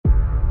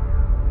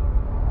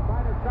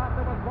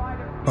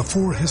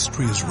Before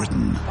history is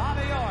written,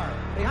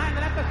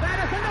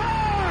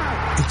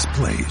 it's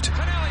played.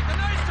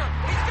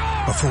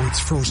 Before it's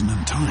frozen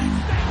in time,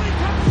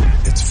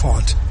 it's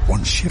fought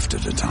one shift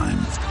at a time.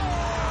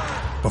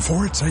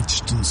 Before it's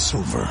etched in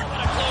silver,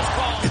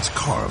 it's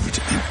carved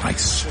in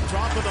ice.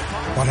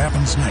 What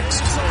happens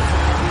next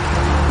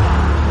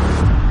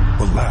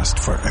will last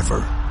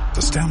forever.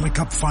 The Stanley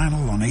Cup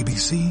Final on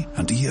ABC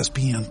and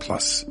ESPN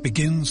Plus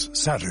begins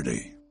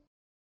Saturday.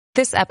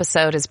 This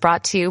episode is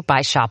brought to you by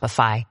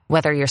Shopify.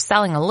 Whether you're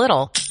selling a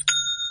little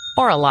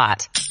or a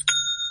lot,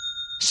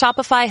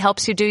 Shopify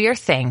helps you do your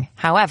thing,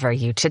 however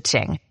you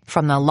cha-ching.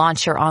 From the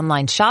launch your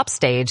online shop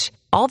stage,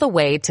 all the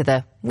way to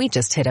the we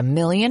just hit 1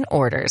 million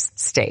orders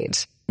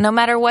stage. No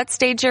matter what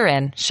stage you're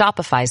in,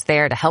 Shopify's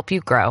there to help you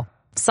grow.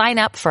 Sign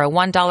up for a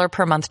 $1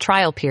 per month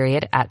trial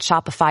period at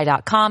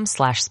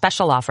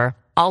shopify.com/special offer,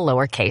 all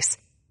lowercase.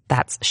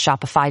 That's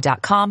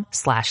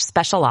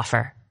shopify.com/special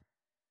offer.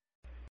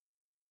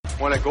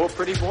 Want to go,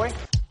 pretty boy?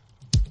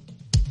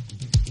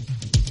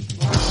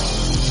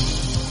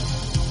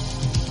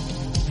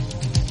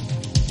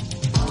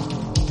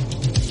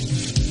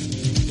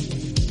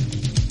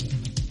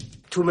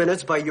 Two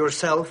minutes by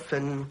yourself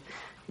and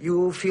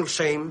you feel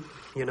shame,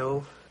 you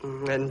know,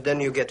 and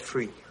then you get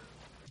free.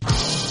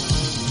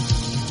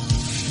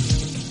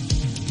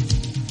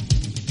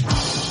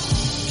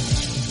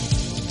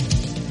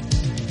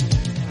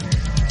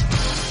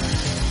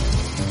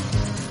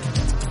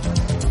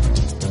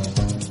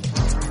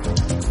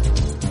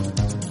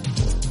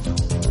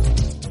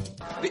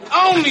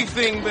 Only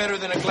thing better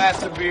than a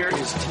glass of beer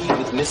is tea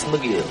with Miss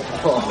McGill.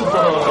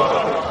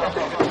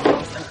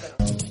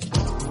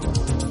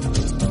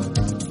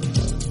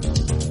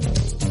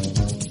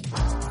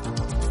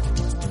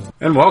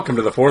 And welcome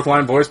to the Fourth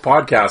Line Voice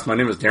Podcast. My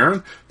name is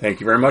Darren. Thank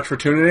you very much for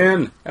tuning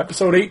in.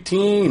 Episode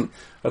 18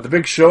 of the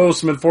Big Show,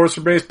 some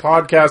Enforcer-based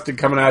podcasting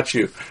coming at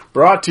you.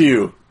 Brought to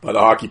you by the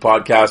Hockey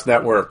Podcast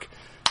Network.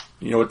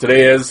 You know what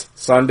today is?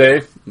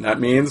 Sunday. And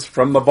that means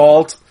From the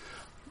Vault.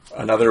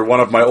 Another one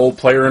of my old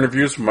player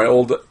interviews from my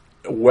old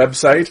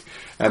website.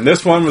 And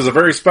this one was a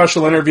very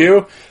special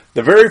interview.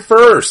 The very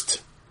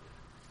first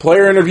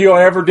player interview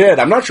I ever did.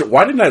 I'm not sure.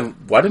 Why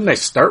didn't I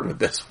start with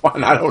this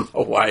one? I don't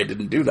know why I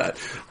didn't do that.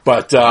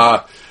 But,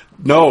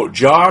 no,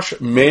 Josh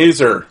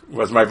Mazer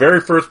was my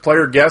very first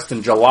player guest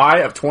in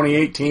July of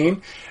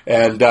 2018.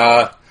 And,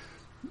 I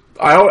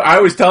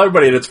always tell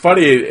everybody, and it's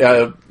funny,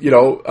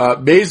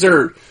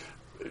 Mazer,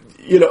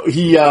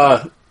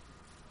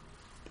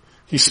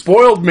 he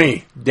spoiled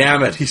me.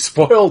 Damn it. He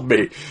spoiled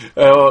me.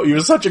 He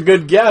was such a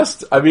good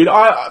guest. I mean,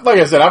 like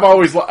I said,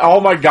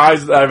 all my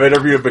guys that I've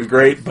interviewed have been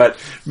great, but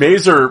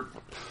Mazer,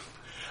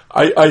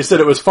 I said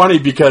it was funny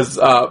because,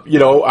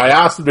 I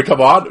asked him to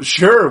come on.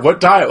 Sure.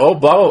 What time? Oh,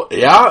 blah, blah.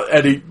 Yeah.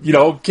 And he,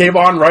 came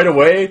on right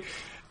away,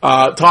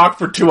 talked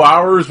for 2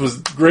 hours, was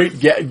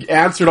great,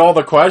 answered all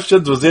the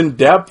questions, was in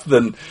depth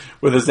and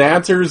with his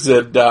answers,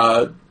 and,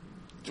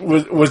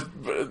 was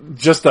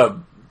just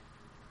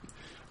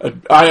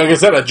like I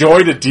said, a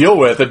joy to deal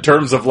with in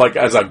terms of, like,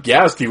 as a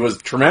guest. He was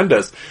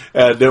tremendous.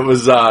 And it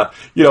was,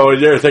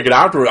 you're thinking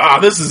afterward,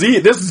 this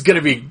is going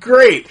to be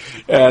great.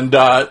 And,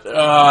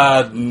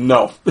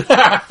 no.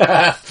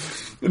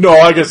 No,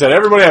 like I said,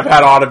 everybody I've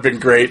had on have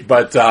been great,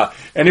 but,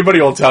 anybody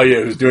will tell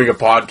you who's doing a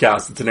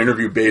podcast, it's an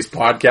interview-based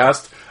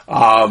podcast,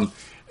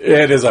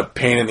 it is a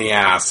pain in the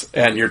ass.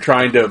 And you're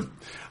trying to,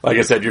 like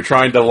I said,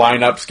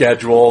 line up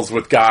schedules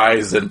with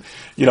guys and,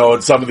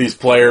 and some of these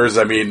players,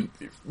 I mean,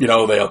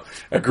 they'll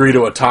agree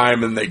to a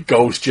time and they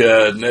ghost you,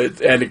 and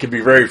it can be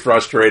very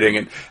frustrating.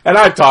 And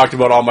I've talked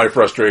about all my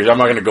frustrations. I'm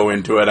not going to go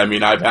into it. I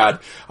mean, I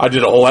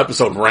did a whole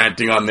episode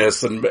ranting on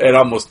this, and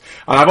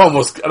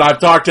I've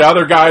talked to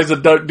other guys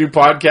that do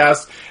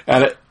podcasts,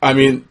 and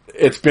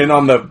it's been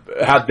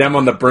had them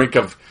on the brink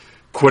of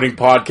quitting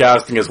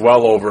podcasting as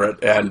well over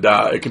it, and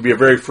it can be a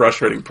very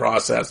frustrating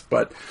process.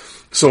 But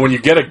so when you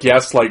get a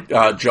guest like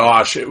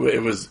Josh,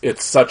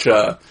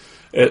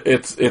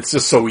 it's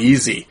just so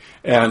easy.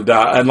 And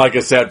like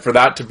I said, for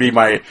that to be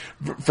my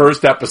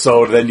first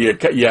episode, then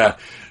the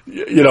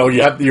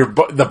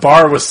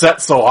bar was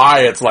set so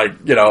high, it's like,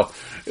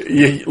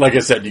 like I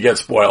said, you get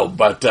spoiled.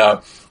 But,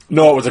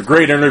 no, it was a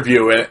great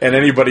interview. And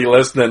anybody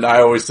listening, I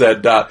always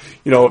said,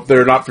 if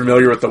they're not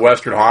familiar with the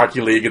Western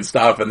Hockey League and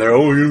stuff, and they're,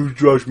 you're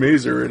Josh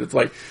Mazer. And it's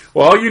like,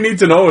 well, all you need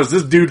to know is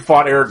this dude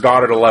fought Eric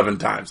Goddard 11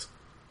 times.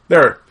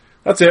 There.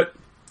 That's it.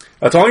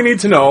 That's all you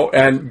need to know,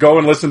 and go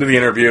and listen to the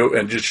interview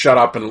and just shut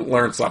up and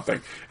learn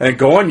something. And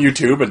go on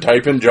YouTube and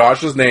type in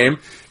Josh's name.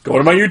 Go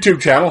to my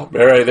YouTube channel.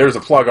 There's a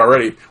plug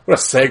already. What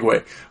a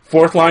segue.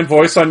 Fourth Line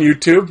Voice on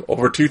YouTube.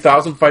 Over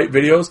 2,000 fight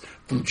videos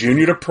from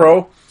junior to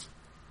pro.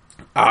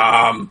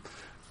 I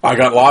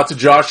got lots of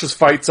Josh's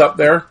fights up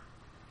there.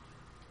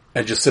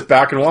 And just sit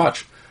back and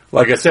watch.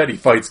 Like I said, he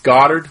fights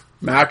Goddard,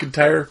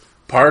 McIntyre,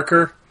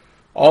 Parker,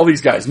 all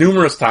these guys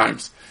numerous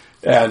times.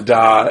 And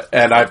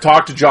I've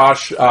talked to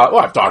Josh,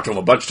 I've talked to him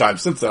a bunch of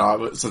times since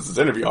this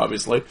interview,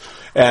 obviously.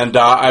 And,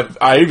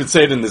 I even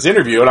say it in this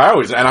interview, and I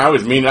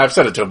always mean, I've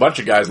said it to a bunch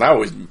of guys, and I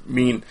always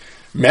mean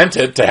meant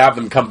it to have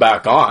them come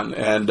back on.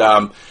 And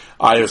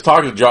I was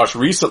talking to Josh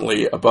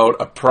recently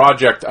about a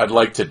project I'd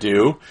like to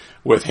do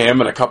with him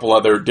and a couple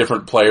other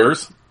different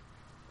players.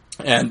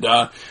 And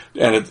I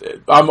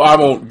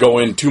won't go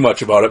in too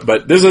much about it,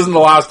 but this isn't the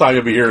last time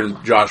you'll be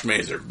hearing Josh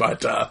Mazer.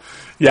 But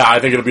yeah, I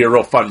think it'll be a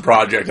real fun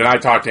project. And I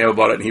talked to him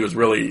about it, and he was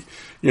really,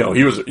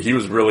 he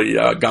was really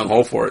gung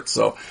ho for it.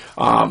 So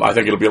I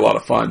think it'll be a lot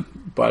of fun.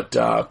 But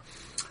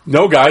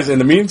no, guys. In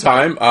the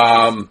meantime,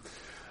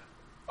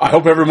 I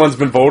hope everyone's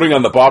been voting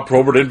on the Bob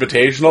Probert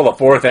Invitational, the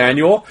 4th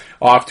annual.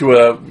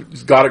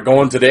 Got it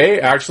going today.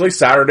 Actually,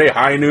 Saturday,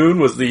 high noon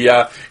was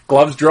the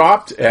gloves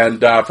dropped. And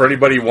for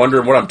anybody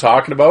wondering what I'm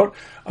talking about,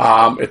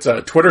 it's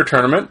a Twitter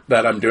tournament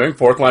that I'm doing,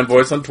 Fourth Line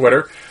Voice on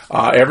Twitter.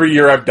 Every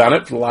year I've done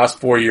it for the last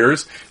 4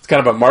 years. It's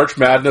kind of a March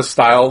Madness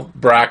style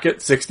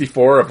bracket,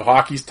 64 of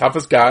hockey's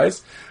toughest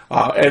guys,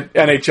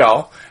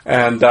 NHL.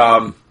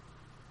 And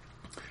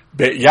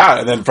but yeah,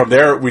 and then from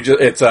there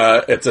it's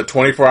a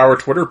 24-hour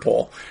Twitter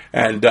poll,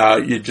 and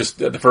you just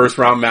the first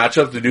round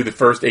matchups to do the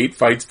first 8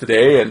 fights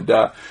today, and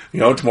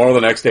tomorrow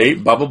the next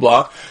 8, blah blah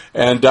blah,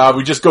 and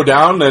we just go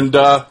down, and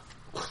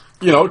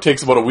it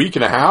takes about a week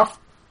and a half,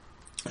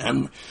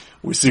 and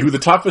we see who the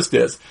toughest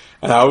is,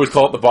 and I always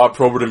call it the Bob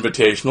Probert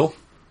Invitational,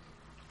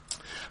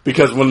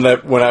 because when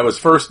I was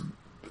first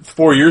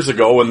 4 years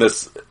ago when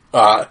this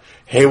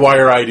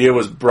haywire idea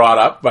was brought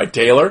up by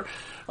Taylor.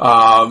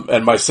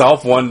 And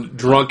myself, one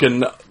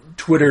drunken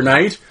Twitter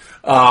night,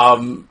 I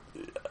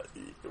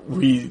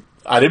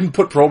didn't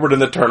put Probert in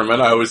the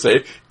tournament, I always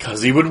say,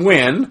 because he would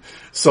win.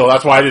 So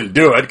that's why I didn't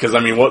do it, because, I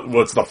mean,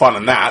 what's the fun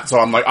in that? So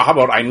I'm like, how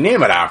about I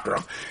name it after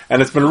him?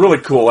 And it's been really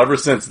cool ever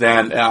since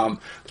then. The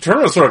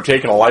tournament's sort of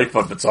taken a life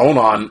of its own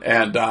on,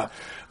 and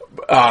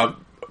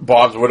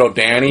Bob's widow,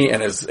 Danny,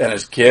 and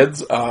his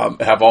kids,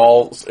 have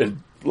all,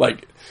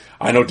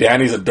 I know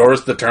Danny's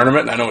endorsed the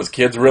tournament, and I know his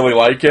kids really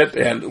like it,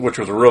 and which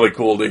was really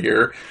cool to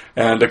hear.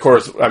 And of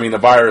course, I mean, the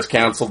virus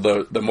canceled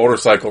the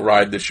motorcycle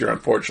ride this year,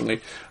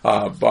 unfortunately.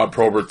 Bob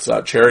Probert's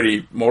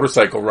charity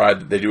motorcycle ride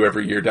that they do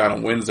every year down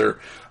in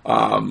Windsor,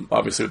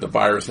 obviously with the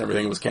virus and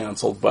everything, was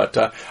canceled. But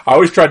I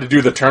always tried to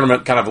do the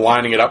tournament kind of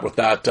lining it up with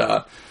that,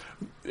 and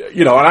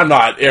I'm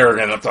not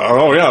arrogant.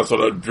 So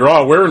to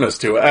draw awareness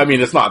to it. I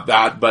mean, it's not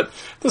that, but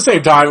at the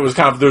same time, it was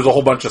kind of, there's a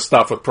whole bunch of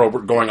stuff with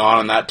Probert going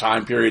on in that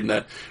time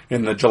period,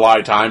 in the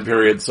July time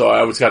period. So I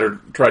always kind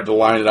of tried to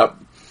line it up,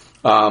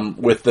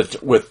 with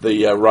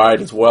the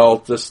ride as well.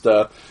 Just,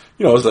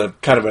 as a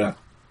kind of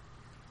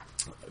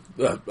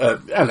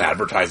an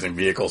advertising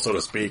vehicle, so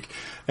to speak.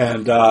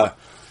 And,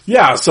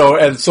 yeah, so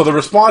the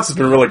response has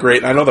been really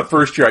great. And I know the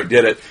first year I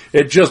did it,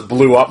 it just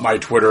blew up my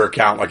Twitter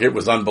account. Like, it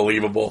was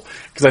unbelievable.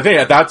 Because I think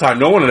at that time,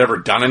 no one had ever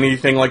done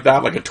anything like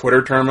that, like a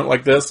Twitter tournament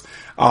like this.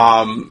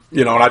 And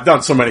I've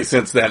done so many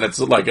since then. It's,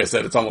 like I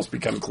said, it's almost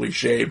become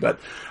cliche. But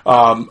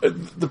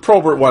the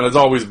Probert one has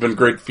always been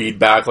great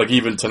feedback. Like,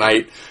 even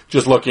tonight,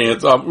 just looking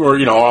at,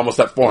 we're, almost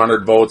at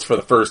 400 votes for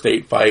the first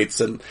 8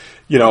 fights. And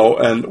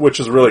which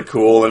is really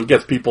cool, and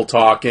gets people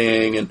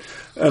talking, and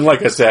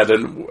like I said,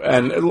 and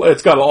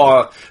it's got a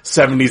lot of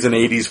 70s and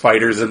 80s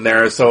fighters in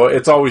there, so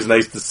it's always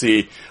nice to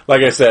see.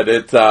 Like I said,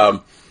 it's,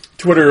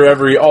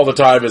 Twitter all the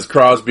time is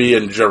Crosby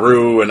and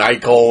Giroux and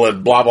Eichel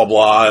and blah blah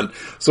blah, and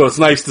so it's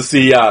nice to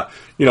see,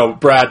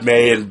 Brad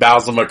May and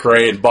Basil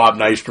McRae and Bob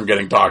Nystrom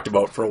getting talked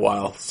about for a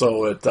while.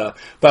 So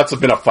that's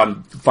been a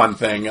fun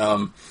thing.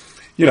 And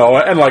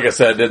like I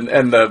said,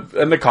 and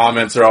the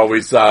comments are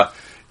always,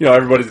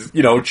 everybody's,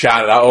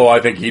 chatted out, I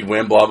think he'd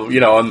win, blah, blah,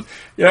 and,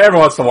 every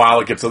once in a while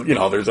it gets,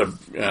 there's a,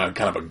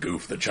 kind of a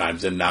goof that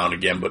chimes in now and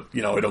again, but, we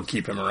don't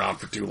keep him around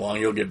for too long.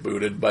 He'll get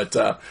booted. But,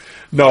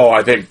 no,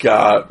 I think,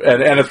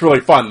 and it's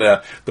really fun.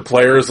 The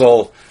players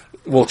will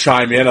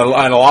chime in, and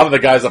a lot of the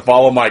guys that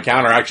follow my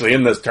account are actually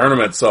in this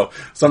tournament. So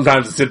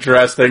sometimes it's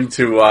interesting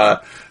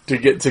to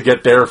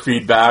get their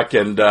feedback.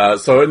 And,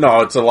 so no,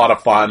 it's a lot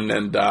of fun.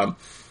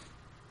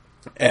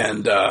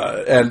 And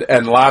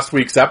last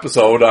week's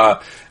episode,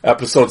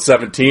 episode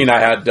 17, I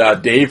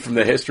had Dave from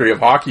the History of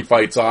Hockey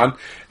Fights on,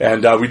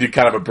 and we did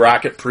kind of a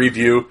bracket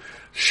preview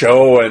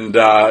show, and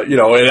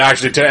it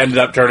actually ended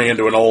up turning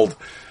into an old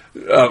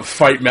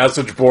fight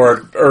message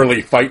board,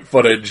 early fight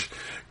footage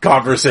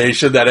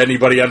conversation that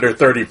anybody under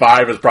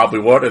 35 is probably,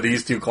 what are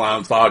these two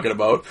clowns talking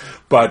about?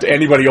 But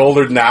anybody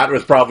older than that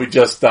was probably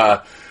just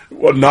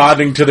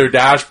nodding to their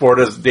dashboard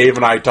as Dave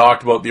and I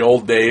talked about the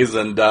old days,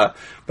 and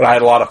but I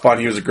had a lot of fun.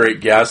 He was a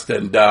great guest,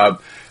 and I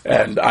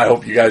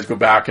hope you guys go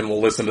back and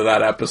will listen to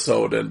that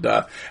episode. And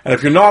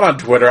if you're not on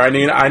Twitter, I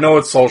mean, I know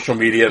it's social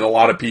media, and a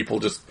lot of people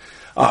just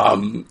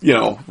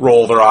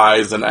roll their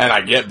eyes, and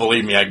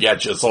believe me, I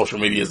get you. Social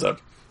media is a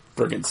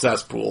friggin'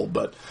 cesspool,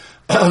 but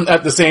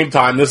at the same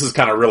time, this is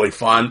kind of really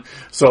fun.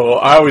 So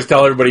I always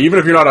tell everybody, even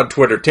if you're not on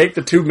Twitter, take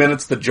the 2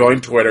 minutes to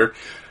join Twitter.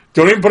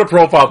 Don't even put a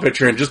profile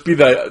picture in. Just be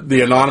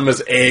the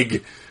anonymous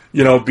egg,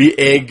 be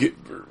egg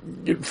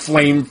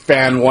flame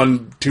fan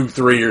 1, 2,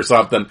 3 or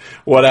something,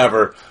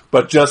 whatever.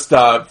 But just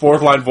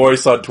Fourth Line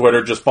Voice on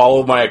Twitter. Just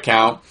follow my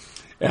account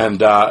and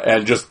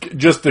just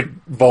to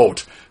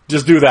vote.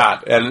 just do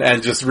that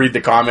and just read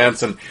the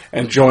comments and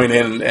join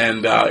in.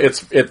 And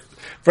it's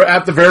for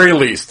at the very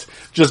least,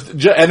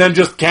 and then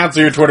just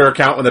cancel your Twitter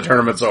account when the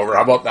tournament's over.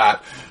 How about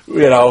that?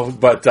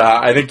 But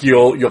I think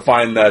you'll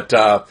find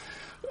that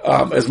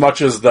as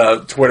much as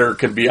the Twitter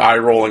can be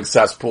eye-rolling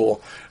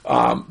cesspool,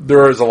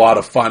 there is a lot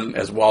of fun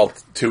as well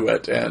to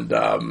it, and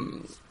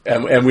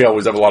we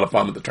always have a lot of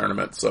fun with the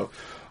tournament. So,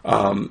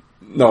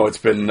 no, it's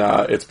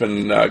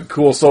been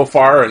cool so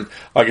far, and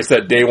like I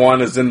said, day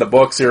one is in the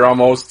books here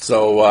almost.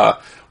 So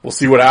we'll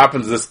see what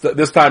happens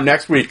this time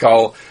next week.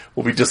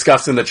 We'll be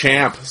discussing the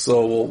champ,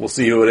 so we'll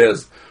see who it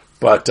is.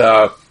 But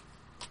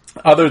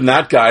other than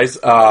that, guys,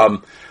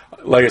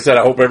 like I said,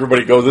 I hope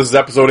everybody goes. This is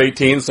episode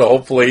 18, so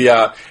hopefully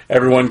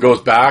everyone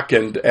goes back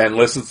and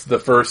listens to the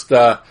first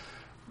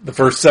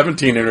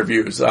 17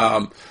 interviews.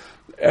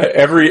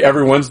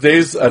 Every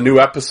Wednesday's a new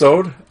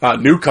episode,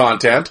 new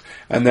content,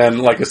 and then,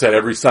 like I said,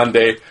 every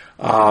Sunday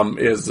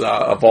is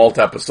a Vault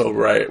episode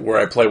where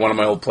I play one of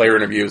my old player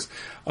interviews.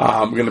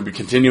 I'm going to be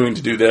continuing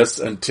to do this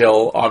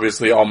until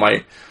obviously all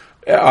my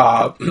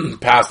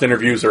past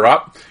interviews are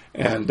up,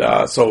 and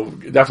so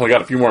definitely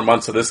got a few more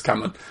months of this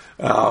coming.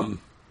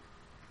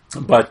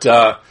 But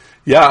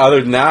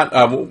other than that,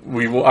 I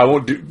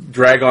won't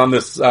drag on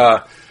this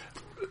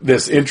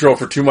intro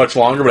for too much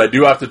longer, but I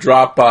do have to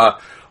drop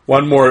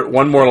one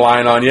more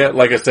line on you.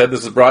 Like I said,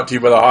 this is brought to you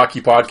by the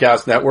Hockey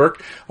Podcast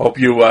Network. I hope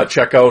you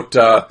check out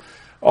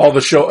all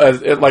the show.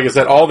 Like I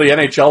said, all the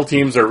NHL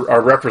teams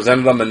are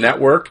represented on the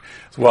network,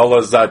 as well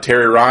as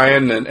Terry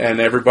Ryan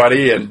and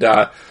everybody. And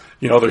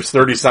there's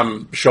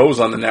 30-some shows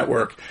on the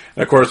network.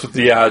 And, of course, with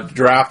the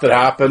draft that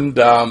happened,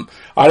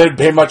 I didn't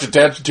pay much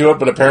attention to it,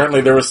 but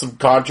apparently there was some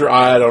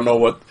I don't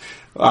know,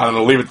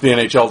 leave it to the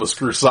NHL to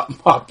screw something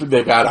up.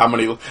 They've had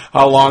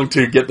how long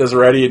to get this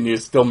ready, and you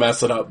still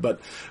mess it up.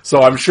 But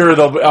so I'm sure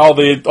all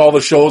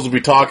the shows will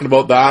be talking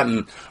about that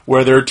and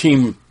where their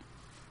team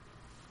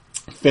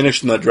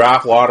finished in the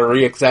draft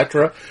lottery,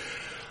 etc.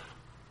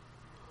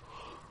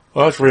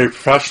 Well, that's really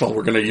professional.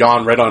 We're going to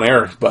yawn right on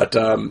air, but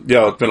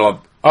it's been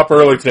up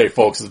early today,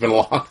 folks. It's been a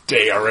long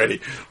day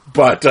already,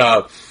 but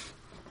so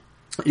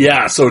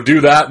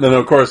do that. And then,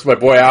 of course, my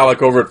boy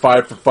Alec over at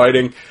 5 for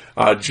Fighting.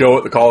 Joe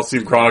at the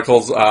Coliseum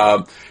Chronicles,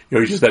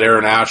 he just had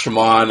Aaron Asham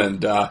on,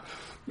 and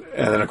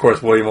then of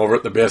course William over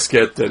at the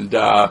Biscuit, and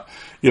the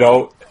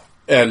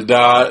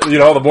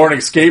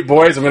Morning Skate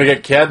Boys. I'm going to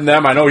get Ked and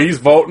them. I know he's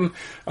voting.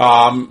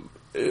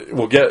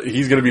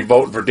 He's going to be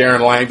voting for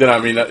Darren Langdon. I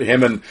mean,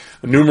 him and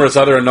numerous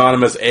other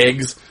anonymous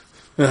eggs.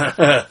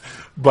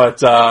 But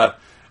so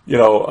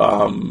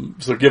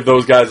give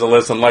those guys a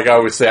listen. Like I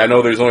always say, I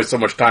know there's only so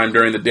much time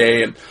during the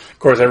day, and of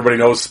course everybody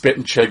knows Spit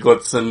and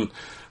Chiglets and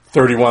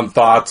 31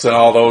 Thoughts and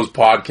all those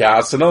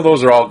podcasts. I know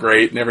those are all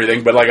great and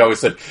everything, but like I always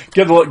said,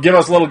 give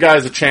us little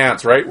guys a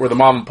chance, right? We're the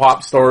mom and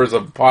pop stores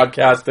of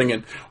podcasting,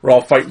 and we're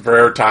all fighting for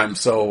airtime.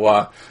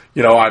 So,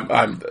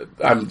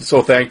 I'm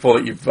so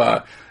thankful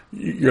that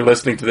you're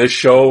listening to this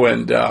show,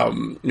 and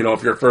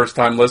if you're a first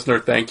time listener,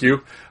 thank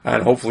you,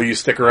 and hopefully you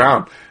stick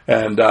around.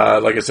 And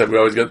like I said,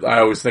 I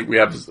always think we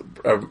have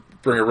to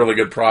bring a really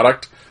good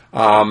product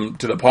to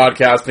the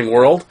podcasting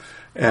world,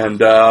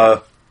 and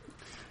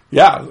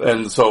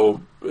and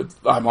so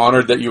I'm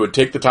honored that you would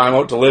take the time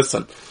out to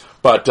listen.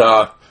 But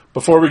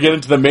before we get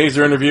into the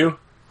Mazur interview,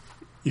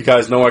 you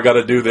guys know I got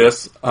to do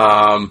this.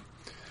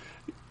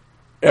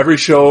 Every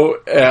show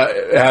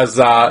has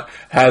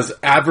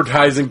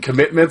advertising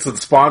commitments and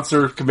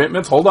sponsor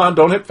commitments. Hold on,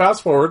 don't hit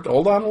fast forward.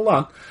 Hold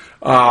on.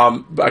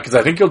 Because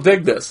I think you'll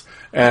dig this.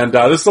 And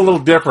this is a little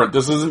different.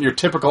 This isn't your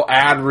typical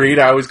ad read.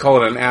 I always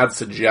call it an ad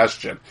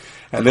suggestion.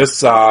 And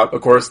this, of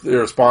course,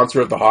 they're a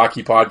sponsor of the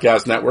Hockey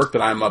Podcast Network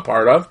that I'm a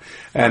part of.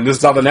 And this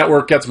is how the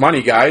network gets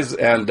money, guys.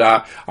 And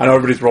I know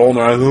everybody's rolling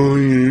their eyes. Oh,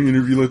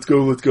 interview, let's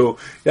go.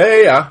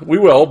 Yeah, we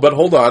will. But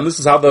hold on, this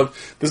is how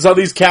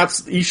these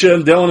cats, Isha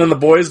and Dylan and the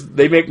boys,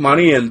 they make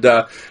money, and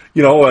are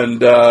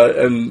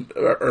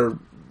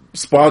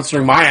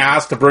sponsoring my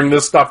ass to bring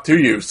this stuff to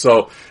you.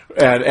 So,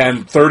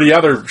 and 30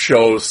 other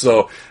shows.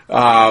 So,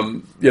 I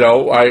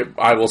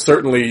will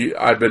certainly.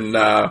 I've been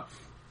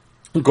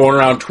going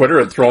around Twitter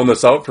and throwing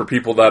this out for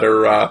people that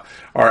are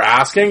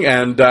asking,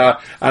 and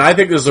I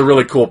think this is a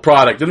really cool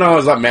product. And no,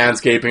 it's not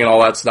manscaping and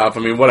all that stuff.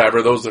 I mean,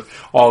 whatever, those are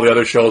all the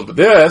other shows, but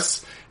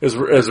this is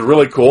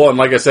really cool. And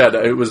like I said,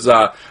 it was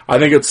I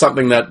think it's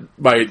something that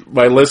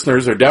my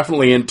listeners are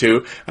definitely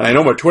into, and I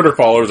know my Twitter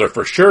followers are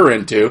for sure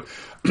into.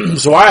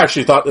 So I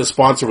actually thought this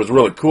sponsor was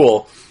really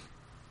cool,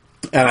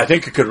 and I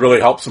think it could really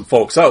help some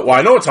folks out. Well,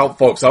 I know it's helped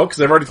folks out because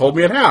they've already told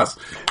me it has,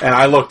 and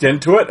I looked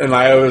into it, and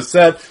I always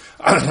said,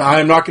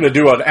 I'm not going to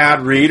do an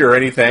ad read or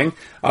anything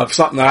of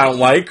something that I don't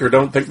like or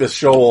don't think this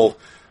show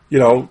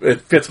will,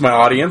 it fits my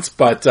audience.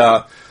 But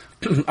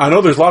I know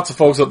there's lots of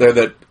folks out there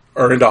that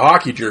are into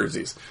hockey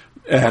jerseys,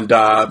 and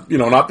I'm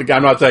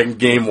not saying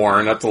game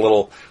worn. That's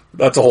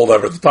a whole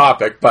other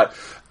topic. But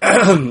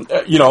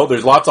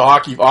there's lots of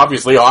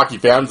hockey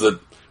fans that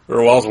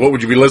or else what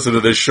would you be listening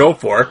to this show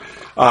for?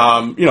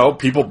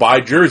 People buy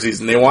jerseys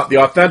and they want the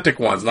authentic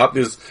ones, not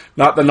the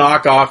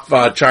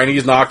knockoff,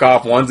 Chinese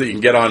knockoff ones that you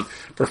can get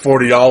for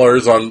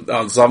 $40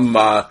 on some,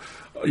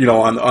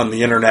 on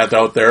the internet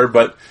out there.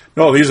 But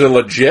no, these are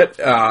legit.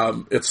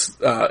 It's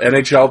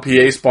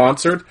NHLPA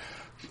sponsored,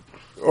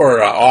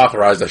 or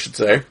authorized, I should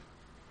say.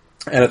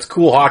 And it's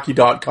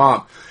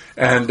coolhockey.com.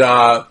 And,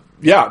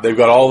 they've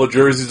got all the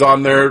jerseys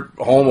on there,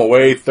 home,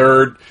 away,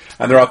 third,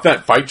 and they're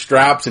authentic fight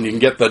straps, and you can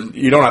get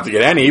you don't have to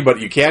get any, but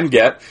you can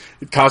get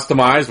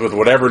customized with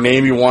whatever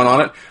name you want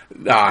on it,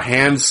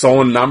 hand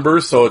sewn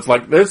numbers, so it's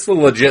like, this is the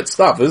legit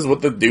stuff. This is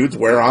what the dudes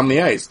wear on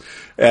the ice.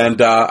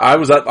 And,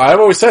 I've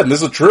always said, and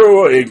this is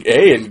true,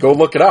 and go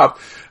look it up,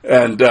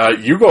 and,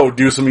 you go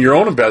do some of your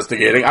own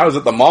investigating. I was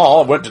at the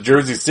mall, went to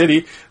Jersey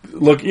City,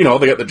 look, they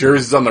got the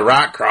jerseys on the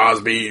rack,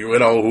 Crosby,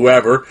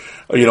 whoever,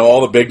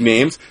 all the big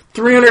names.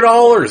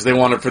 $300 they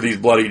wanted for these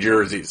bloody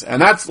jerseys. And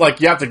that's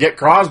like, you have to get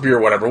Crosby or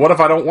whatever. What if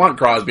I don't want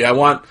Crosby? I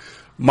want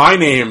my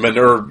name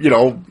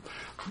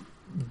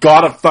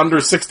God of Thunder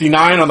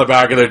 69 on the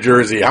back of their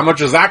jersey. How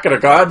much is that going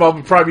to cost? Well,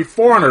 it'll probably be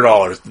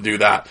 $400 to do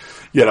that,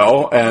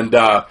 and,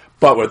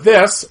 but with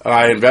this,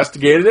 I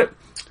investigated it.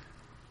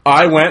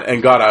 I went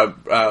and got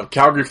a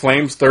Calgary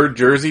Flames third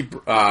jersey,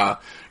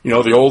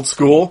 the old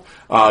school.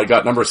 I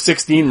got number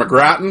 16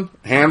 McGrattan,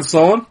 hand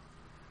sewn,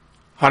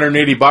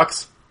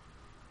 $180,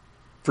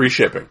 free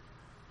shipping.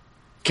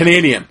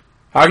 Canadian.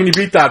 How can you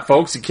beat that,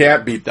 folks? You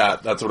can't beat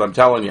that. That's what I'm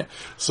telling you.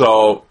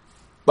 So,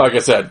 like I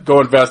said, go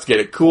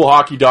investigate it.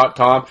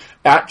 Coolhockey.com.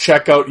 At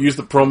checkout, use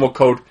the promo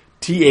code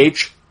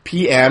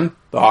THPN,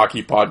 the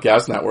Hockey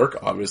Podcast Network,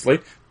 obviously.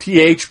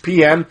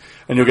 THPN,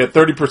 and you'll get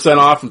 30%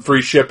 off and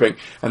free shipping.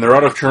 And they're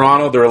out of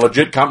Toronto. They're a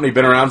legit company,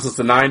 been around since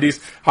the 90s.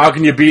 How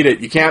can you beat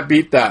it? You can't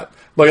beat that.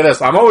 Look at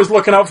this. I'm always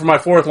looking out for my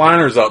fourth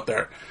liners out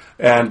there.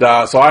 And,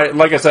 so I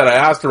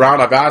asked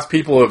around. I've asked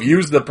people who have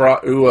used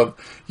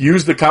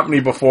the company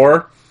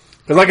before.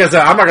 Because like I said,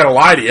 I'm not going to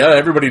lie to you.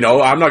 Everybody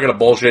knows. I'm not going to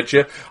bullshit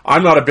you.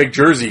 I'm not a big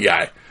jersey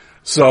guy.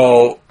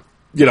 So,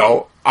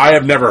 I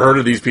have never heard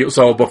of these people.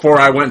 So before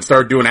I went and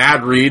started doing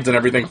ad reads and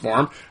everything for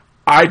them,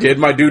 I did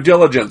my due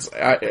diligence.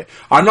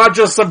 I'm not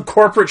just some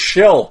corporate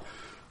shill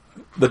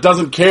that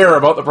doesn't care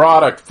about the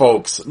product,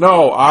 folks.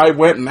 No, I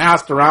went and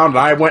asked around, and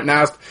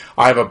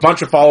I have a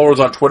bunch of followers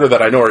on Twitter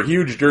that I know are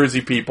huge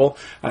jersey people,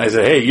 and I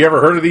said, hey, you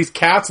ever heard of these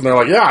cats? And they're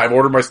like, yeah, I've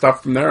ordered my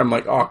stuff from there. I'm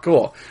like, oh,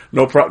 cool.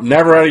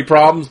 Never any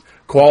problems,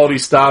 quality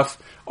stuff,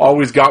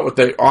 always got what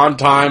they, on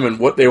time and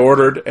what they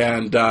ordered,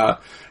 and,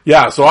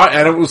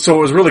 it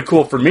was really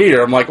cool for me.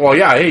 I'm like, well,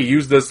 yeah, hey,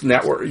 use this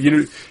network,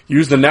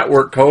 use the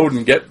network code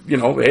and get,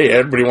 hey,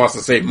 everybody wants to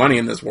save money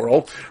in this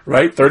world,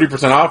 right?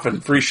 30% off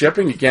and free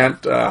shipping. You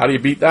can't, how do you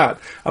beat that?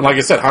 And like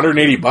I said,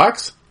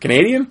 $180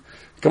 Canadian?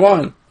 Come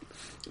on.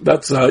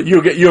 That's,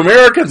 you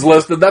Americans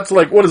listed, that's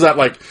like, what is that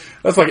like?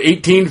 That's like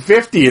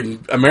 $18.50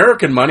 in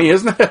American money,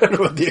 isn't it?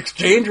 With the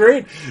exchange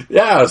rate?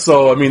 Yeah,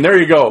 so, there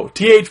you go.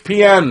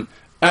 THPN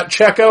at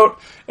checkout.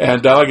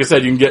 And like I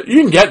said, you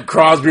can get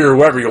Crosby or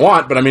whoever you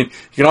want, but you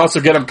can also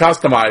get them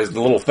customized,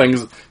 the little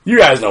things. You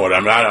guys know what I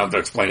don't have to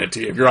explain it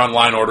to you. If you're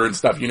online ordering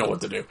stuff, you know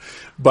what to do.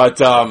 But,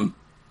 so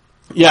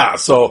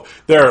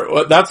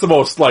that's the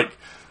most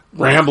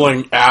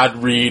rambling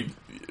ad read.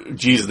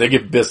 Jesus, they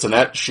get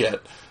Bissonnette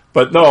shit.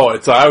 But no,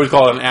 I always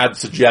call it an ad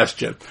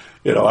suggestion.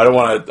 I don't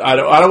want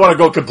to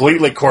go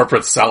completely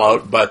corporate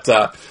sellout,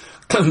 but,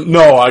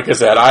 no, like I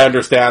said, I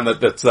understand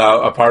that that's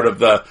a part of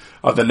the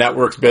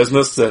network's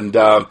business, and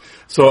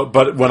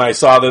but when I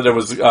saw that it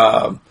was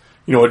a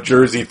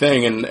jersey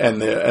thing,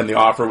 and the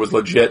offer was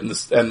legit, and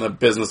the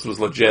business was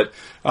legit,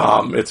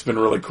 it's been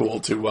really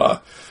cool to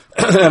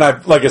and I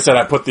put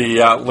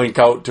the link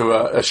out to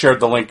I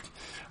shared the link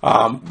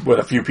with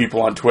a few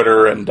people on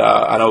Twitter, and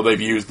I know they've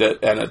used it,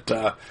 and it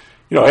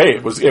hey,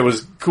 it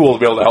was cool to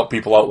be able to help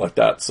people out like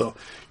that. So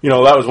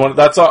that was one.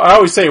 That's I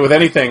always say with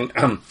anything.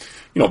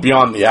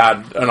 Beyond the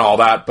ad and all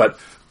that, but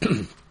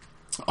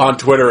on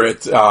Twitter,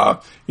 it's, and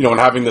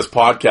having this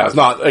podcast,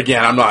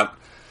 I'm not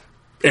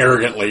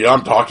arrogantly,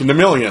 I'm talking to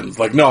millions.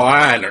 No,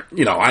 I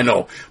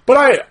know.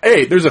 But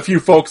there's a few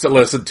folks that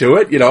listen to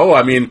it,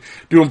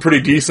 doing pretty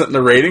decent in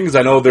the ratings.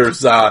 I know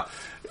there's, I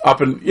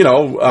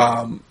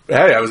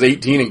was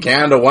 18 in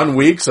Canada 1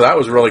 week, so that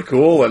was really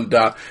cool. And,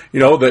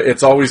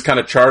 it's always kind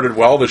of charted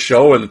well, the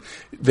show, and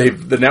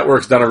the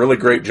network's done a really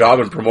great job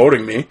in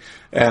promoting me.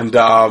 And,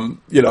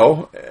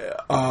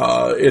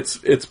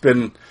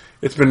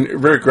 it's been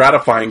very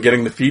gratifying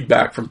getting the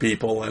feedback from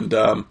people. And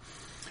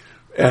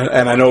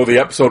I know the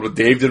episode with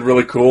Dave did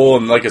really cool.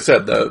 And like I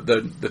said,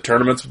 the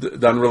tournament's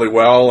done really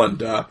well. And,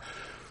 so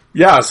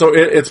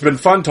it's been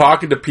fun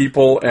talking to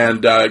people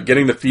and,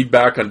 getting the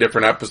feedback on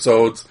different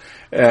episodes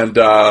and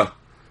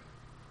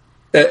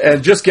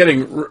just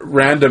getting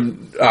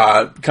random,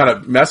 kind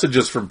of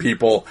messages from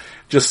people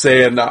just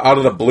saying out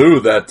of the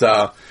blue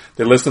that,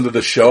 they listened to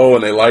the show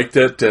and they liked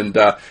it. And,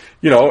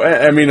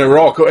 we're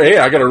all, hey,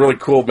 I got a really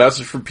cool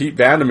message from Pete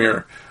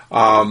Vandermeer.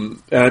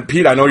 And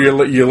Pete, I know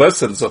you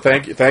listen, so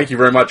thank you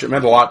very much. It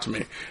meant a lot to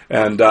me.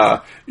 And,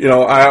 I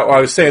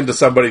was saying to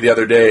somebody the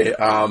other day,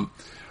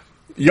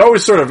 you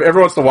always sort of,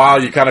 every once in a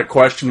while, you kind of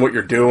question what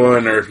you're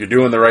doing or if you're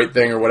doing the right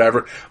thing or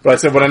whatever. But I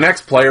said, when an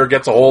ex-player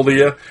gets a hold of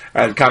you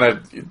and kind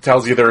of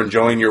tells you they're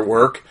enjoying your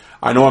work,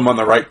 I know I'm on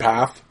the right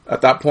path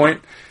at that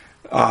point.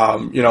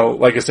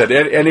 Like I said,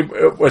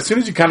 as soon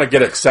as you kind of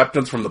get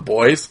acceptance from the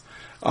boys,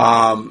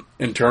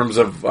 in terms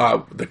of,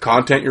 the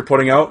content you're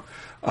putting out,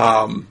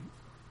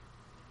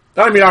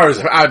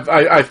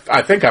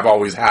 I think I've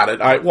always had it.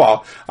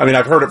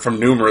 I've heard it from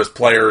numerous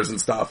players and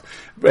stuff,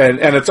 and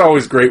it's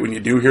always great when you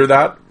do hear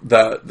that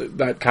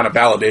kind of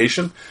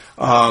validation.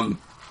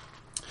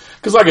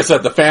 Because like I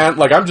said,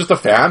 I'm just a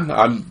fan.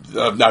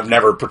 I've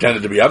never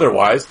pretended to be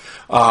otherwise.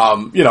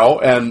 And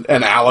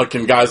Alec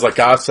and guys like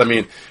us. I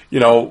mean,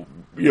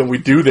 we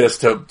do this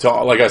to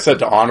like I said,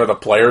 to honor the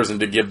players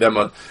and to give them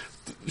a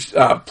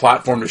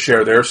platform to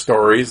share their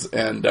stories,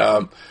 and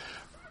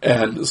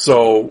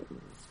so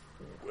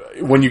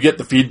when you get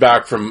the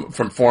feedback from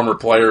former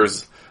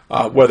players,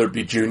 whether it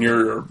be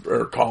junior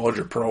or college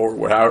or pro or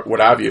what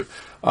have you,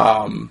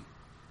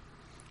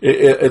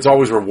 it's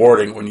always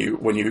rewarding when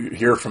you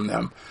hear from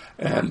them.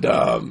 And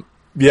and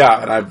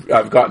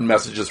I've gotten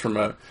messages from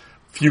a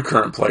few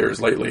current players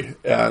lately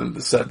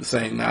and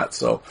saying that.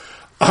 So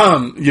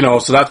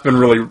so that's been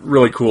really,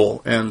 really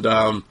cool. And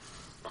like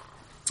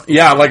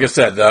I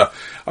said,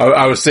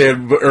 I was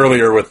saying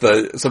earlier with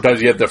sometimes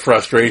you get the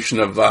frustration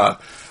of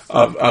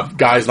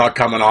guys not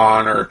coming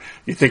on, or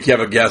you think you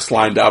have a guest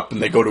lined up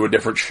and they go to a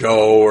different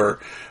show,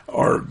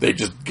 or they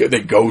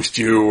ghost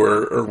you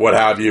or what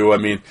have you. I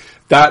mean,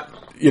 that,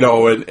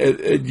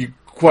 you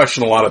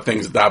question a lot of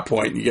things at that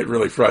point and you get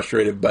really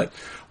frustrated. But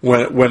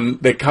when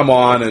they come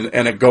on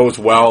and it goes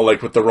well,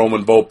 like with the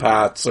Roman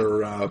Vopats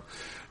or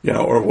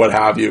what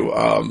have you,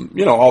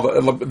 all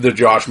the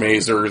Josh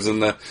Mazers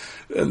and the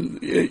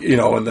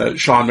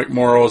Sean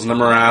McMorrows and the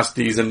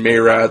Morasties and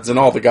Mayrads and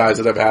all the guys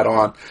that I've had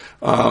on,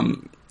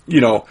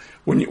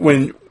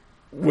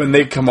 when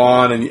they come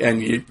on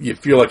and you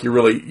feel like you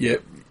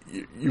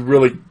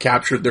really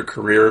captured their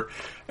career,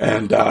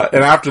 and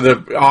after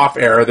the off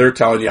air, they're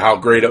telling you how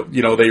great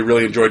they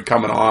really enjoyed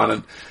coming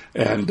on,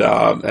 and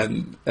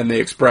they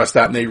express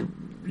that, and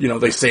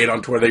they say it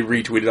on Twitter, they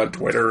retweet it on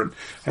Twitter,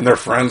 and their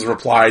friends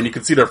reply, and you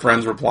can see their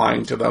friends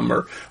replying to them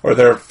or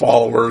their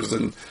followers,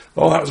 and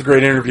that was a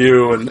great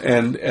interview,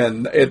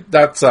 and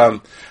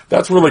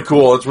that's really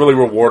cool. It's really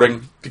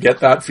rewarding to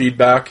get that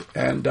feedback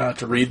and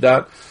to read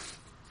that.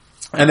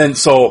 And then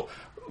so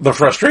the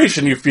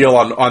frustration you feel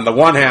on the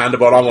one hand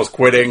about almost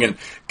quitting and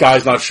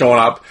guys not showing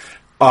up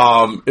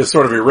is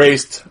sort of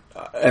erased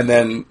and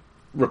then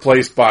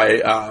replaced by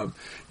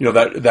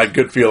that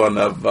good feeling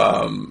of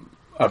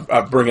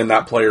bringing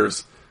that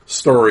player's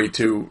story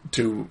to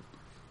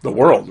the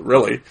world,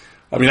 really.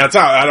 I mean,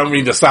 I don't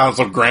mean to sound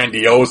so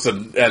grandiose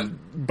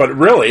but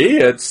really,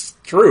 it's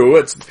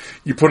true.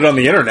 You put it on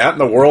the internet and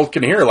the world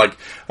can hear. Like,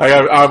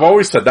 I've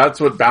always said,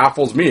 that's what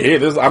baffles me. Hey,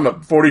 I'm a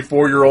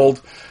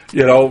 44-year-old,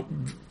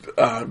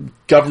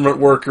 government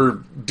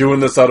worker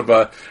doing this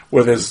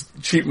with his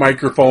cheap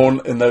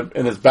microphone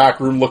in his back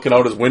room, looking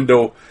out his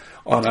window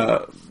on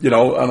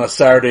a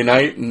Saturday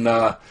night,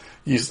 and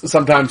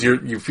sometimes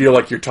you feel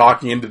like you're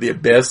talking into the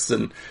abyss,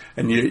 and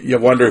you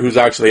wonder who's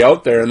actually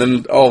out there, and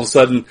then all of a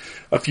sudden,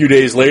 a few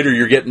days later,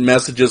 you're getting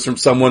messages from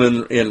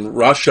someone in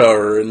Russia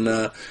or in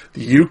the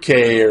UK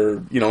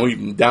or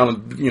even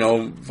down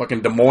in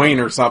fucking Des Moines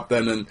or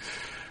something, and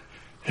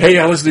hey,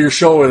 I listen to your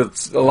show and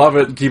I love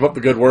it and keep up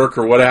the good work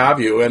or what have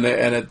you, and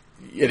it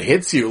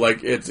hits you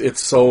like it's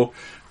so,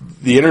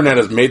 the internet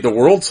has made the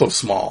world so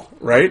small,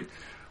 right?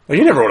 Like,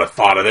 you never would have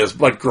thought of this,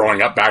 like,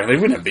 growing up back then.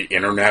 We didn't have the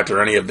internet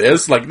or any of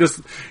this. Like, this,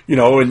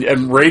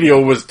 and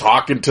radio was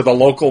talking to the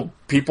local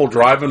people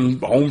driving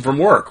home from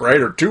work,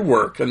 right? Or to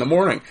work in the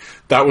morning.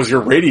 That was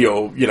your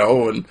radio,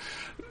 and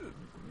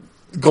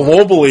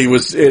globally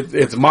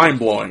it's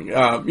mind-blowing.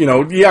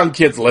 Young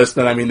kids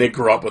listening, I mean, they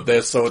grew up with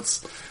this, so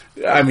it's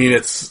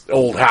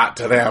old hat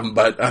to them,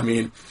 but, I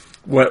mean,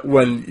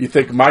 when you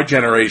think of my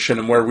generation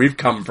and where we've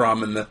come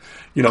from and the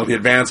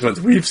advancements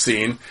we've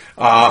seen,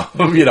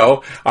 I'm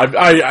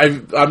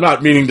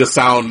not meaning to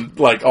sound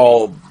like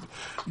all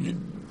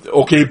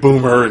okay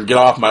boomer and get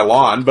off my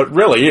lawn, but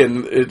really,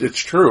 and it's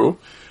true.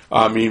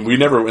 I mean, in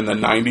the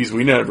 90s,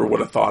 we never would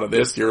have thought of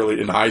this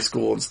early in high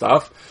school and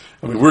stuff.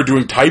 I mean, we were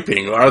doing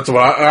typing. That's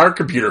what our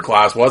computer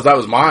class was. That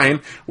was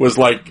mine, was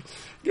like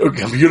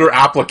computer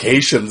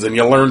applications, and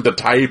you learned to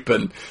type,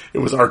 and it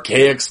was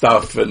archaic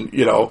stuff, and,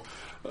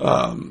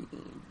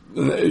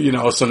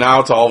 so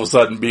now it's all of a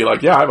sudden be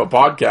like, yeah, I have a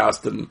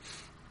podcast, and,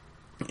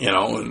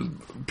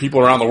 and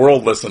people around the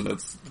world listen.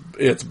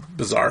 It's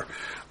bizarre.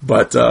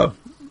 But,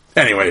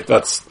 anyway,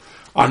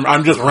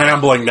 I'm just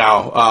rambling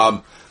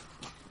now.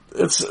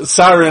 It's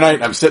Saturday night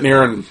and I'm sitting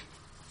here and,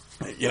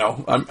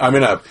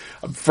 I'm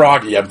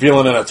froggy. I'm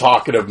feeling in a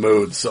talkative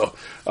mood. So,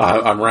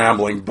 I'm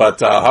rambling,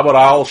 but, how about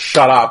I'll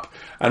shut up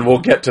and we'll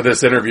get to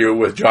this interview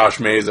with Josh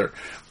Mazer.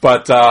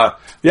 But,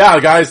 yeah,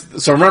 guys,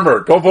 so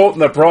remember, go vote in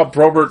the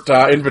Probert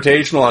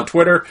Invitational on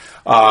Twitter,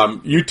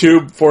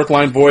 YouTube, Fourth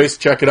Line Voice,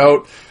 check it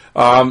out.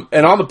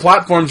 And on the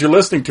platforms you're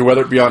listening to,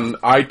 whether it be on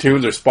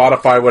iTunes or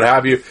Spotify, what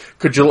have you,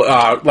 could you,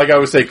 like I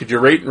always say, could you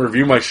rate and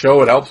review my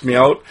show? It helps me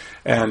out.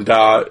 And,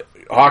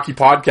 Hockey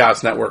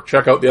Podcast Network,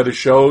 check out the other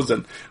shows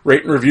and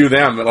rate and review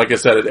them. And like I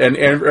said, and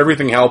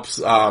everything helps,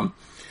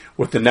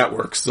 with the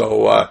network.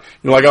 So,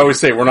 like I always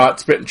say, we're not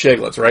spitting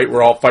chiglets, right?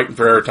 We're all fighting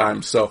for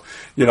airtime. So,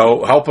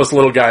 help us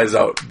little guys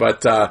out.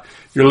 But,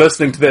 you're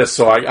listening to this,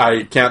 so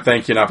I can't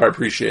thank you enough. I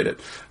appreciate it.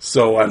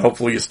 So, and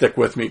hopefully you stick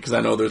with me because I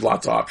know there's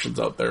lots of options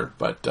out there.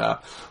 But,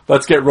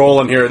 let's get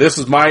rolling here. This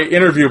is my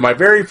interview, my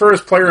very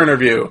first player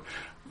interview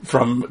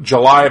from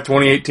July of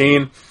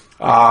 2018,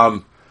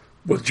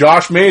 with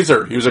Josh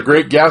Mazur. He was a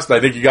great guest. I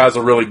think you guys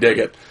will really dig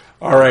it.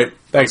 All right.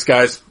 Thanks,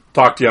 guys.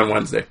 Talk to you on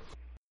Wednesday.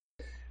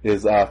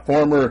 Is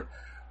former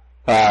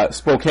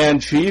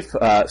Spokane Chief,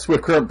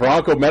 Swift Current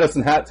Bronco,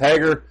 Medicine Hat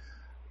Tiger,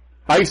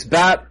 Ice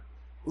Bat,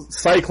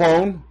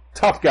 Cyclone,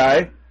 tough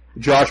guy,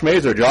 Josh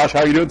Mazur. Josh,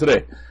 how are you doing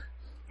today?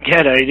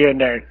 Good. How are you doing,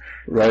 Darren?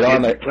 Right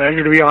on. It's a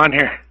pleasure to be on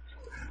here.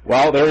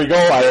 Well, there you go.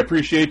 I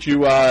appreciate you.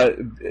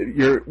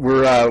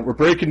 We're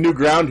breaking new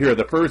ground here.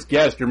 The first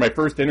guest. You're my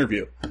first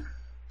interview.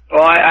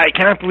 Well, I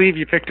can't believe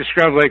you picked a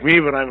scrub like me,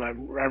 but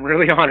I'm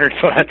really honored.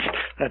 So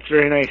that's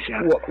very nice.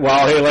 Yeah.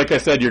 Well, hey, like I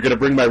said, you're going to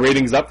bring my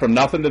ratings up from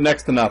nothing to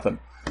next to nothing.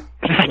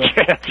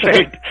 That's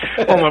right.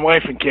 Well, my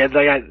wife and kids.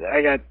 I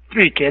got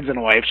 3 kids and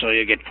a wife, so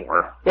you get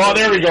 4. Well,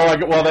 there we go.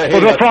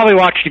 They'll probably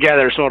watch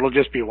together, so it'll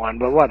just be 1.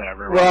 But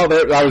whatever.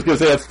 Well, I was going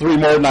to say that's 3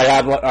 more than I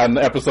had on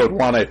episode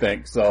 1. I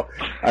think so.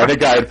 I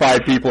think I had 5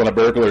 people and a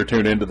burglar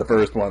tune into the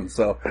first one.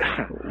 So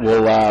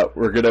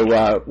we're gonna.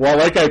 Well,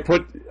 like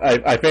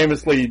I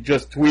famously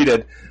just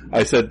tweeted.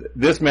 I said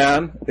this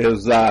man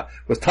was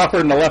tougher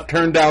than the left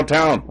turn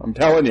downtown. I'm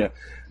telling you.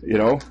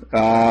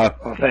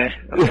 Okay.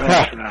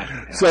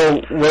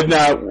 So when,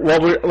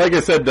 like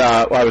I said,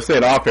 I was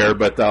saying off air,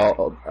 but,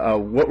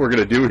 what we're going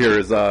to do here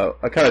is, I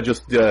kind of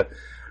just,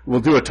 we'll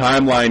do a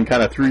timeline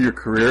kind of through your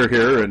career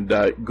here and,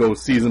 go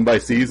season by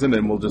season,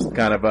 and we'll just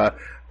kind of,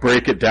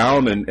 break it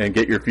down and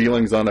get your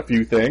feelings on a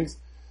few things.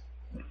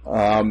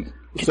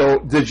 So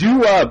did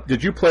you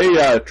play,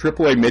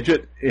 AAA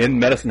midget in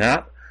Medicine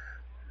Hat?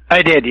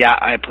 I did, yeah.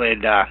 I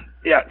played,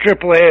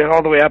 AAA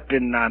all the way up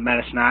in,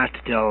 Medicine Hat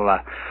till,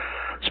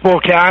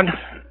 Spokane,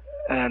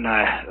 and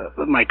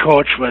my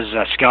coach was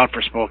a scout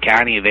for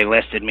Spokane. They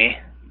listed me.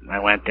 I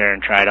went there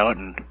and tried out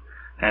and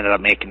ended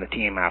up making the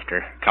team after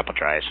a couple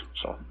tries.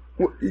 So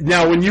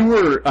now, when you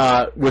were,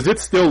 was it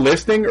still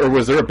listing, or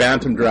was there a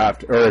bantam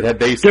draft, or had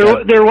they?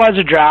 There was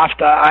a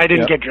draft. I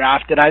didn't get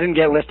drafted. I didn't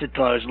get listed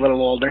till I was a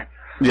little older.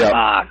 Yeah.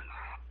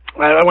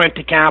 I went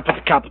to camp with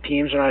a couple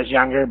teams when I was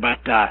younger,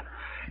 but I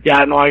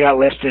got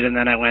listed, and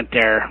then I went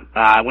there.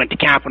 I went to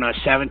camp when I was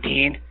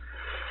 17.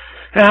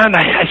 And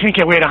I think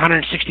I weighed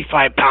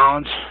 165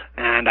 pounds,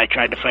 and I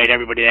tried to fight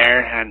everybody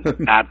there, and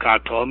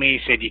Babcock told me, he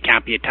said, you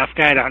can't be a tough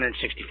guy at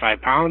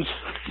 165 pounds.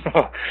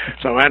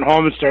 So I went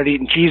home and started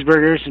eating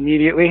cheeseburgers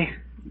immediately,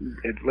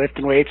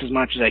 lifting weights as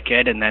much as I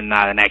could, and then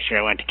the next year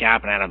I went to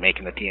camp and I ended up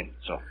making the team.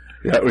 So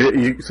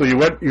so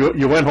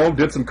you went home,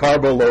 did some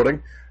carbo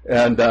loading,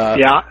 and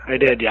yeah, I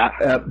did.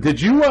 Yeah.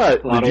 Did you a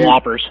lot of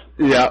Whoppers?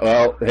 Yeah.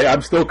 Well, hey,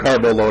 I'm still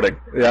carbo loading.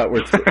 Yeah,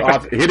 with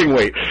off hitting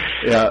weight.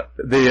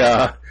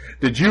 Yeah.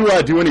 Did you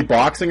do any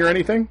boxing or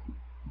anything?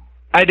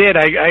 I did.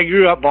 I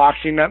grew up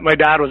boxing. My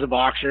dad was a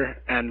boxer,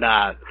 and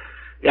I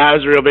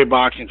was a real big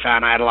boxing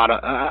fan. I had a lot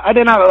of. I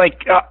didn't have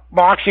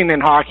boxing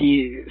and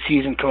hockey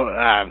season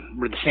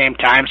were the same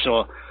time,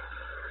 so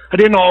I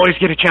didn't always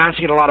get a chance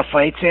to get a lot of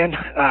fights in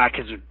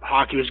because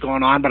hockey was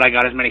going on. But I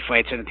got as many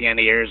fights in at the end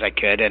of the year as I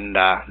could, and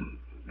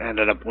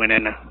ended up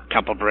winning a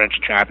couple of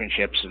provincial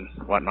championships and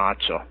whatnot.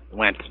 So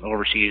went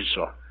overseas.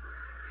 So.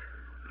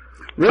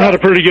 Really? Had a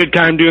pretty good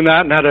time doing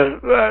that, and had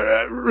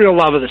a real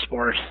love of the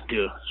sport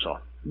too. So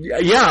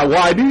yeah,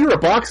 well, I knew you were a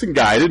boxing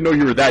guy. I didn't know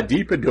you were that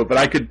deep into it, but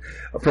I could,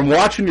 from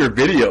watching your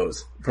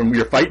videos, from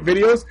your fight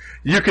videos,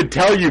 you could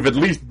tell you've at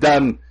least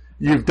done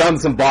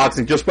some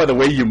boxing just by the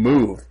way you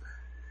move.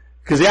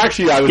 Because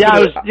actually, I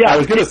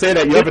was going to say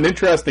that you have an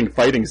interesting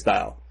fighting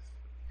style.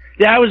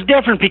 Yeah, it was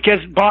different because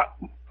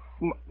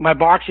my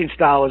boxing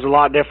style was a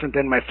lot different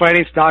than my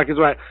fighting style.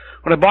 Because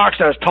when I boxed,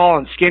 I was tall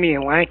and skinny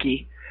and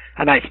lanky.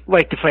 And I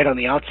like to fight on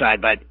the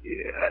outside, but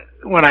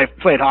when I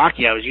played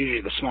hockey, I was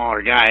usually the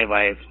smaller guy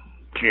by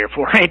 3 or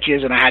 4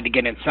 inches, and I had to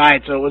get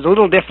inside. So it was a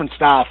little different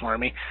style for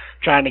me.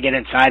 Trying to get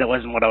inside, it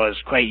wasn't what I was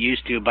quite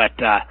used to.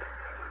 But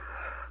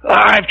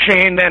I've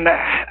trained, and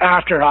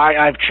after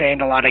I've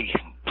trained a lot of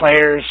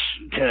players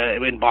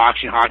in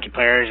boxing, hockey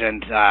players,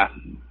 and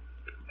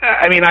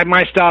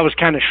my style was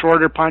kind of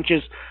shorter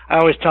punches. I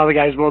always tell the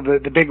guys, well,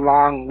 the big,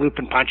 long,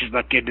 looping punches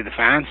look good to the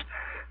fans.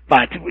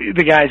 But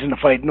the guys in the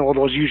fight know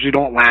those usually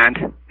don't land,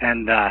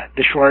 and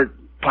the short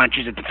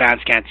punches that the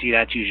fans can't see,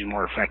 that's usually a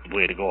more effective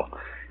way to go.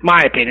 In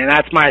my opinion,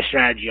 that's my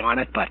strategy on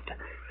it, but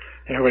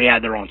everybody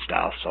had their own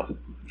style. So,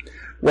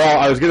 well,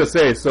 I was going to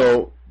say,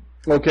 so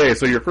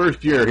your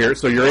first year here,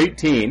 so you're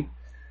 18,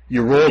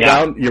 You roll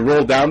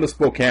down to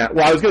Spokane.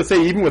 Well, I was going to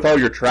say, even with all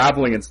your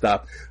traveling and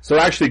stuff, so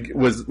it actually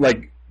was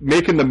like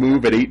making the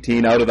move at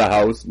 18 out of the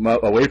house,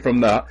 away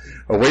from the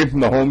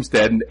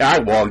homestead, and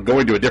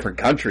going to a different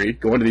country,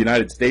 going to the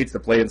United States to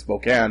play in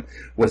Spokane.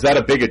 Was that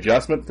a big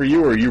adjustment for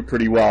you, or are you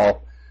pretty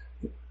well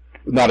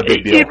not a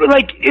big deal? It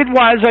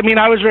was. I mean,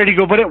 I was ready to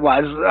go, but it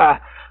was.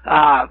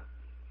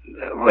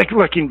 Like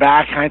looking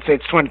back,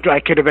 hindsight's 20. I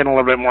could have been a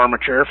little bit more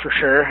mature for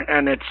sure,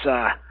 and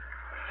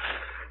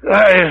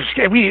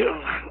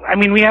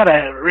we had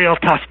a real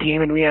tough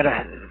team, and we had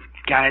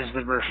guys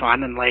that were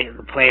fun and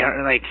play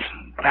hard, like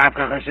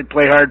Babcock, I said,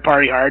 play hard,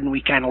 party hard, and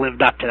we kind of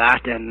lived up to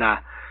that, and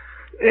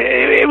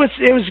it was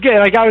good.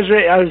 Like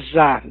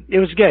it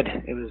was good.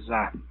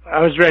 I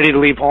was ready to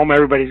leave home.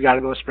 Everybody's got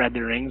to go spread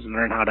their rings and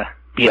learn how to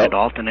be an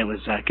adult, and it was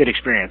a good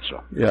experience.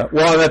 So yeah,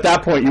 well, and at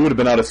that point you would have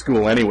been out of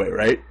school anyway,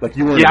 right? Like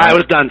you were. Yeah, I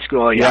was done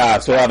school. Yeah,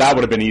 so that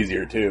would have been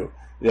easier too.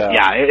 Yeah,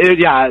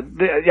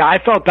 I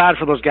felt bad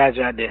for those guys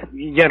who had to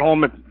get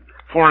home at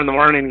 4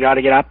 a.m, got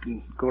to get up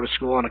and go to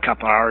school in a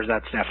couple of hours.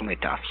 That's definitely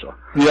tough. So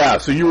yeah,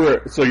 so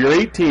you're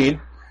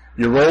 18,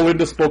 you roll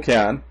into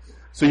Spokane.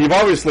 So you've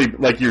obviously,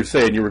 like you're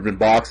saying, you've been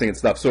boxing and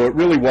stuff. So it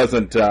really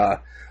wasn't all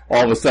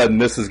of a sudden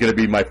this is going to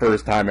be my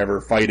first time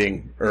ever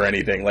fighting or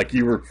anything. Like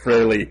you were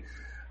fairly,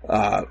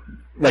 were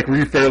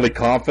you fairly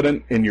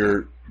confident in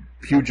your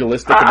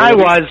pugilistic ability? I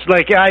was.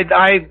 Like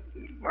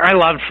I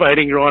loved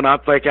fighting growing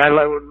up. Like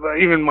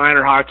even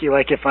minor hockey.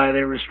 Like if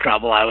there was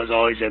trouble, I was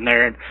always in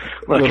there and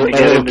looking to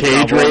get into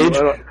cage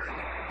trouble. Rage.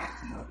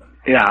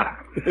 Yeah.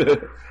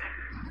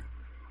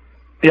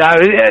 Yeah,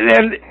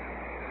 and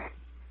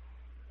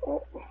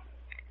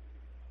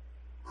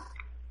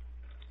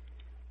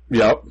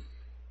yep.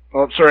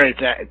 Oh, sorry,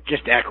 it's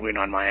just echoing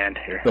on my end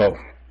here. Oh,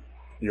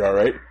 you all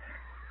right?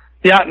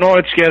 Yeah, no,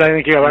 it's good. I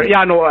think you're right.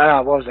 Yeah, no,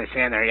 what was I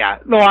saying there? Yeah.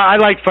 No, I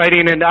like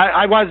fighting, and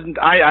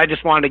I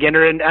just wanted to get in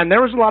there, and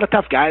there was a lot of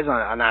tough guys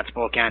on that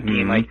Spokane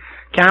team. Like,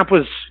 camp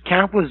was,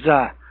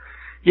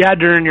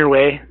 during your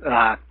way.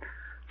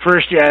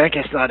 First year, I think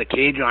I still had a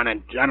cage on,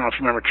 and I don't know if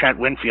you remember, Trent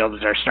Winfield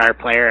was our star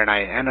player, and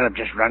I ended up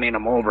just running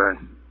him over,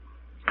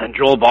 and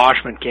Joel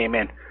Boschman came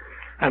in.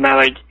 And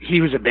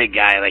he was a big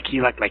guy. Like, he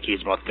looked like he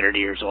was about 30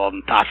 years old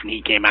and tough, and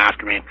he came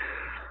after me.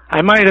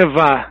 I might have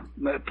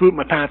pooped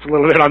my pants a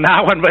little bit on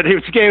that one, but it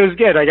was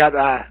good.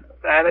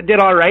 I did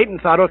all right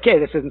and thought, okay,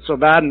 this isn't so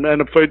bad. And I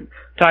put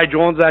Ty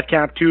Jones at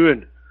camp too,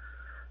 and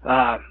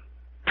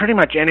pretty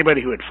much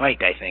anybody who would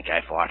fight, I think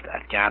I fought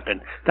at camp,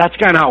 and that's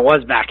kind of how it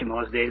was back in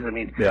those days. I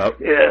mean, yep.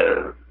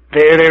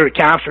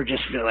 Camps were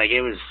just like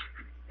it was.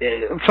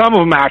 Some of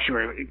them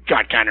actually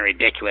got kind of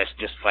ridiculous,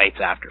 just fights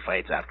after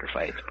fights after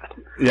fights. But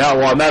yeah,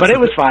 well, but it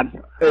was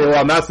fun.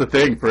 Well, and that's the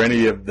thing for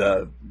any of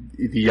the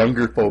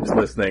younger folks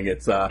listening.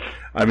 It's, I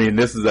mean,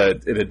 this is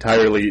an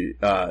entirely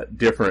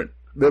different.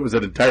 It was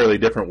an entirely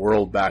different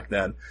world back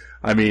then.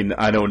 I mean,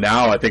 I know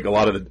now. I think a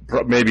lot of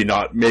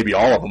maybe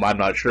all of them. I'm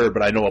not sure,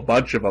 but I know a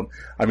bunch of them.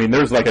 I mean,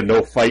 there's like a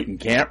no fight in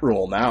camp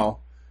rule now.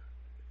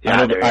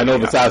 Yeah, I know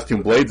the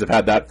Saskatoon Blades have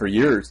had that for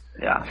years.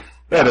 Yeah,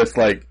 and it's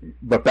like,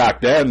 but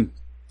back then,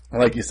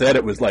 like you said,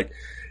 it was like,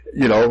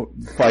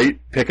 fight,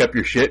 pick up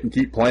your shit and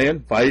keep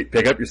playing. Fight,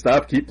 pick up your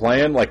stuff, keep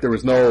playing. Like there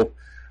was no,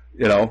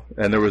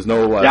 and there was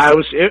no. Yeah,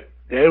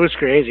 it was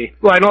crazy.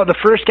 Well, I know the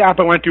first camp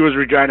I went to was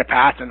Regina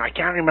Pats, and I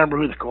can't remember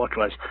who the coach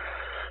was,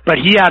 but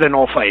he had a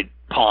no fight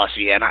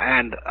policy, and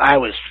I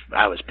was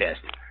pissed.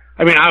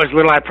 I mean, I was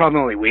little. I probably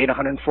only weighed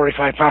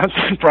 145 pounds,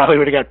 and probably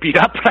would have got beat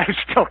up. But I was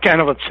still kind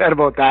of upset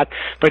about that.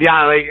 But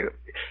yeah, like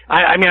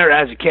I mean,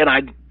 as a kid,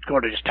 I'd go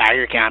to just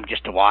Tiger Camp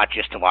just to watch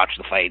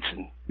the fights,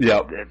 and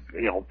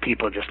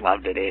people just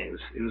loved it. It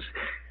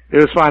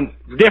was fun.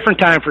 It was a different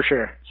time for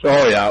sure.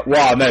 Oh yeah,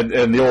 well,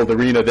 and the old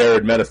arena there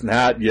at Medicine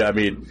Hat. Yeah, I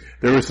mean,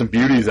 there were some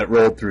beauties that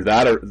rolled through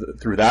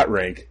that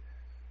rink.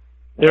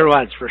 There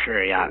was for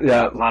sure. Yeah,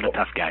 yeah, a lot of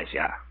tough guys.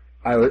 Yeah.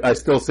 I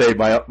still say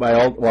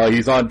well,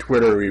 he's on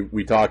Twitter.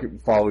 We talk,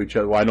 follow each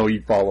other. Well, I know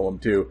you follow him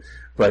too.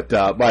 But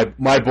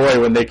my boy,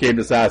 when they came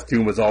to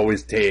Saskatoon, was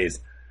always Taze.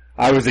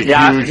 I was a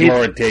huge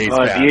Lauren Taze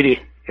fan.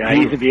 Beauty. Yeah,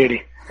 he's a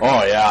beauty.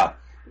 Oh yeah,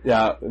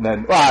 yeah. And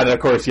then, and of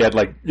course, you had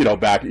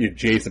back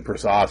Jason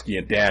Persofsky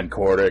and Dan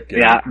Kordick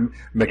and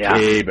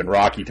McCabe and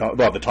Rocky.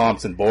 The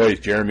Thompson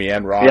boys, Jeremy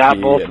and Rocky. Yeah,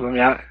 both of them.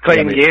 Yeah,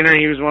 Clayton Gaynor,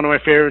 he was one of my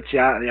favorites.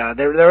 Yeah, yeah.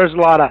 There was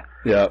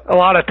a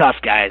lot of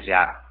tough guys.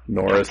 Yeah.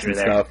 Norris and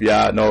stuff.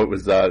 Yeah, no, it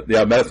was,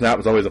 Medicine Hat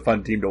was always a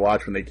fun team to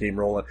watch when they came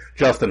rolling.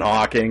 Justin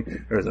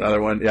Hawking, there's another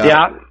one.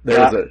 Yeah.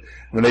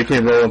 When they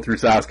came rolling through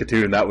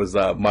Saskatoon, that was,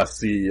 must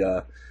see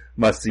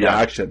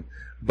action.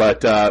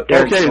 But, he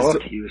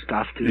was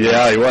tough too.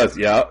 Yeah, he was,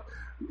 yeah.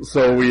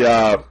 So we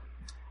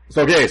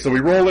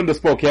roll into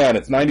Spokane.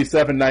 It's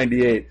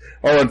 97-98.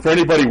 Oh, and for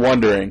anybody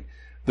wondering,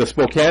 the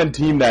Spokane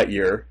team that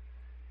year,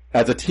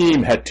 as a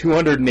team, had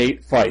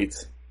 208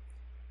 fights.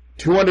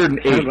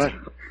 208.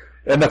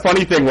 And the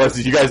funny thing was,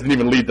 you guys didn't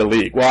even lead the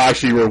league. Well,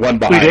 actually, we were one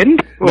behind. We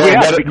didn't? Well,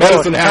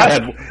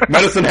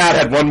 Medicine Hat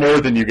had one more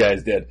than you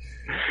guys did.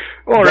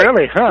 Oh,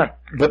 really? Huh.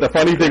 But the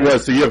funny thing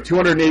was, so you have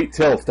 208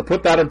 tilts. To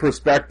put that in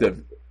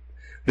perspective,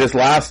 this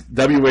last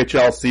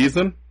WHL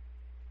season,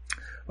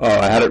 Oh,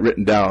 I had it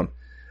written down.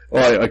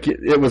 Oh,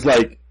 it was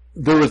like,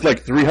 there was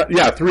like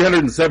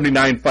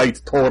 379 fights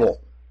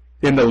total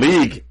in the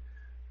league.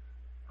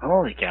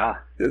 Holy cow.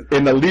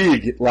 In the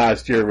league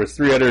last year was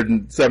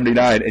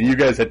 379, and you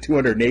guys had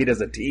 208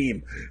 as a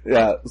team.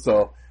 Yeah,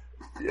 so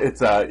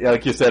it's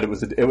like you said, it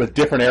was a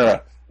different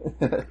era.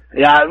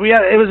 Yeah,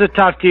 it was a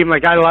tough team.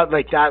 Like I loved,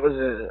 like that was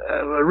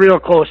a real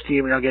close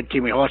team, real good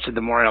team. We hosted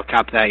the Memorial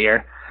Cup that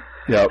year.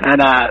 Yep.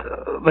 And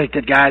like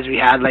the guys we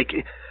had, like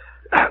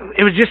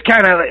it was just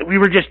kind of, we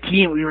were just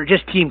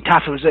team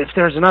tough. It was, if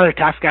there was another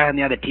tough guy on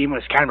the other team, it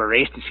was kind of a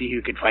race to see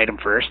who could fight him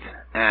first.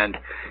 And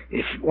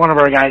if one of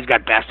our guys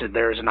got bested,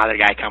 there was another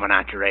guy coming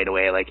at you right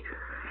away. Like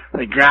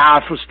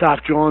Graf was tough,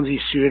 Jonesy,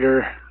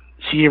 Suter,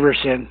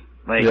 Severson.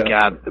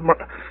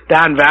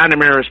 Dan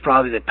Vandermeer was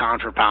probably the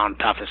pound for pound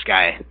toughest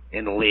guy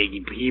in the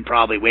league. He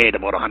probably weighed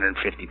about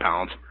 150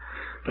 pounds,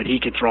 but he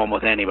could throw him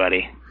with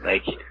anybody.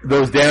 Like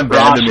those damn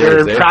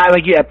Vandermeers.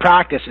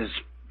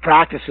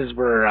 Practices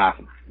were.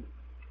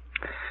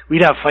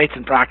 We'd have fights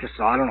in practice.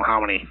 So I don't know how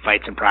many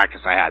fights in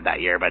practice I had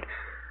that year, but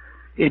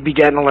it'd be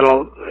getting a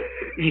little.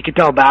 You could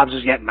tell Babs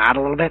was getting mad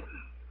a little bit.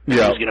 Yeah.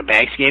 He was going to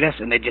bag skate us,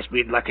 and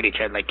we'd look at each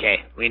other like,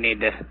 hey, we need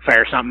to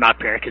fire something up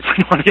here because we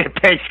don't want to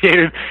get bag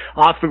skated.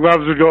 Off the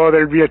gloves would go,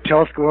 there'd be a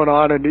tilt going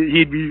on, and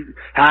he'd be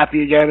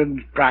happy again,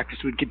 and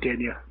practice would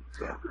continue.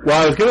 So.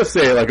 Well, I was going to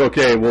say, like,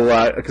 okay,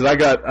 well, because I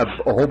got a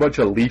whole bunch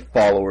of Leaf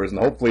followers, and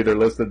hopefully they're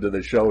listening to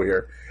the show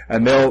here,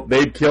 and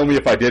they'd kill me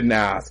if I didn't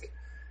ask.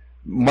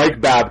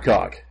 Mike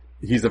Babcock,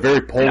 he's a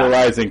very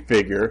polarizing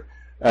figure.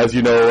 As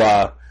you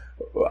know,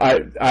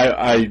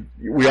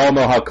 we all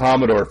know how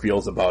Commodore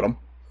feels about him.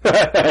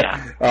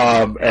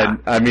 And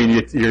I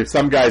mean,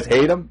 some guys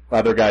hate him,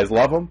 other guys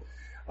love him.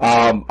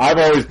 I've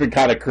always been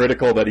kind of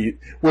critical that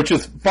which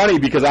is funny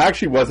because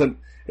it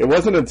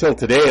wasn't until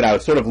today, and I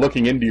was sort of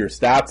looking into your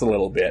stats a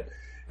little bit.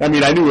 I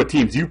mean, I knew what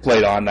teams you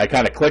played on, and I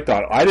kind of clicked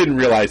on it. I didn't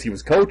realize he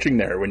was coaching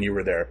there when you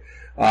were there.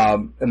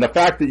 And the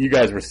fact that you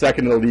guys were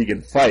second in the league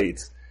in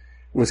fights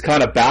was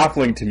kind of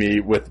baffling to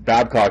me with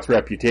Babcock's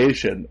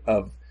reputation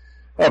of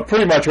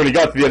pretty much when he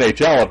got to the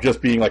NHL of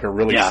just being like a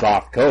really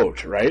soft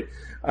coach, right?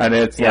 And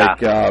it's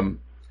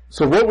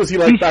so what was he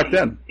like back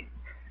then?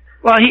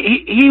 Well,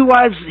 he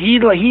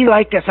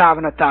liked us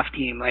having a tough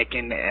team, like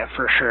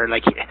for sure.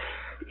 Like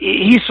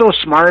he's so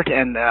smart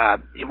and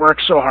he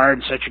works so hard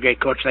and such a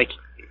great coach. Like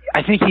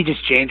I think he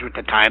just changed with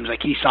the times.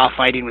 Like he saw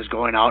fighting was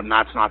going out and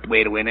that's not the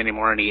way to win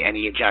anymore, and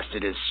he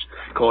adjusted his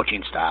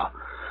coaching style.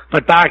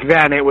 But back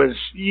then it was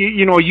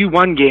you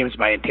won games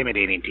by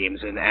intimidating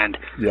teams and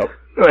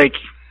like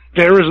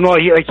there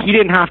was he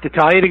didn't have to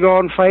tell you to go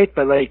out and fight,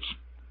 but like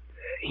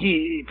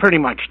he pretty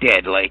much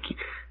did. Like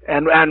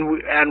and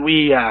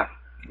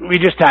we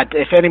just had,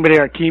 if anybody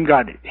on our team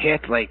got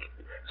hit, like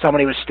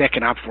somebody was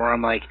sticking up for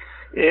him, like,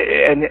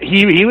 and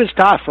he was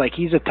tough. Like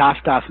he's a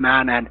tough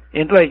man, and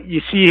like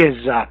you see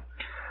his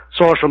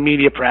social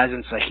media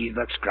presence, like he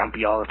looks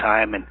grumpy all the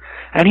time, and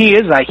he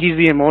is like, he's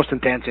the most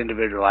intense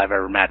individual I've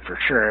ever met for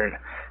sure.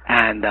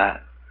 And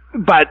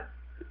but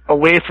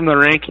away from the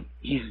rink,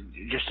 he's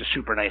just a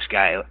super nice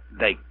guy,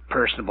 like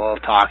personable,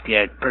 talk to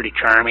you, pretty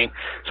charming.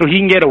 So he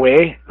can get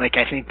away. Like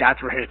I think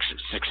that's where his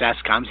success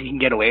comes. He can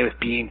get away with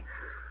being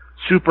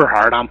super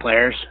hard on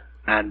players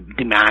and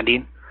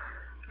demanding,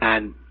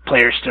 and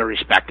players still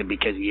respect him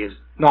because he is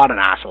not an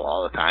asshole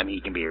all the time.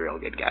 He can be a real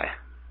good guy.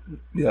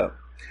 Yeah.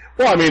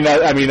 Well, I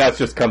mean that's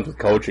just comes with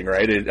coaching,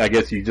 right? I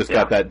guess you just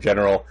got that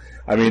general.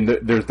 I mean,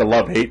 there's the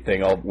love-hate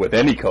thing with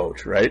any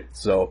coach, right?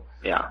 So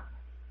yeah.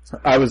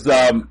 I was,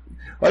 like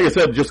I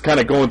said, just kind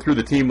of going through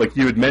the team, like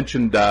you had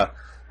mentioned.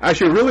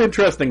 Actually, a really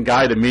interesting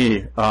guy to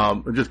me.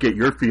 Just get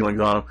your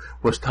feelings on him.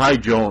 Was Ty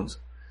Jones,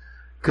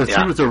 because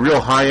he was a real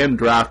high-end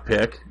draft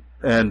pick.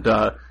 And,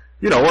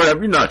 you're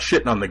not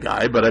shitting on the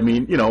guy, but I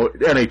mean,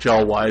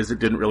 NHL-wise, it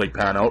didn't really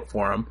pan out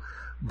for him.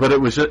 But it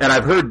was just, and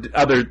I've heard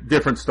other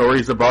different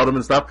stories about him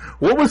and stuff.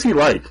 What was he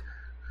like?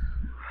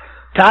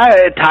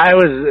 Ty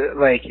was,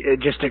 like,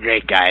 just a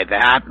great guy.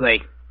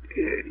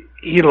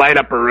 He'd light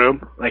up a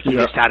room. Like, he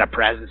just had a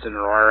presence and a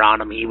roar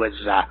around him. He was,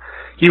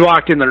 he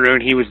walked in the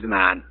room, he was the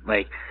man.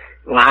 Like,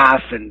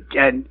 laugh,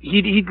 and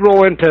he'd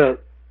roll into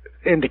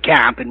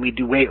camp, and we'd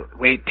do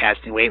weight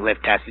testing, weight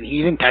lift testing.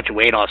 He didn't touch a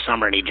weight all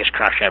summer, and he'd just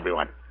crush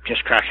everyone.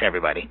 Just crush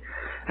everybody.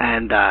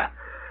 And I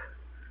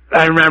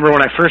remember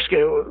when I first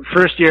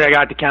year I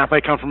got to camp, I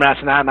come from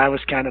Medicine Hat, and I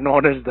was kind of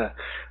known as the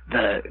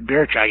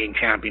beer chugging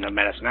champion of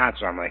Medicine Hat.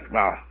 So I'm like,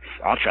 well,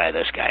 I'll try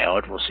this guy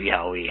out. We'll see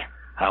how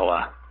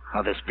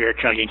this beer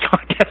chugging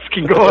contest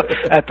can go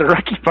at the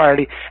rookie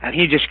party. And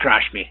he just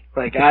crushed me.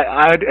 Like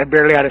I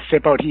barely had a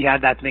sip out. He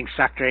had that thing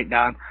sucked right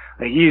down.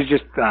 Like he's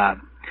just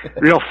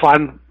real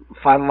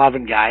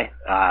fun-loving guy,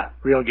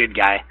 real good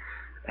guy.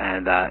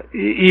 And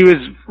he was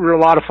a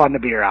lot of fun to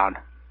be around,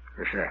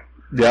 for sure.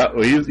 Yeah,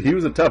 well, he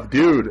was a tough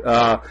dude.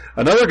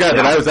 Another guy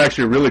that I was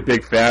actually a really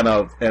big fan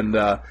of, and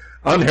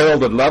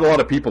unheralded, not a lot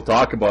of people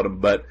talk about him,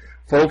 but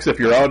folks, if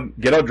you're out,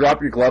 get out,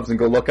 drop your gloves, and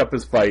go look up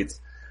his fights.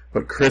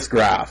 But Chris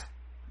Graf,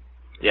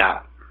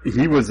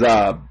 he was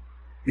a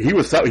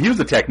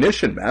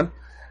technician, man.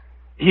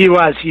 He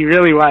was. He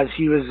really was.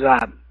 He was.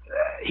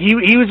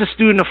 He was a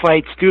student of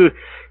fights too.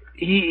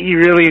 He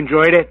really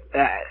enjoyed it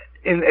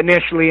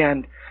initially,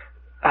 and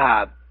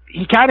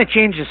he kind of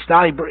changed his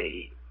style.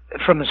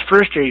 From his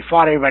first year, he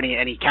fought everybody,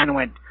 and he kind of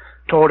went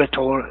toe to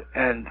toe.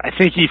 And I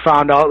think he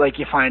found out, like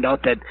you find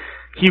out, that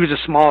he was a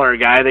smaller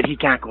guy, that he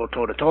can't go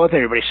toe to toe with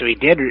everybody. So he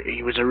did.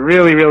 He was a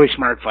really, really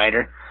smart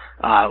fighter.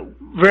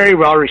 Very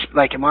well,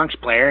 like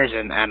amongst players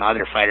and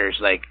other fighters,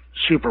 like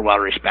super well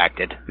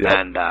respected. Yep.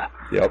 And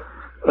Yep.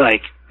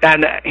 like,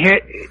 and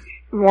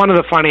one of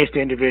the funniest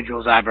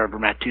individuals I've ever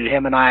met too.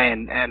 Him and I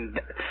and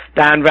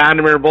Dan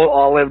Vandermeer both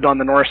all lived on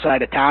the north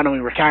side of town, and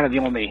we were kind of the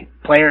only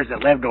players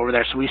that lived over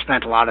there. So we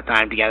spent a lot of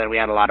time together. We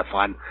had a lot of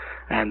fun,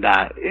 and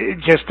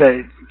just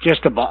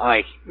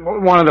like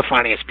one of the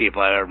funniest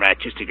people I've ever met.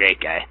 Just a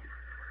great guy.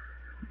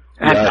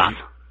 And tough.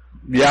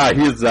 Yeah,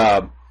 he's.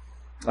 I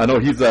know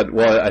he's at.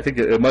 Well, I think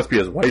it must be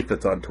his wife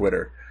that's on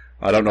Twitter.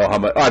 I don't know how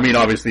much. I mean,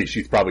 obviously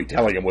she's probably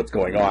telling him what's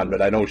going on,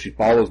 but I know she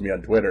follows me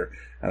on Twitter,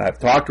 and I've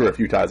talked to her a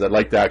few times. I'd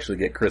like to actually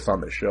get Chris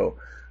on the show.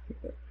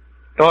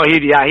 Oh,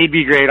 he'd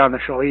be great on the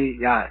show. He's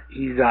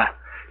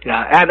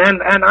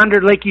and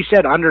under, like you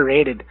said,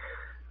 underrated.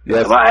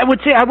 Yes. Well, I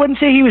wouldn't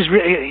say he was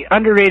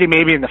underrated.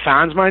 Maybe in the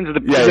fans' minds, the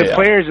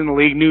players in the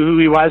league knew who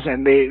he was,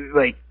 and they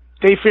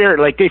feared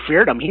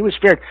him. He was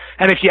feared,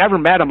 and if you ever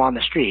met him on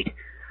the street,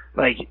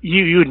 like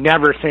you'd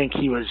never think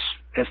he was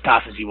as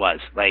tough as he was.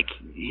 Like,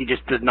 he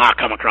just did not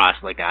come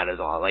across like that at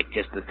all. Like,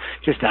 just a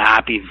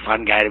happy,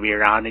 fun guy to be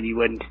around, and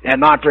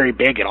not very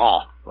big at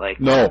all. Like,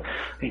 no,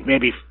 I think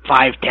maybe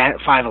 5'10",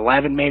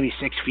 5'11", maybe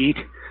 6 feet.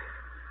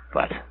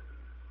 But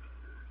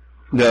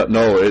no,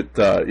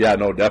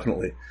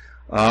 definitely.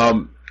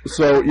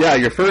 So yeah,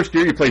 your first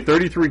year you play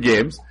 33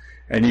 games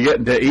and you get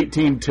into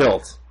 18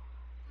 tilts.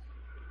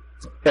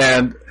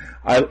 And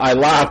I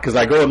laugh because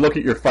I go and look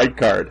at your fight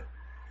card.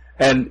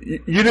 And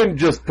you didn't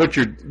just dip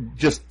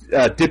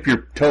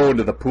your toe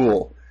into the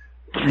pool.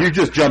 You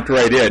just jumped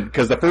right in,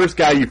 because the first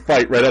guy you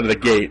fight right out of the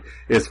gate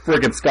is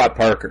friggin' Scott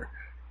Parker.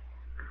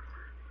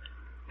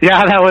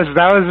 Yeah, that was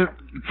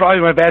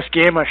probably my best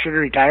game. I should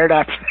have retired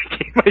after that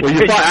game. Well,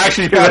 you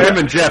fought him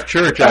and Jeff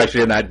Church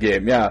in that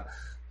game, yeah.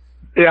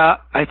 Yeah,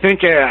 I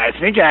think I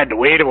had to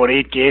wait about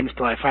 8 games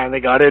till I finally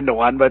got into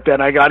one, but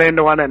then I got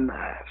into one and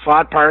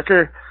fought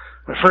Parker.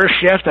 My first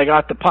shift, I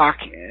got the puck,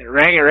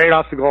 rang it right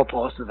off the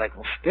goalpost. I was like,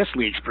 well, this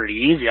league's pretty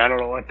easy. I don't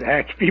know what the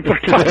heck people are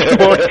talking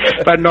about.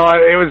 But no,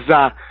 it was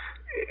a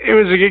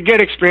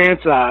good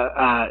experience.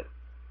 It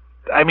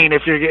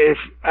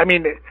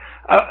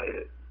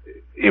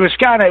was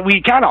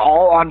we kind of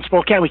all on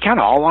Spokane, we kind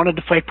of all wanted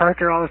to fight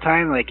Parker all the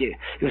time. Like, it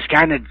was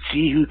kind of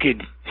see who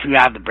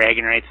had the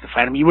bragging rights to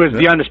fight him. He was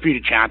the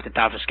undisputed champ, the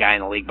toughest guy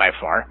in the league by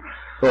far.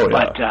 Oh, yeah.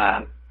 But,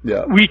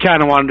 we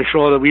kind of wanted to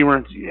show that we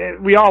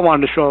all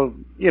wanted to show,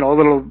 a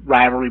little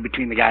rivalry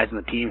between the guys on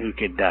the team who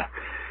could,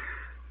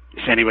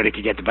 if anybody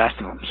could get the best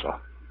of them, so.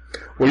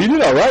 Well, you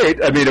did all right.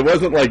 I mean, it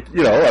wasn't like,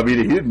 he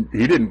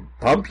didn't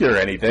pump you or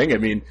anything. I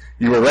mean,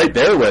 you were right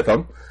there with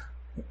him.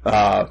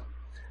 But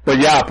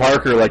yeah,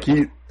 Parker, I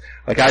can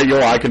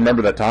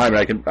remember that time.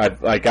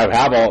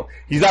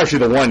 He's actually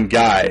the one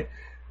guy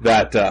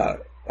that,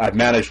 I've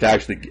managed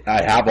to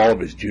I have all of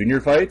his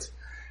junior fights.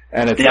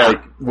 And it's like,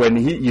 when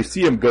you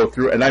see him go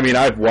through, and I mean,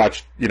 I've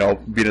watched,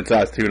 being in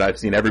Saskatoon, I've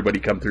seen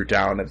everybody come through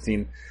town. I've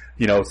seen,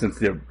 since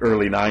the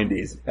early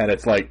 90s. And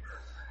it's like,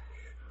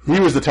 he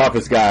was the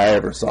toughest guy I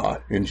ever saw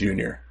in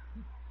junior.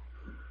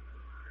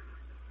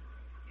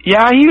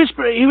 Yeah, he was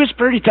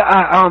pretty tough.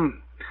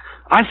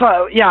 I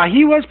thought,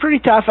 he was pretty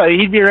tough.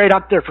 He'd be right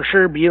up there for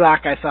sure.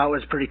 Belak, I thought,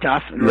 was pretty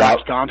tough. And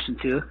Rocky Thompson,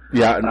 too.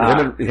 Yeah,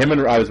 and him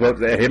and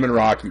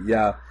Rocky,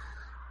 yeah.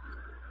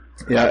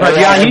 Yeah,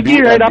 but he'd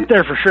be right up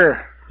there for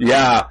sure.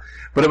 Yeah,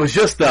 but it was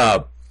just,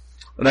 and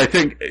I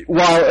think,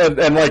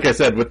 and like I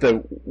said, with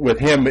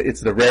him, it's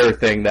the rare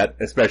thing that,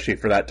 especially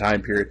for that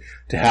time period,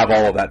 to have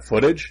all of that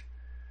footage.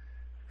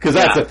 Cause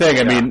that's the thing,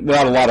 I mean,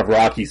 not a lot of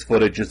Rocky's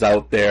footage is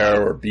out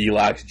there, or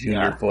Belak's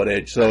junior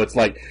footage, so it's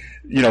like,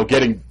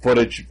 getting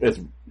footage is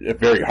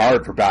very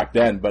hard for back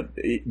then, but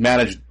he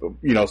managed,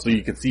 so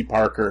you could see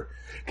Parker,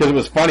 cause it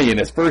was funny, in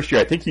his first year,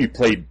 I think he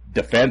played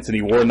defense and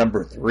he wore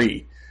number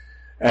 3.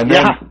 And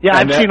then,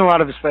 I've seen a lot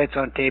of his fights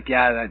on tape,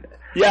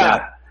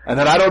 Yeah. And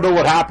then I don't know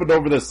what happened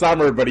over the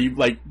summer, but he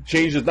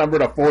changed his number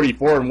to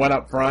 44 and went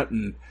up front,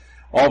 and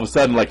all of a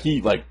sudden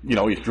he's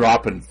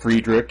dropping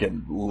Friedrich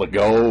and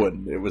Legault,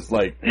 and it was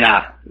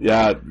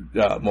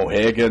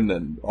Mohagan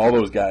and all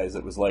those guys.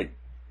 It was him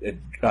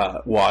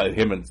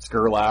and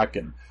Skurlak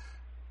and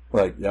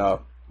but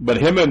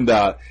him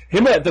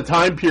at the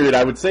time period,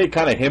 I would say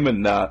kind of him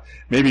and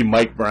maybe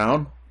Mike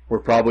Brown were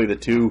probably the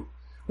two.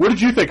 What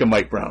did you think of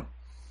Mike Brown?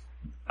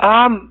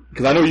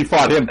 Because I know you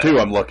fought him too.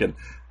 I'm looking.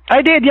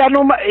 I did, yeah.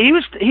 No, he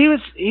was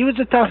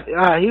a tough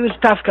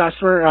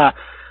customer.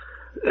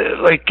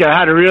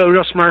 Had a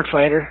real smart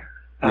fighter.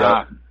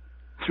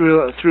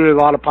 Threw a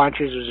lot of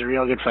punches. Was a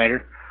real good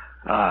fighter.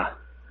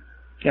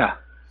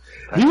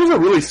 He was a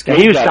really skilled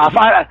he was guy. tough.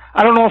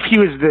 I don't know if he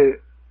was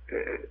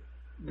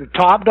the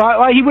top dog.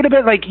 Well, he would have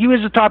been he was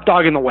the top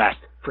dog in the West.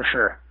 for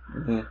sure.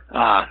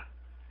 Mm-hmm.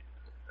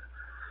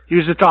 He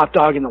was the top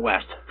dog in the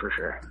West, for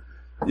sure.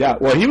 Yeah,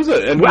 well, he was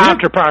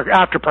after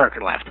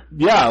Parker left.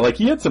 Yeah, like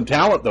he had some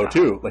talent though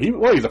too. Like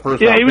he's a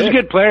first. Yeah, he was pick. a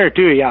good player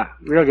too. Yeah,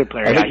 real good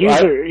player. Yeah,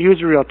 he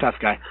was a real tough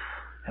guy.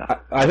 Yeah.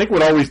 I think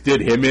what always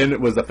did him in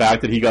was the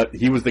fact that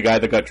he was the guy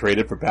that got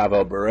traded for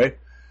Pavel Bure.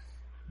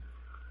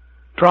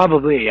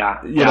 Probably,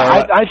 yeah. You know,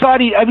 I thought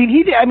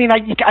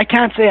I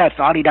can't say I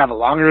thought he'd have a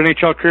longer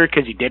NHL career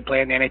because he did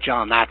play in the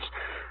NHL, and that's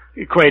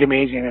quite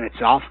amazing in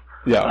itself.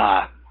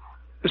 Yeah.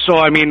 So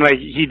I mean, like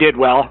he did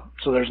well.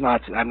 So I'm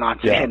not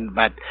saying,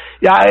 but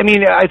yeah, I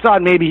mean, I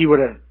thought maybe he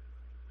would have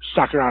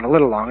stuck around a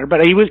little longer,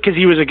 but he was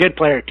a good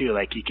player too.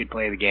 Like he could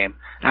play the game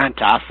and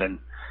tough and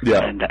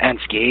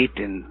skate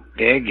and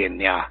big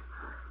and yeah.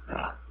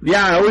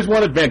 Yeah, I always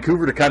wanted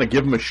Vancouver to kind of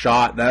give him a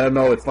shot. And I don't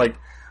know. It's like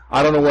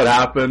I don't know what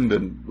happened,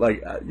 and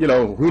like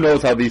who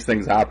knows how these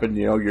things happen.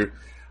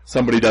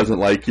 Somebody doesn't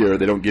like you, or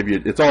they don't give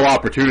you. It's all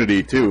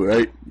opportunity too,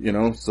 right?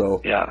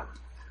 So yeah.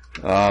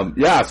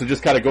 So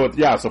just kind of go with,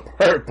 so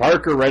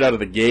Parker right out of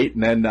the gate,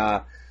 and then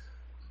like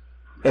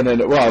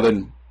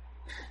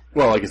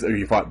I said,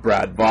 you fought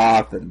Brad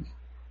Voth and,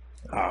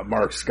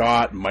 Mark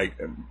Scott and Mike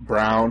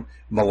Brown,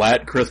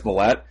 Chris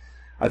Millette.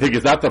 I think,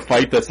 is that the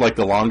fight that's like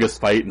the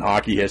longest fight in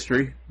hockey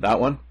history?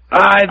 That one?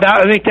 I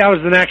think that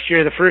was the next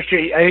year. The first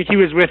year, I think he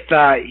was with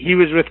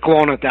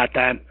Kelowna at that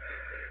time.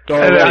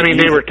 I mean,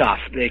 they were tough.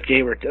 They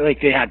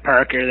had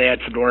Parker, they had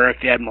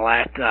Fedoruk, they had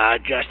Millette,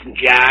 Justin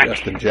Jack.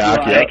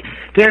 Yeah.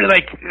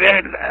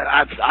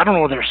 I don't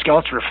know, their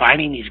scouts were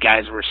finding these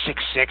guys were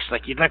 6'6".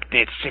 Like, you look, they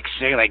had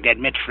 6'6", like, they had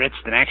Mitch Fritz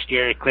the next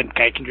year, Clint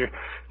Keikinger.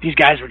 These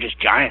guys were just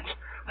giants.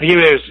 Like, it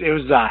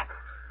was,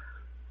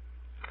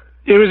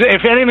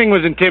 if anything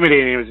was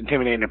intimidating, it was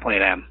intimidating to play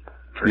them.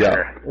 For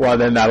sure. Well,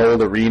 then that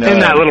old arena. In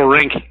that little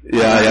rink.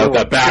 Yeah, with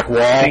that back wall.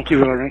 Thank you,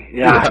 little rink.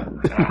 Yeah.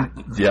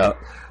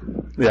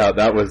 Yeah,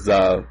 that was,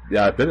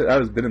 I've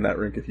been in that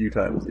rink a few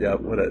times. Yeah,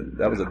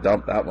 that was a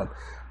dump, that one.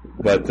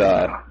 But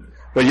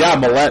yeah,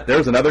 Millette,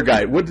 there's another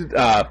guy.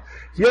 Millette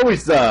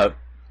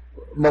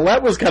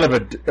was kind of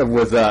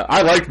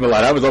I liked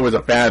Millette. I was always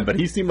a fan, but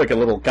he seemed like a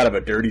little kind of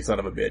a dirty son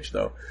of a bitch,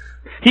 though.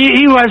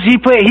 He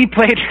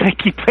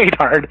played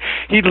hard.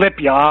 He'd lip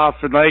you off,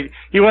 and like,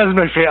 he wasn't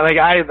my favorite. Like,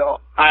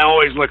 I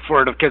always look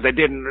forward to, because I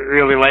didn't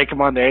really like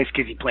him on the ice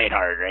because he played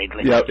hard, right?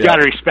 Like, you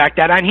gotta respect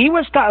that. And he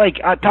was tough, like,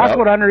 talk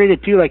about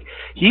underrated too, like,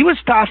 he was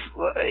tough.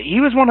 He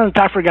was one of the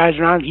tougher guys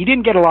around. He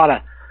didn't get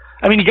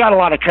he got a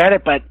lot of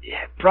credit, but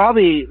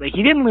probably, like,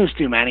 he didn't lose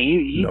too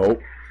many.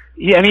 Nope.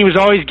 Yeah, and he was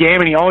always game,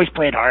 and he always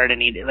played hard,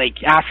 and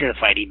after the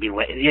fight, he'd be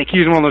like, he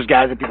was one of those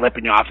guys that'd be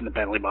lipping you off in the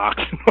penalty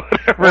box.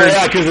 Whatever. Well,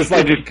 yeah, because it's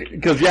like,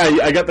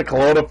 I got the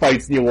Kelowna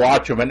fights, and you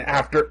watch them, and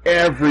after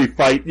every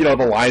fight, the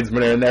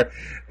linesmen are in there,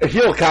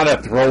 he'll kind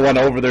of throw one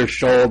over their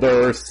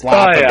shoulder, or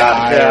slap the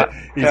guy. Yeah,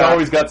 he's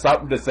always got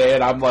something to say,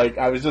 and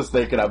I was just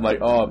thinking,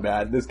 oh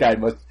man, this guy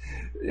must,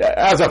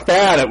 as a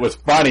fan, it was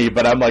funny,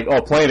 but I'm like,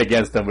 playing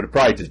against him would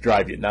probably just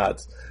drive you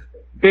nuts.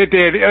 It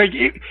did. Like,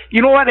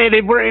 you know what?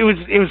 It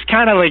was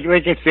kind of like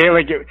I say,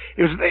 like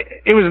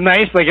it was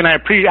nice. Like, and I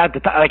appreciate at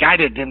the time. Like, I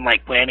didn't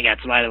like playing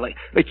against him. I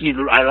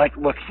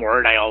looked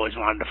forward. I always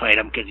wanted to fight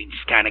him because he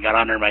just kind of got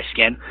under my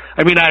skin.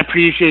 I mean, I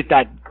appreciate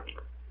that.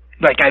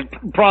 Like,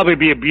 I'd probably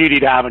be a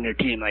beauty to have on your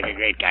team. Like, a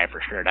great guy for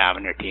sure to have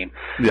on your team.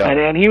 Yeah.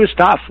 And he was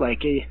tough.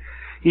 Like,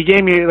 he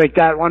gave me like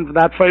one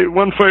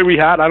fight we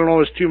had. I don't know,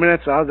 it was 2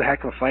 minutes. That was a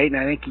heck of a fight, and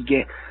I think he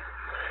gave.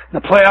 The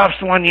playoffs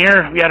one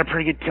year, we had a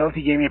pretty good tilt.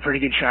 He gave me a pretty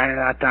good shiner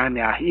that time.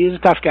 Yeah, he's a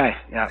tough guy.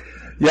 Yeah.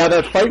 Yeah,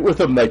 that fight with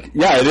him, it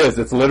is.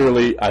 It's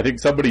literally, I think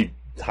somebody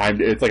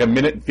timed it. It's like 1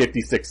 minute and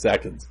 56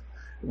 seconds.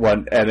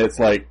 And it's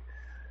like,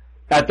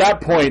 at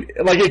that point,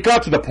 like, it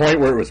got to the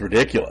point where it was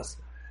ridiculous.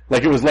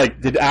 Like, it was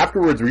like,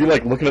 afterwards, were you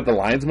like looking at the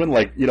linesman,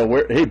 like,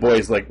 hey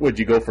boys, like, would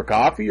you go for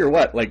coffee or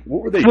what? Like,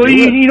 what were they doing? Well,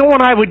 you know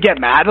when I would get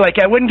mad? Like,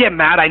 I wouldn't get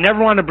mad. I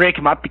never wanted to break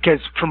him up because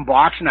from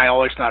boxing, I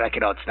always thought I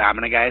could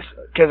out-stamina guys.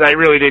 Because I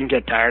really didn't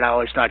get tired. I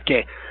always thought,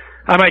 okay,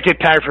 I might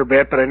get tired for a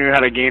bit, but I knew how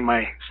to gain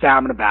my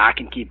stamina back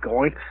and keep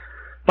going.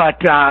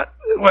 But,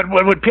 what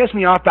would piss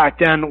me off back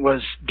then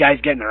was guys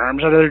getting their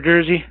arms out of their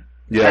jersey.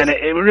 Yes. And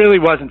it really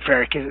wasn't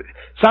fair because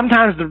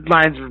sometimes the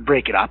lines would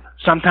break it up.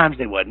 Sometimes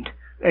they wouldn't.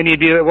 And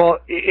you'd be like, well,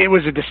 it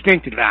was a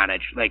distinct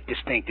advantage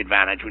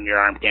when your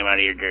arm came out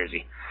of your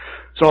jersey.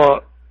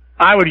 So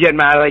I would get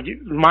mad, like,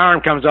 my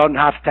arm comes out and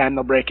half the time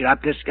they'll break it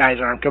up. This guy's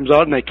arm comes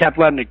out and they kept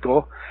letting it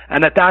go.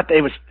 And at that,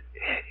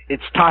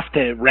 it's tough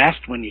to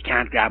rest when you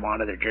can't grab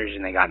onto their jersey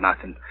and they got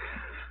nothing.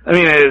 I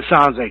mean, it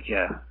sounds like,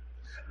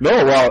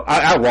 No, well,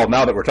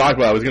 now that we're talking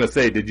about it, I was going to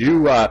say,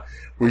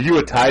 were you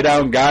a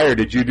tie-down guy or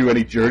did you do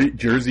any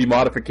jersey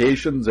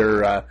modifications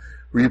or,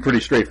 were you pretty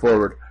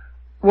straightforward?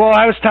 Well,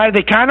 I was tired.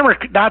 They kind of were.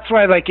 That's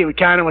why, like, it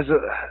kind of was.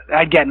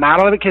 I'd get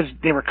mad at it because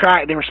they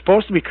were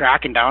supposed to be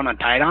cracking down on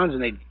tie-downs,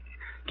 and they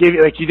give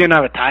you, like, you didn't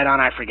have a tie-down.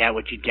 I forget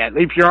what you'd get.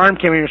 If your arm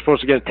came in, you were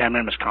supposed to get a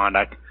 10-minute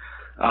misconduct,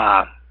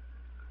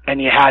 and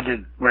you had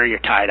to wear your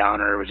tie-down,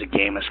 or it was a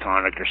game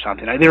misconduct or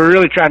something. They were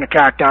really trying to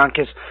crack down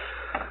because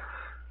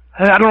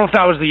I don't know if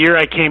that was the year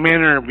I came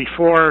in or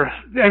before.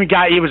 I mean,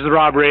 it was the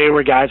Rob Ray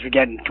where guys were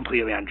getting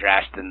completely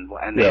undressed and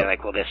they're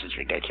like, well, this is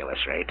ridiculous,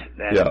 right?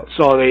 And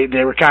so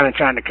they were kind of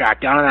trying to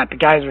crack down on that. The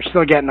guys were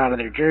still getting out of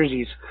their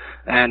jerseys.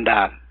 And,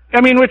 I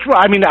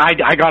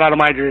got out of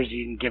my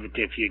jersey and give it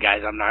to a few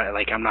guys. I'm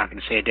not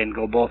going to say it didn't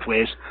go both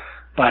ways,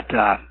 but,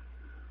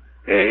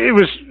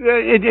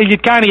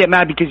 you'd kind of get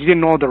mad because you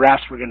didn't know what the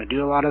refs were going to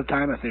do a lot of the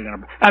time.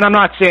 And I'm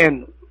not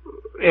saying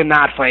in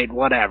that fight,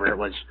 whatever, it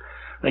was,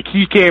 like,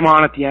 he came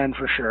on at the end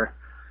for sure,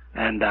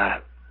 and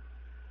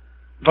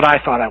but I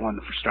thought I won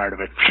the start of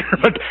it for sure.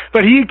 But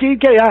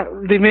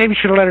they maybe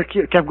should have let her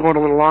kept going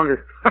a little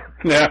longer.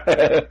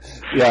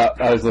 yeah.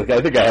 I was like,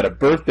 I think I had a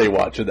birthday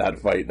watching that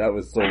fight. That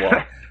was so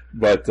long.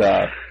 But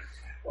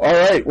all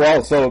right,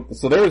 well, so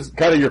there's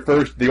kind of the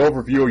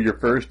overview of your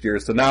first year.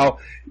 So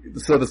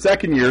the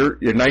second year,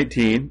 you're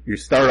 19. You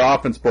start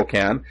off in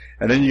Spokane,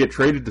 and then you get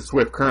traded to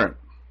Swift Current.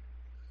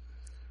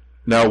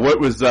 Now, what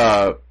was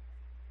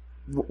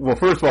well,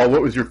 first of all,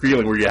 what was your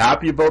feeling? Were you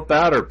happy about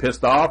that, or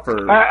pissed off,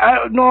 or?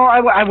 No, I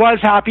was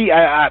happy.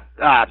 I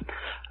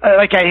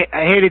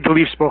hated to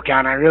leave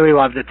Spokane. I really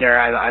loved it there.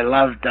 I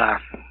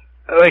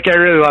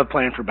really loved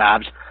playing for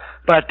Babs.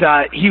 But,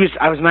 I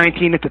was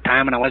 19 at the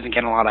time and I wasn't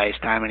getting a lot of ice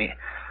time, and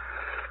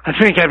I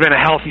think I've been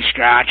a healthy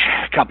scratch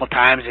a couple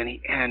times,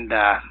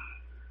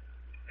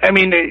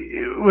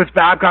 with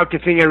Babcock, the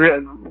thing,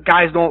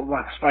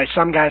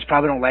 some guys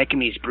probably don't like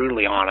him. He's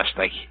brutally honest,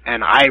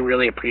 and I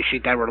really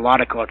appreciate that, where a lot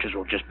of coaches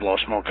will just blow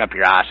smoke up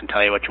your ass and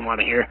tell you what you want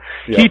to hear.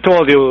 Yeah. He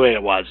told you the way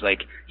it was. I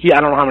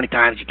don't know how many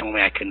times he told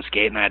me I couldn't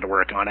skate and I had to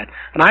work on it.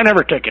 And I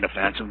never took it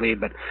offensively,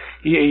 but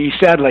he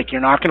said,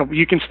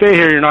 you can stay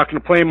here, you're not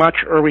going to play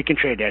much, or we can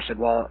trade you. I said,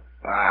 well,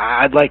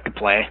 I'd like to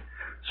play.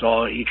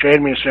 So he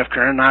traded me to Swift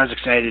Current, and I was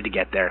excited to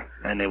get there.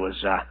 And it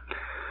was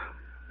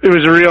it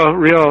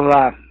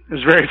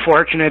was very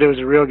fortunate. It was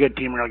a real good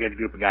team, real good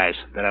group of guys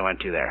that I went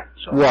to there.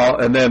 So. Well,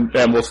 and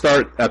we'll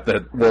start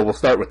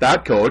with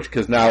that coach,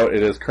 because now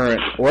it is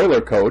current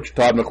Oiler coach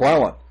Todd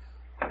McClellan.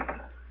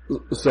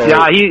 So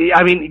yeah,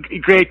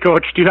 great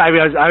coach too. I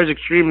was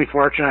extremely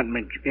fortunate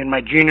in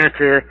my junior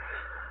career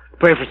to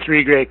play for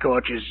three great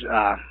coaches: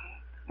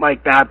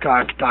 Mike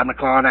Babcock, Todd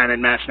McClellan, and in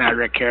Massnet,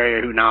 Rick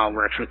Carrier, who now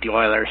works with the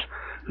Oilers.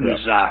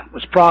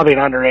 Was probably an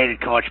underrated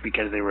coach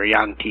because they were a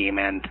young team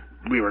and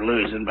we were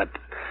losing, but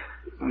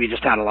we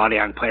just had a lot of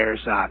young players.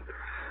 Todd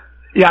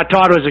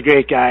was a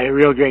great guy, a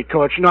real great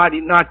coach. Not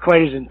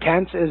quite as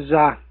intense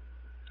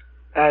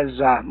as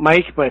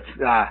Mike, but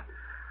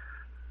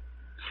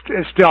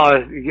still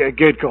a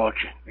good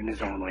coach in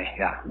his own way.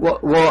 Yeah. Well,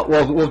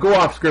 we'll go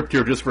off script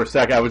here just for a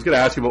second. I was going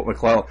to ask you about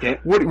McClellan. Okay.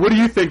 What do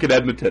you think in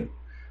Edmonton?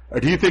 Or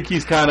do you think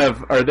he's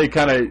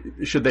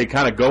should they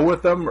kind of go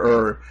with him,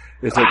 or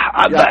is it? We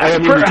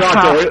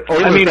talked to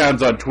Oilers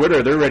fans on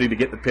Twitter; they're ready to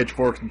get the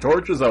pitchforks and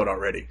torches out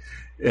already.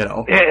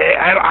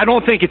 I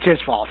don't think it's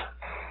his fault.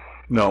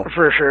 No,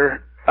 for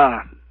sure.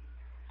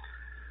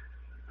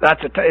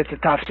 That's a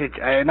tough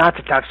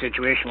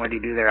situation. What do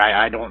you do there?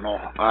 I don't know.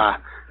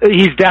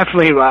 He's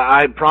definitely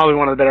probably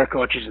one of the better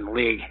coaches in the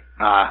league.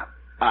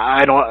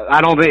 I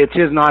don't think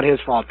it's not his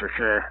fault for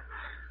sure.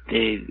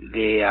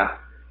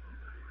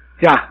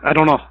 I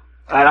don't know.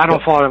 I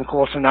don't follow him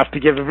close enough to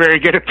give a very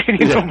good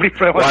opinion. Yeah. Nobody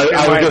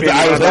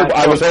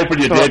I was hoping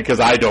you did, because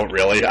I don't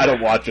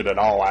watch it at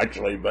all,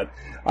 actually, but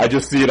I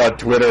just see it on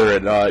Twitter,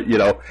 and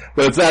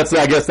but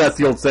I guess that's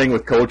the old saying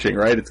with coaching,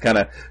 right? It's kind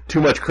of too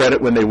much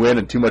credit when they win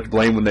and too much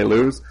blame when they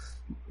lose.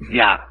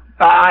 Yeah,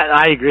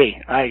 I agree.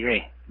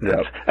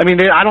 Yeah.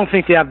 I don't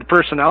think they have the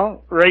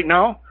personnel right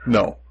now.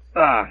 No.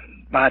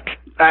 But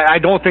I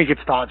don't think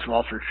it's Todd's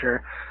fault for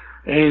sure.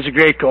 He's a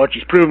great coach.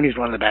 He's proven he's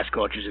one of the best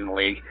coaches in the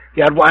league.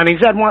 He's had one,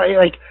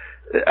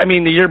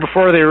 the year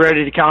before they were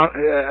ready to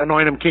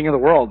anoint him king of the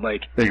world.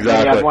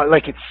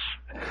 Exactly.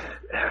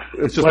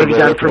 It's just what have you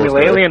done for me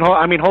lately? And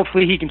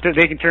hopefully they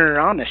can turn it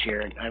around this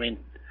year.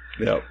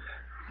 Yeah.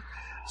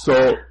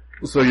 So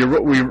you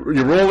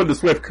roll into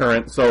Swift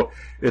Current. So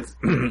it's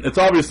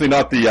obviously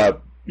not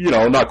the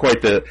not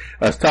quite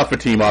as tough a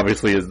team,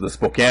 obviously, as the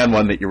Spokane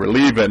one that you were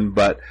leaving,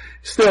 but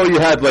still you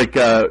had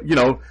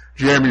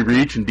Jeremy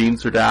Reach and Dean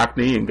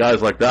Serdachny and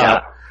guys like that.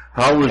 Yeah.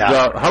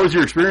 How was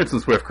your experience in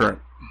Swift Current?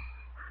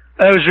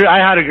 I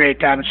had a great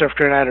time in Swift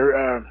Current. I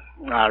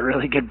had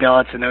really good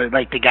billets, and it was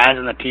the guys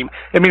on the team.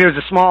 It was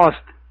the smallest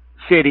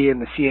city in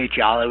the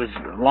CHL. It was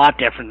a lot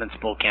different than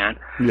Spokane.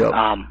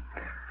 Yeah.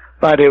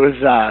 But it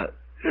was a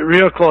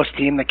real close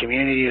team. The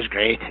community was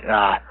great.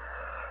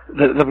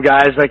 The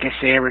guys, like I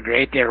say, were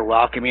great. They were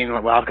welcoming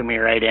me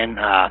right in.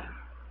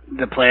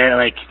 The player,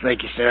 like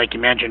you said, you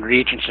mentioned,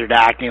 Reach and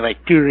Serdachny,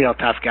 two real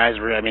tough guys.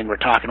 We're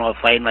talking about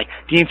fighting.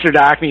 Dean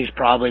Serdachny is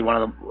probably one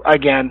of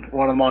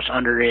the most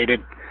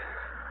underrated.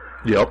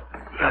 Yep.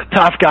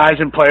 Tough guys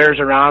and players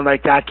around.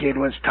 That kid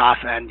was tough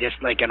and just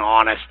an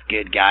honest,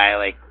 good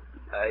guy.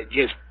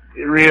 Just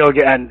real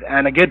good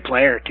and a good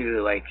player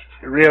too.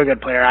 A real good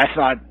player. I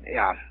thought,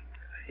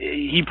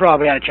 he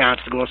probably had a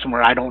chance to go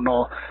somewhere. I don't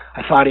know.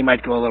 I thought he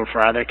might go a little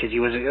farther because he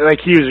was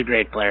a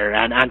great player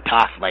and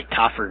tough,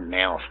 tougher than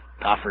nails.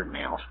 tougher than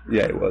males.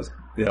 Yeah, he was.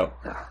 Yeah.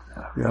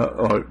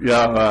 Oh,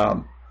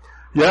 yeah.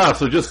 Yeah.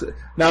 So just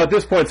now at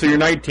this point, so you're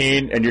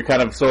 19 and you're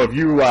kind of, so if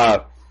you,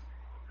 are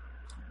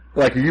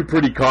you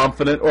pretty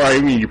confident, or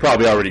I mean, you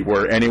probably already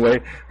were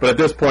anyway, but at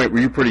this point, were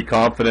you pretty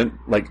confident,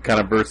 like kind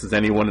of versus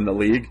anyone in the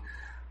league?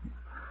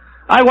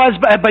 I was,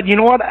 but you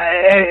know what?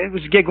 It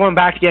was going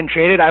back to getting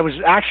traded. I was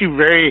actually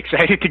very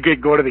excited to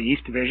go to the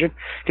East Division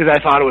because I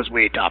thought it was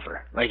way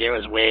tougher. Like, it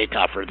was way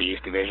tougher, the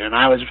East Division. And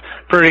I was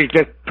pretty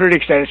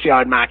excited to see how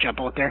I'd match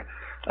up out there.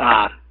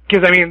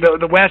 Because, I mean,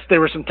 the West, there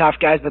were some tough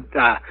guys, but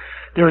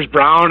there was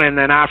Brown, and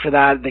then after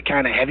that, the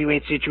kind of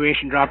heavyweight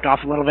situation dropped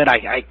off a little bit.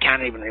 I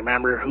can't even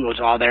remember who was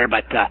all there,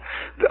 but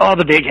all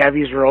the big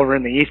heavies were over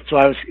in the East, so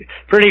I was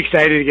pretty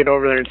excited to get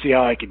over there and see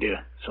how I could do.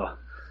 So.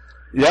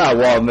 Yeah,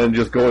 well, and then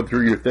just going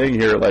through your thing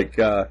here, like,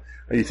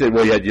 you said,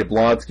 well, you had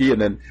Yablonski,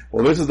 and then,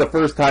 well, this is the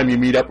first time you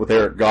meet up with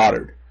Eric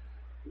Goddard.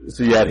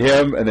 So you had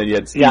him, and then you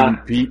had Stephen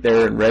Pete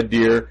there in Red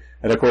Deer,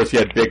 and of course you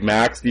had Big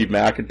Mac, Steve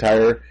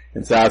McIntyre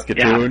in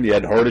Saskatoon. You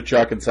had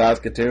Hordachuk in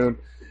Saskatoon.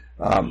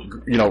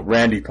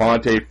 Randy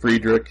Ponte,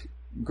 Friedrich,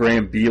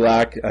 Graham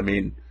Belak, I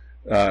mean,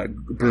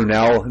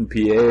 Brunel in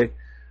PA.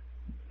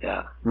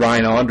 Yeah.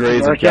 Ryan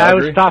Andres in Calgary. Yeah, it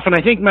was tough, and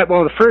I think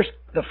the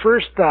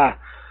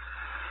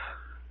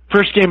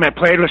first game I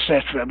played was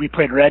we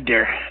played Red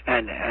Deer,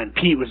 and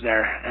Pete was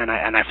there, and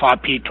I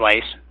fought Pete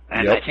twice,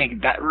 and I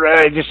think that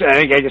I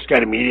just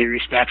got immediate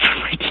respect for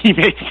my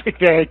teammates.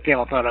 They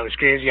all thought I was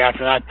crazy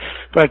after that,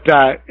 but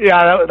that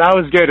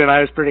was good, and I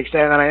was pretty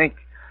excited. And I think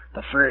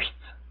the first,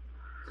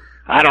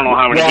 I don't know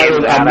how many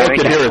games I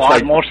think I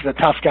fought most of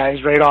the tough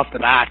guys right off the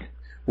bat.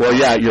 Well,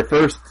 yeah, your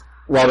first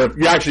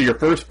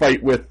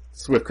fight with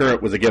Swift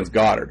Current was against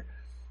Goddard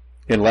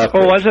in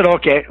Lethbridge. Oh, was it?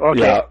 Okay.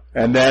 Yeah.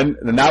 And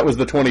that was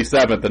the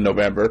 27th of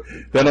November.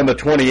 Then on the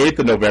 28th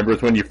of November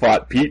is when you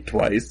fought Pete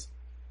twice.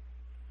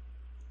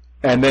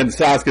 And then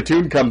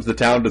Saskatoon comes to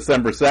town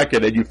December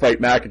 2nd, and you fight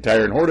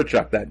McIntyre and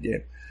Hordachuk that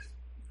game.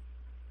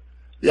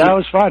 Yeah, it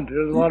was fun. It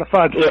was a lot of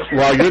fun.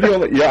 Well, you're the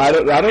only. Yeah, I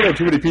don't know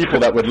too many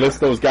people that would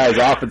list those guys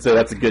off and say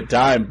that's a good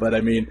time. But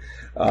I mean,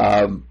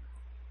 well,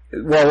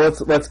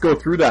 let's go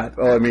through that.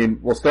 Well, I mean,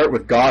 we'll start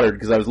with Goddard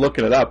because I was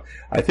looking it up.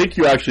 I think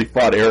you actually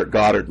fought Eric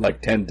Goddard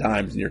like 10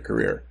 times in your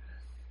career.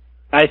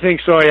 I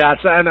think so, yeah.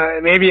 So,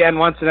 maybe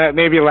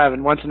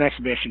 11. Once an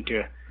exhibition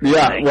too.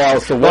 Yeah, I know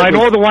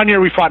the one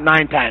year we fought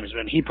 9 times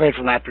when he played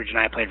for Lethbridge and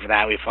I played for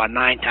that. We fought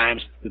 9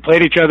 times. We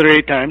played each other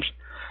 8 times.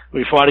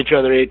 We fought each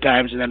other 8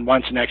 times, and then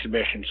once an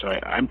exhibition. So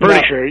I'm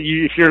pretty sure.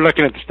 If you're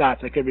looking at the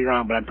stats, I could be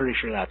wrong, but I'm pretty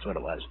sure that's what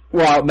it was.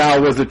 Well,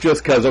 now was it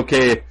just because you're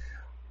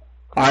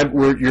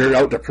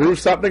out to prove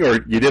something,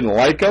 or you didn't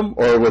like him,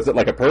 or was it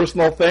like a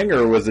personal thing,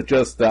 or was it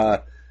just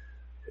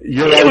it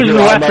was the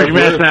Lethbridge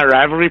Medicine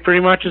rivalry,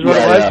 pretty much, is what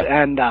it was.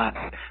 Yeah. And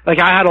I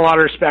had a lot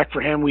of respect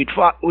for him. We'd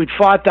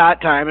fought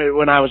that time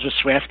when I was with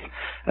Swift,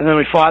 and then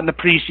we fought in the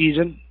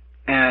preseason,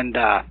 and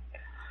I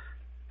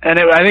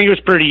think it was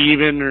pretty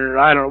even, or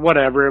I don't know,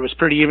 whatever. It was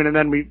pretty even, and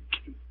then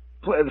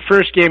the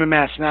first game in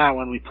Massenat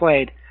when we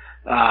played,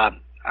 I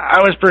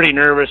was pretty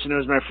nervous, and it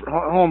was my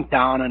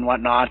hometown and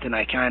whatnot, and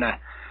I kind of.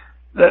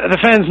 The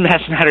fans in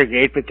Massenat are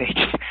great, but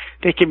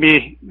they can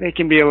be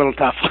a little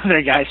tough on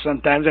their guys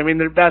sometimes. I mean,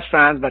 they're best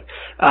fans, but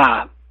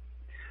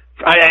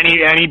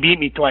he beat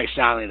me twice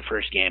soundly in the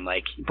first game.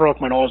 Like, he broke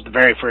my nose the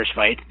very first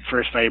fight. The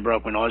first fight he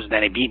broke my nose, and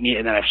then he beat me,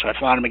 and then I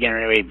fought him again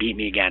right away. He beat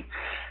me again,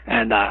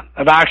 and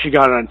I've actually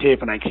got it on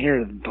tape, and I can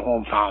hear the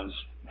home fans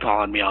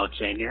calling me out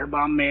saying you're a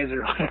bum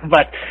Mazer.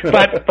 but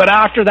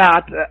after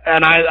that,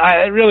 and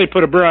I really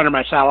put a burr under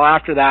my saddle.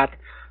 After that,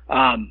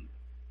 I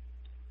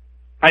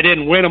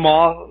didn't win them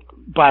all.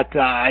 But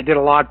I did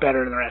a lot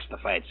better in the rest of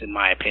the fights, in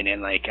my opinion.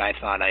 Like, I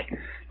thought I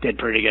did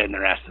pretty good in the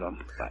rest of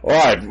them.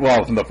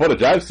 Well, from the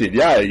footage I've seen,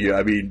 yeah.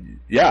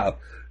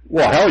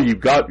 Well, hell, you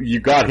got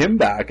him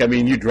back. I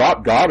mean, you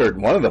dropped Goddard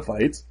in one of the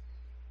fights.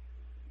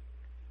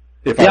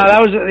 That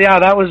was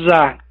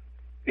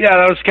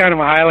kind of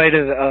a highlight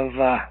of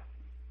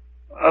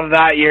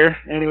that year.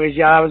 Anyways,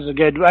 that was a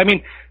good. I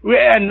mean,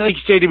 and like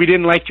you said, we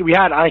didn't like you.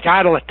 I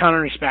had a ton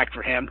of respect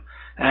for him,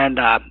 and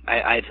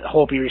I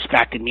hope he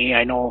respected me.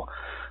 I know.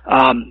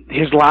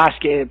 His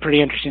last game,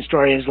 pretty interesting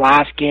story. His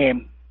last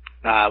game,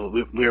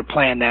 we were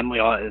playing them.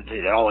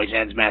 It always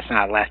ends messing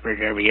out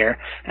Lethbridge every year,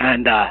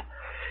 and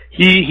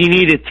he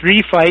needed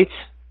 3 fights,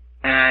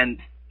 and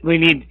he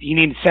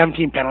needed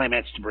 17 penalty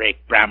minutes to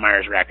break Brad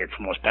Meyer's record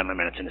for most penalty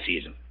minutes in the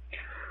season.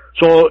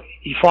 So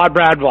he fought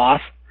Brad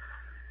Voth,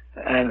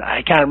 and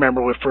I can't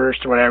remember what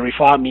first or whatever. He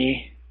fought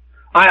me.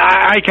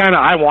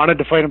 I wanted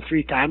to fight him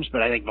 3 times,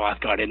 but I think Voth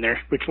got in there,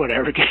 which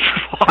whatever, good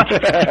for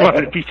Voth. I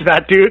wanted a piece of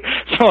that too.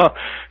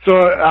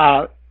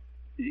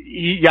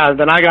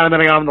 Then I got him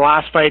in the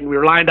last fight, and we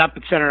were lined up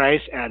at center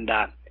ice, and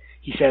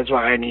he says,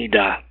 well, I need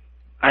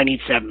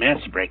 7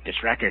 minutes to break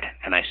this record.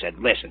 And I said,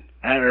 listen,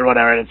 or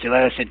whatever, I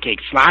said, okay,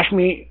 slash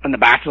me on the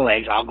back of the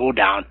legs, I'll go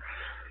down.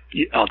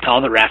 I'll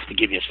tell the ref to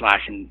give you a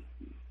slashing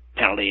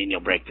penalty and you'll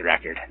break the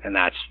record. And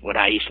that's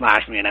he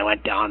slashed me, and I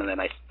went down, and then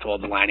I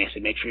told the line, I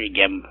said, make sure you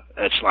give him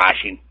a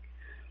slashing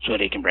so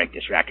that he can break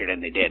this record,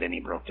 and they did, and he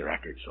broke the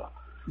record, so.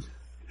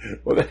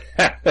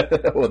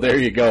 Well, there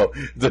you go.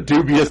 It's a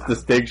dubious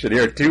distinction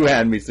here.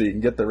 Two-hand me so you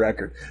can get the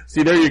record.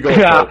 See, there you go,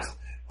 folks.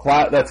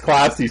 That's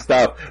classy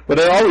stuff. But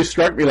it always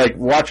struck me like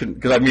watching,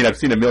 because I mean, I've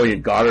seen a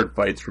million Goddard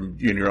fights from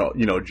junior all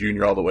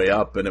the way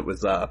up, and it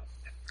was,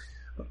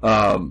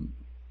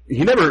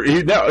 he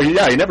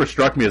never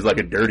struck me as like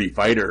a dirty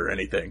fighter or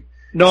anything.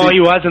 No,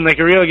 he wasn't, like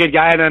a real good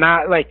guy, and then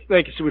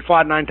so we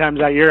fought 9 times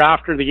that year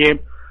after the game.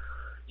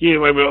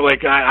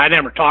 I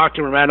never talked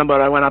to him or met him,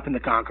 but I went up in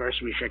the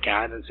concourse, we shook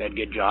hands and said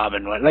good job,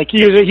 and what, like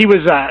he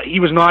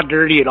was not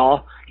dirty at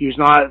all. He was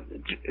not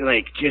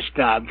like just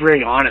a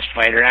very honest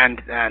fighter,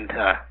 and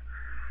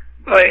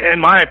in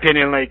my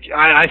opinion, like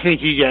I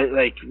think he gets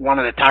like one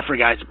of the tougher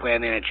guys to play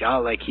in the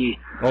NHL. Like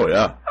oh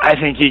yeah, I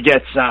think he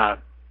gets.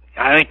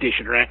 I think they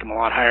should rank him a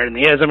lot higher than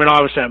he is. I mean,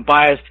 obviously I'm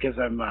biased because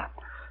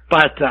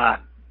but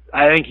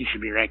I think he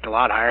should be ranked a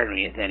lot higher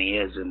than he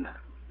is, and.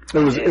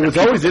 It was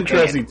always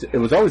interesting. It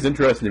was always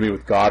interesting to me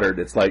with Goddard.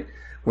 It's like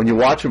when you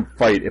watch him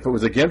fight, if it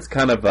was against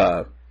kind of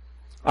I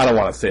don't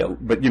want to say,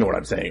 but you know what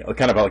I'm saying,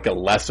 kind of like a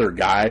lesser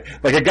guy,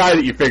 like a guy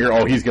that you figure,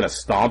 oh, he's going to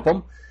stomp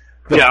him.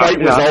 The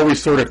fight was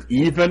always sort of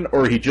even,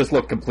 or he just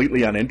looked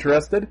completely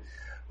uninterested.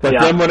 But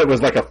then when it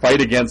was like a fight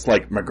against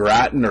like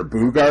McGrattan or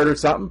Bugard or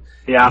something,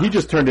 he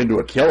just turned into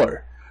a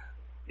killer.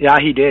 Yeah,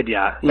 he did.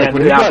 Yeah, like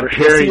when he got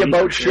pissy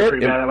about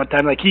shit. One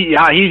time, like he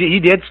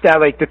did step.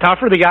 Like the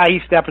tougher the guy,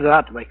 he stepped it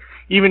up. Like.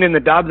 Even in the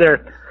dub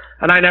there,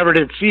 and I never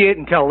did see it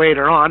until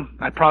later on.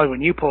 Probably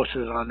when you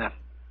posted it on the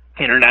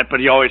internet,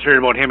 but you always heard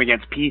about him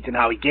against Pete and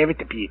how he gave it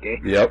to Pete.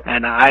 Yep.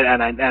 And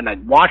I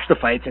watched the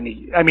fights, and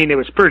it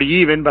was pretty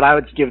even, but I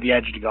would give the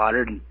edge to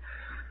Goddard,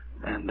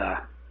 and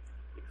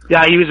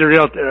he was a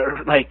real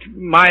like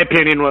my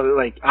opinion was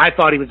like I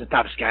thought he was the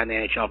toughest guy in the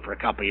NHL for a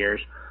couple of years,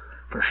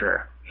 for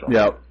sure. So.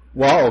 Yeah.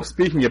 Well,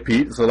 speaking of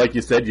Pete, so like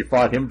you said, you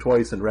fought him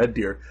twice in Red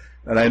Deer,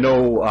 and I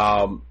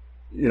know.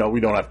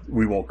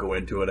 We won't go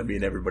into it. I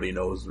mean, everybody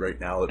knows right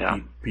now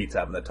that Pete's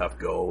having a tough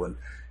go, and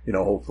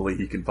hopefully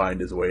he can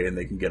find his way and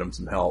they can get him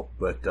some help.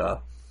 But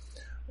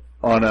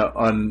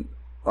on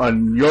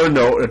your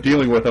note of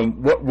dealing with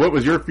him, what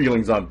was your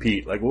feelings on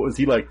Pete? Like, what was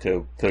he like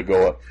to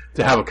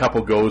have a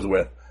couple goes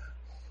with?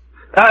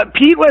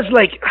 Pete was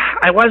like,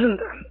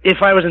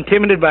 if I was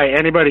intimidated by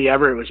anybody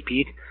ever, it was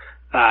Pete.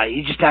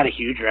 He just had a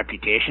huge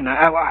reputation.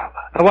 I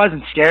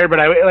wasn't scared, but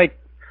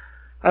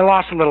I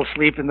lost a little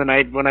sleep in the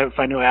night if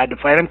I knew I had to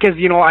fight him, because,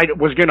 I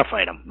was going to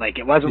fight him. Like,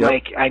 it wasn't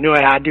like I knew I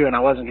had to, and I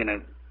wasn't going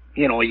to,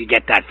 you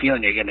get that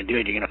feeling you're going to do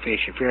it, you're going to face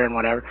your fear and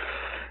whatever.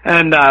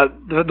 And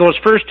those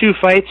first 2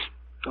 fights,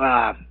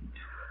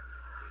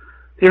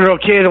 they were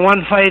okay. The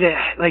one fight,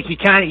 he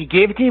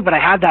gave it to me, but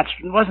it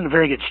wasn't a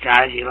very good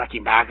strategy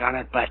looking back on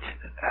it, but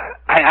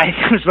I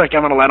was like,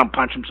 I'm going to let him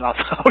punch himself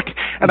out.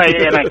 And I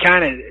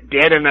kind of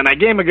did, and then I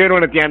gave him a good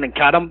one at the end and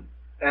cut him,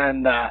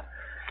 and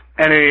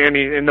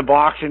he's in the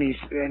box, and he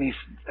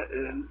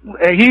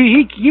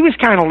was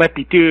kind of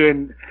lippy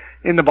too,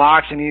 in the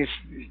box, and he's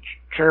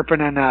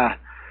chirping, and I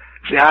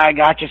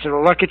got you. I said,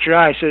 well, look at your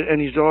eye. And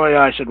he's, oh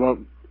yeah. I said, well,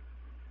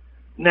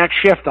 next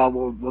shift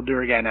we'll do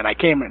it again. And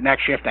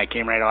next shift I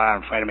came right out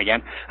and fight him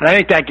again. And I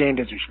think that gained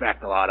his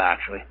respect a lot,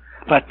 actually.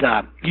 But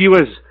he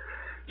was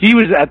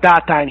at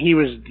that time, he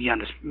was the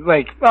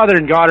other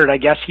than Goddard, I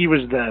guess he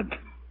was the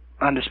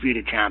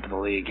undisputed champ of the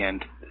league,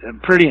 and a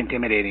pretty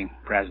intimidating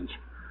presence.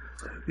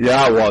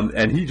 Yeah, well,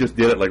 and he just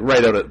did it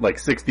right out at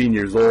 16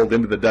 years old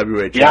into the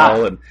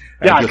WHL, and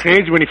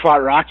crazy when he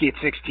fought Rocky at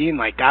 16.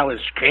 Like, that was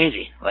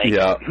crazy.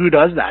 Who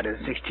does that as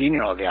a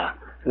 16-year-old? Yeah.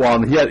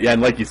 Well,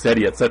 and like you said,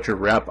 he had such a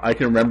rep. I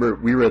can remember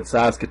we were at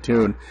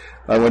Saskatoon.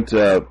 I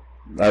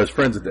was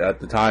friends at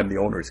the time, the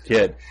owner's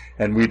kid,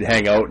 and we'd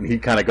hang out, and he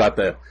kind of got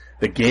the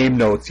game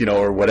notes,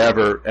 or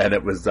whatever, and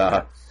it was,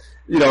 and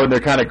they're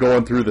kind of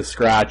going through the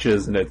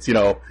scratches, and it's,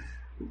 Joe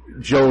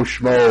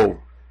Schmo,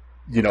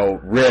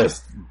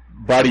 wrist,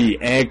 Buddy,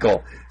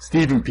 ankle,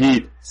 Stephen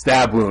Pete,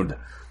 stab wound,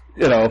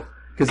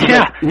 because he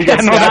got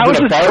stabbed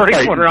in a bar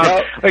fight.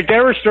 Like,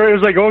 there were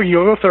stories, like,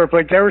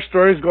 Yogothorpe, there were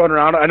stories going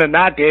around, and in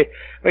that day,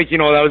 that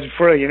was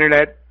before the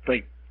internet,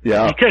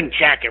 you couldn't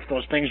check if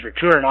those things were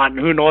true or not, and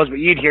who knows, but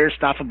you'd hear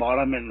stuff about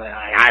them, and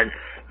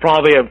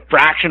probably a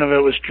fraction of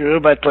it was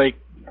true, but,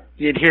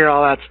 you'd hear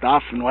all that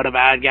stuff, and what a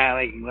bad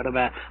guy,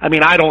 I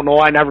mean, I don't know,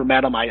 I never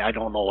met him, I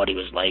don't know what he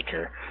was like,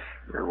 or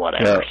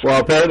whatever. Yeah. Well,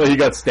 apparently he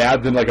got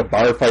stabbed in a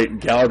bar fight in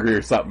Calgary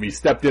or something. He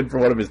stepped in for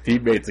one of his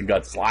teammates and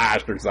got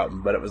slashed or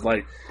something. But it was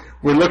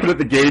we're looking at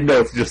the game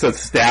notes, it just says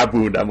stab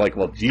wound. I'm like,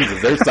 well,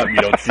 Jesus, there's something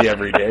you don't see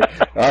every day.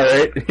 All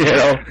right,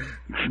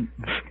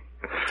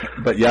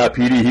 But yeah,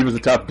 Petey, he was a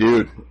tough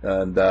dude,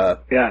 and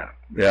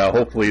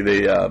hopefully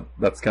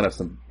that's kind of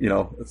some,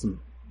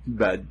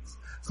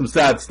 some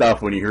sad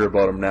stuff when you hear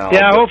about him now.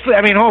 Yeah,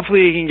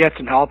 hopefully he can get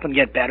some help and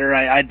get better.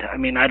 I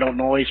don't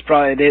know. He's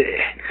probably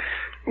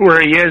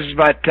where he is,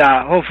 but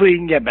hopefully he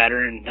can get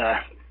better, and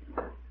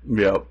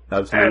yep,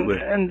 absolutely,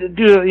 and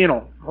do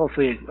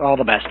hopefully all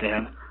the best to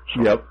him.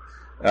 So. Yep,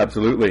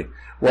 absolutely.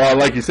 Well,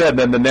 like you said,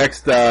 then the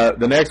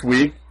next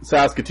week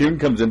Saskatoon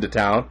comes into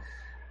town.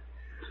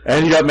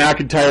 And you got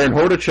McIntyre and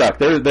Hordichuk.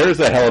 There's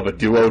a hell of a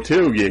duo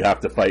too. You have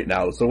to fight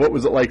now. So what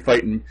was it like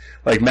fighting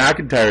like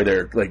McIntyre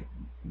there? Like,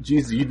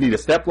 geez, you'd need a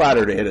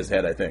stepladder to hit his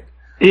head, I think.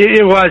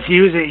 It was.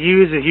 He was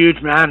a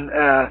huge man.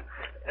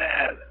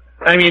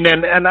 I mean,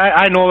 and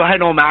I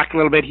know Mac a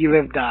little bit. He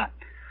lived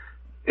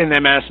in the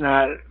MS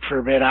for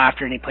a bit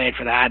after, and he played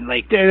for that. And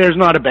like, there's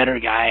not a better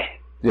guy,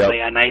 like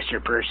a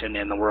nicer person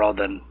in the world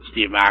than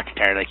Steve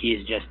McIntyre. Like,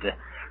 he's just a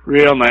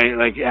real nice,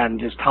 like, and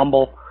just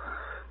humble.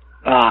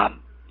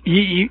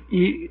 It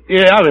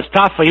was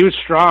tough. He was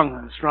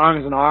strong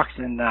as an ox,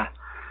 and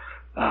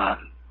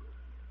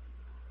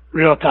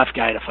real tough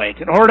guy to fight.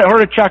 And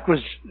Hordichuk was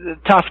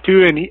tough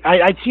too, and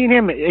I'd seen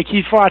him. Like,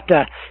 he fought.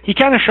 He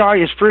kind of shocked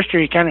his first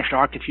year. He kind of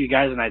shocked a few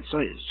guys, and I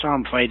saw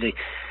him fight. Like,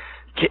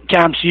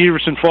 Cam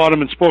Severson fought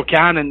him in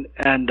Spokane,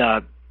 and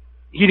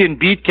he didn't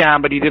beat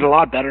Cam, but he did a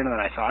lot better than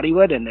I thought he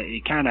would. And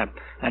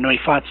I know he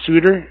fought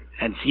Suter,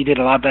 and he did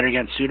a lot better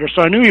against Suter.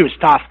 So I knew he was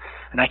tough,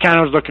 and I kind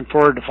of was looking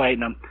forward to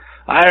fighting him.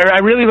 I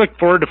really looked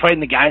forward to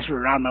fighting the guys who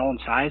were around my own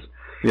size,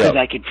 because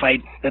I could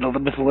fight with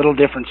a little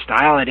different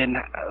style. I didn't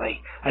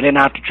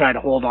have to try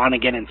to hold on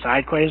and get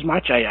inside quite as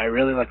much. I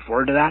really looked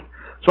forward to that.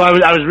 So I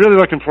was really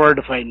looking forward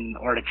to fighting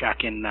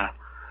Hordichuk, and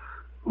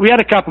we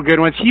had a couple good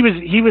ones. He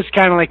was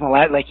kind of like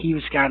Millette, like he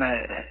was kind of,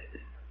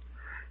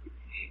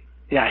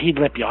 he'd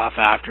lip you off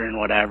after and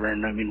whatever,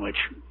 and I mean, which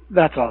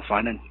that's all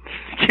fun and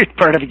good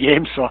part of the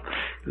game, so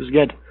it was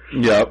good.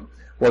 Yeah.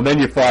 Well, then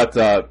you fought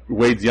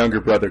Wade's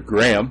younger brother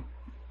Graham.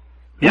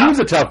 He was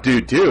a tough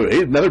dude too.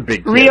 He's another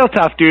big kid. Real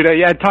tough dude.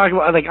 Talk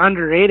about like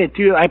underrated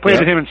too. I played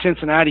with him in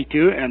Cincinnati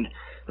too, and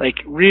like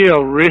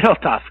real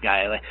tough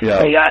guy.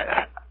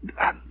 I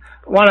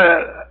want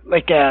to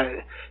like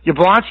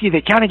Yablonski.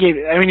 They kind of gave.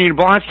 I mean,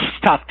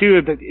 Yablonski's tough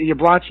too, but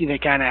Yablonski they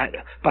kind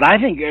of. But I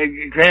think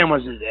Graham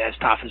was as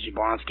tough as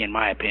Yablonski in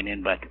my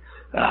opinion. But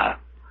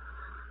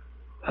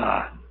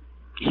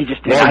he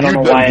just did. I don't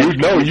know why.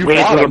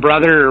 Wade's little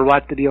brother or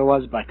what the deal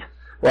was, but.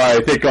 Well,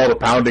 I think all the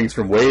poundings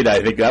from Wade, I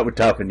think that would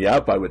toughen you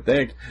up, I would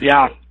think.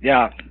 Yeah.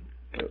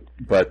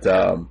 But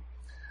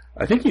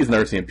I think he's an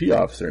RCMP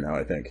officer now,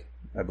 I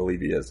believe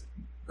he is,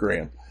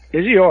 Graham.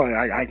 Is he? Oh,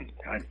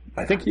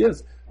 I think he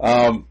is.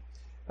 And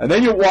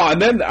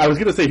then I was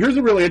going to say, here's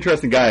a really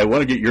interesting guy. I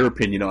want to get your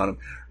opinion on him.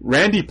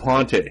 Randy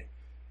Ponte.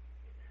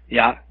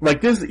 Yeah.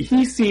 Like this,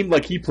 he seemed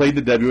like he played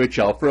the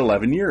WHL for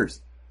 11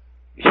 years.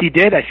 He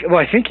did. I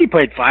think he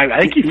played 5.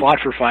 I think he fought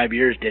for 5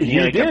 years, didn't he?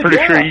 He did, I'm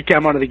pretty sure he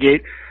came out of the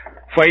gate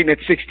fighting at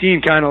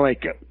 16, kind of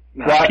like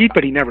Pete,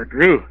 but he never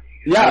grew.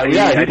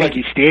 I think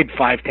he stayed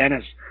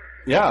 5'10".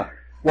 Yeah.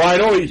 Well, I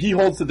know he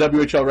holds the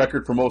WHL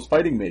record for most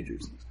fighting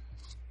majors.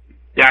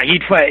 Yeah,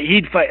 he'd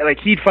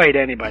fight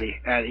anybody.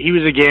 He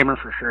was a gamer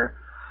for sure.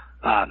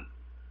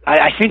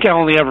 I think I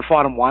only ever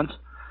fought him once,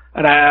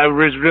 and I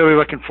was really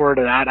looking forward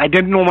to that. I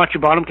didn't know much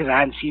about him because I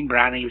hadn't seen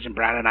Brandon. He was in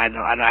Brandon. I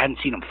hadn't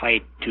seen him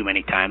fight too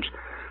many times,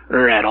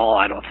 or at all,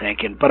 I don't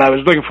think. But I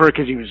was looking for it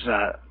because he was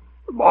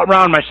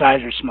around my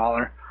size or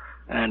smaller.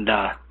 And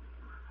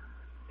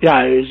he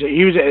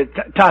was a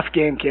tough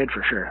game kid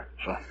for sure.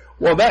 So.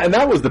 Well,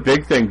 that was the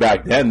big thing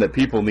back then that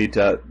people need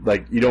to,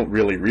 like, you don't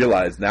really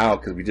realize now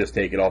because we just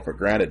take it all for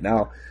granted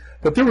now.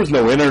 But there was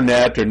no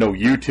internet or no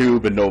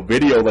YouTube and no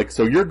video, like,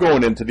 so you're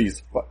going into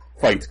these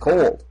fights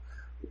cold.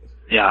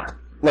 Yeah.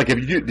 Like,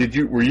 did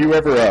you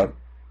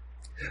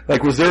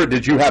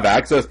have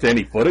access to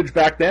any footage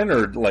back then,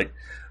 or like,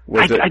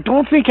 I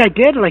don't think I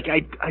did. Like,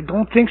 I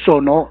don't think so.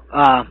 No.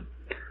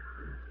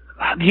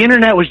 The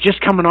internet was just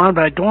coming on,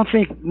 but I don't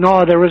think,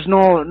 there was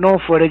no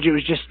footage. It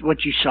was just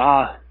what you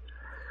saw.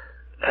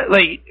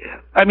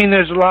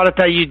 There's a lot of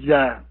time you'd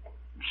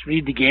just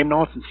read the game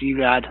notes and see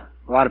you had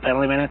a lot of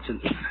penalty minutes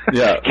and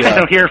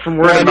kind of hear from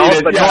word of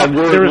mouth. But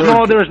there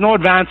was no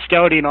advanced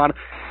scouting on it.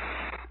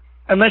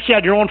 Unless you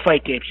had your own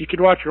fight tapes. You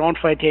could watch your own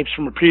fight tapes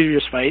from a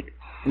previous fight.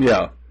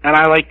 Yeah. And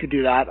I like to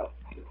do that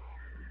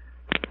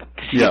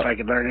to see if I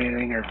could learn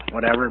anything or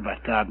whatever.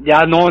 But,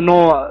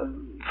 no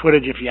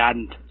footage if you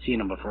hadn't seen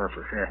him before,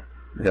 for sure.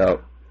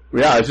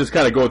 Yeah, I was just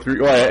kind of going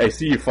through. I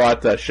see you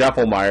fought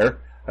Scheffelmeyer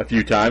a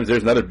few times.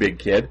 There's another big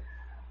kid.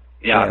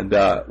 Yeah. And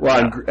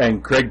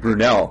and Craig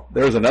Brunel.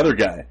 There was another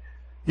guy.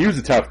 He was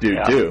a tough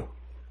dude too.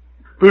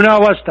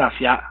 Brunel was tough.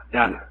 Yeah.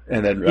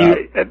 And then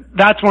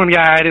that's one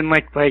guy I didn't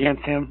like to play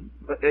against him.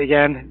 But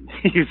again,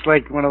 he was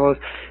like one of those.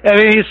 I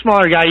mean, he's a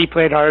smaller guy. He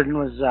played hard and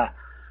was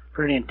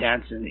pretty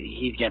intense, and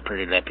he'd get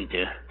pretty lippy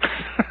too.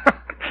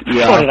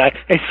 Yeah.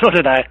 So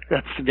did I.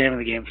 That's the name of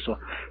the game. So.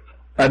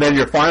 And then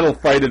your final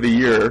fight of the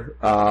year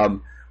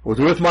was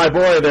with my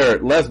boy there,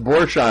 Les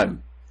Borsheim,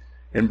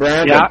 in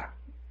Brandon. Yeah.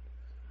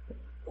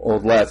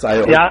 Old Les.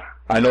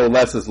 I know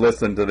Les is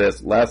listening to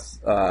this. Les,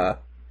 I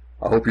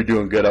hope you're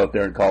doing good out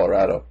there in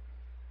Colorado.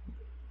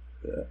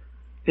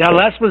 Yeah,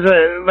 Les was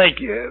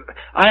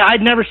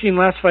I'd never seen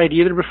Les fight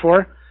either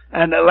before.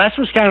 And Les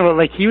was kind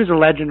of he was a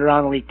legend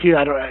around the league too.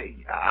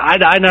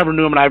 I never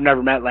knew him and I've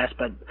never met Les,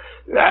 but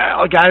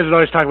guys would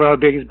always talk about how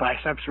big his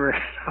biceps were,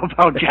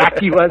 how jacked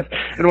he was,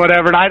 and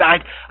whatever. And I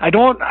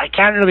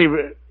can't really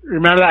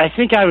remember that. I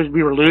think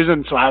we were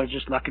losing, so I was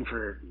just looking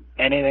for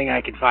anything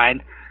I could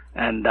find,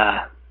 and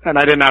I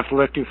didn't have to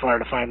look too far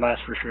to find Les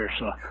for sure.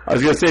 So I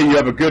was gonna say you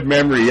have a good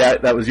memory. Yeah,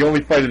 that was the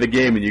only fight of the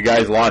game, and you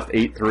guys lost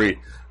 8-3.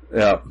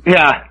 Yeah.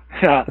 Yeah.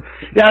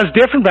 It was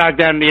different back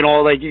then. You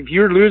know, like if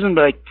you were losing,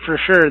 like for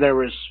sure there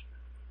were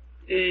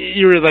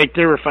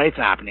fights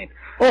happening.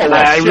 Oh, well,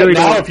 I really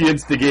now if you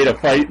instigate a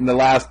fight in the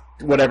last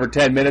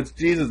 10 minutes,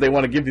 Jesus, they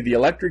want to give you the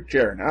electric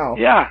chair now.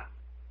 Yeah.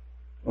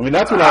 I mean,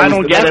 that's when I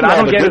don't get it. I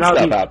don't get it how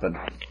stuff happened.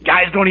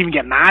 Guys don't even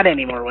get mad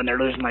anymore when they're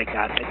losing like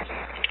that.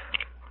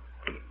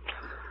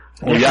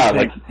 Well,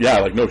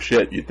 like no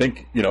shit. You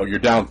think, you're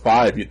down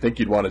 5. You'd think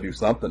you'd want to do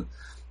something.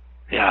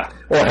 Yeah.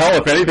 Well,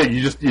 hell, if anything,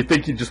 you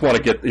think you just want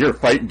to get your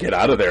fight and get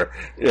out of there.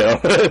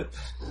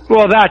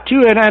 Well, that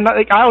too, and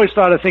like I always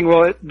thought a thing.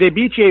 Well, they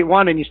beat you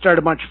 8-1 and you start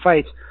a bunch of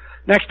fights.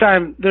 Next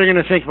time they're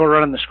gonna think about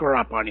running the score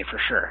up on you for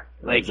sure.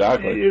 Like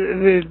exactly,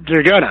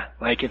 they're gonna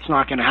it's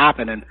not gonna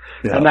happen, and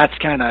that's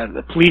kind of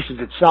the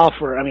polices itself.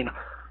 Where I mean,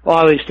 a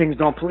lot of these things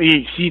don't.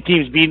 You see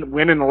teams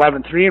winning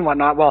 11-3 and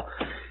whatnot. Well,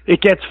 it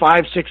gets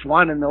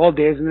 5-6-1 in the old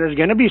days, and there's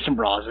gonna be some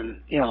brawls,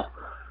 and Yeah.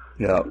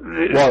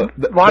 Well,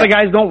 a lot of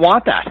guys don't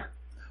want that.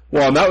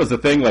 Well, and that was the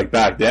thing, like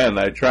back then,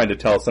 I tried to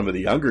tell some of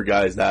the younger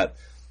guys that,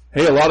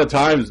 hey, a lot of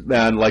times,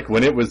 man, like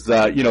when it was,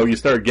 you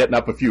started getting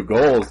up a few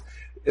goals,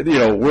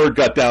 word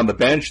got down the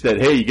bench that,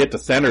 hey, you get to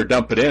center,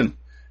 dump it in.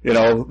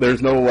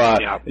 There's no,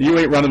 you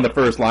ain't running the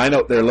first line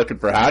out there looking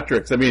for hat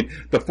tricks. I mean,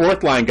 the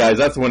fourth line guys,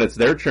 that's when it's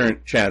their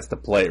chance to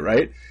play,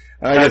 right?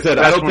 Like I said,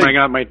 I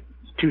got my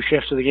 2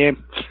 shifts of the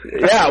game.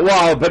 Yeah,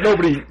 well, but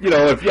nobody,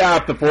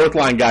 if the fourth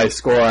line guys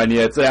score on you,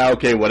 it's,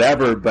 okay,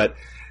 whatever, but,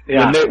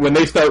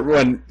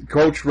 when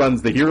coach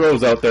runs the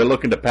heroes out there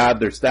looking to pad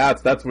their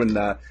stats, that's when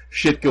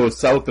shit goes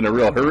south in a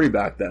real hurry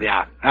back then.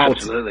 Yeah,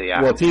 absolutely.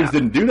 Well, teams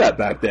didn't do that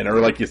back then, or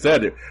like you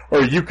said,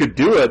 or you could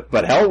do it,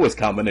 but hell was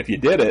coming if you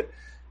did it.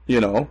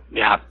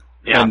 Yeah.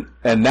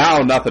 And now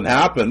nothing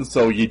happens,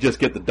 so you just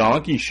get the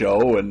donkey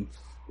show, and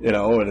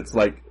and it's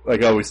like I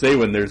always say,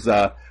 when there's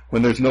no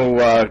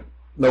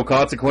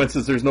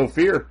consequences, there's no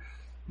fear.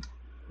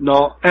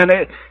 No, and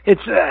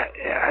it's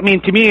I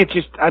mean, to me, it's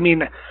just, I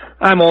mean,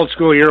 I'm old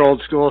school, you're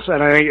old school,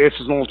 and I think this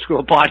is an old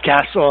school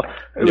podcast, so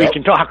we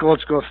can talk old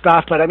school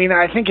stuff, but I mean,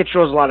 I think it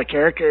shows a lot of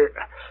character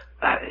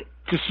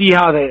to see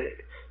how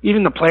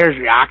even the players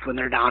react when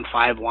they're down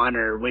 5-1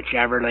 or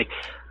whichever. Like,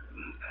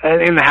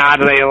 in the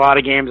hat, a lot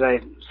of games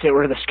I sit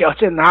where the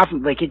scouts in, and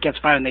often, like, it gets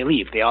fine and they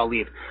leave. They all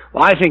leave.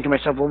 Well, I think to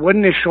myself, well,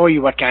 wouldn't it show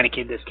you what kind of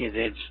kid this kid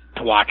is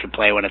to watch him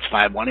play when it's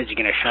 5-1? Is he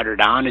going to shut her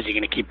down? Is he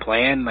going to keep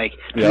playing? Like,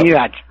 to me,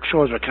 that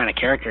shows what kind of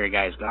character a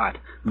guy's got.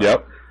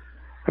 Yep.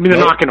 I mean, they're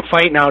not going to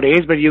fight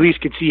nowadays, but you at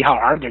least could see how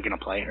hard they're going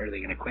to play. Or are they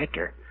going to quit?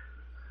 Or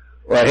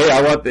well, hey,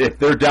 if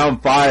they're down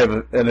 5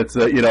 and it's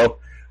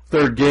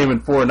third game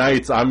in 4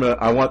 nights, I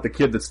want the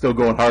kid that's still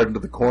going hard into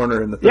the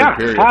corner in the third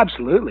period. Yeah,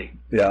 absolutely.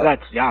 Yeah,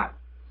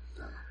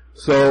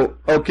 So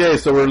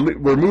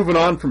we're moving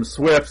on from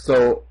Swift.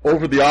 So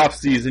over the off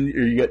season,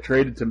 you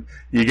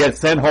get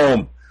sent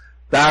home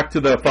back to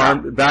the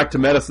farm, back to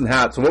Medicine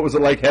Hat. So what was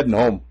it like heading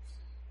home?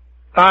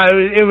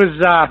 It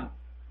was.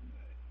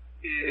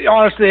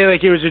 Honestly,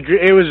 like it was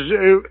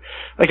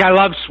like I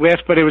love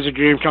Swift, but it was a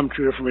dream come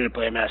true for me to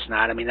play Medicine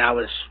Hat. I mean, that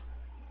was,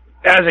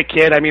 as a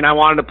kid, I mean, I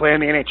wanted to play in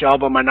the NHL,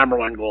 but my number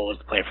one goal was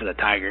to play for the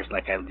Tigers.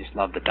 Like, I just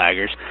loved the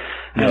Tigers.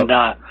 Yep.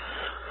 And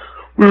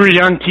we were a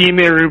young team.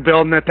 They were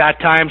rebuilding at that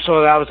time,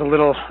 so that was a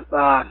little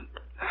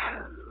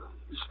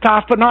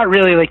tough, but not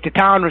really. Like, the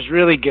town was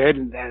really good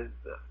and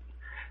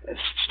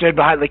stood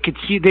behind. They could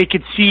see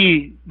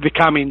the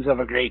comings of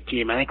a great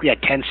team. I think we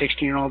had 10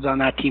 16-year-olds on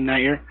that team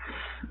that year,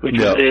 which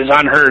is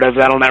unheard of.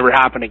 That'll never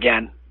happen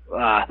again.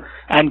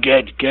 And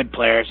good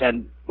players.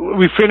 And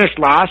we finished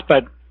last,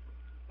 but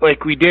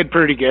like, we did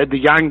pretty good. The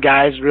young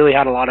guys really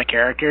had a lot of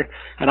character,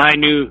 and I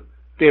knew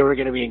they were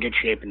going to be in good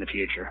shape in the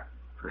future,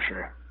 for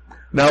sure.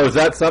 Now, is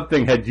that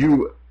something, did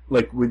you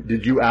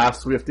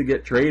ask Swift to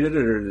get traded,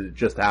 or did it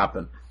just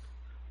happen?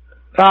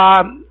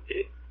 Kind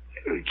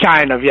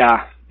of,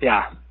 yeah.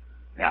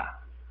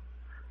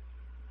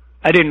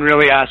 I didn't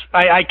really ask.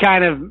 I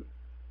kind of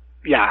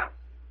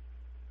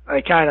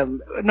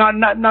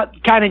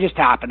just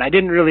happened. I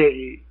didn't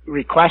really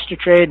request a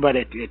trade, but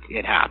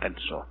it happened,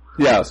 so.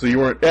 Yeah, so you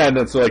weren't, and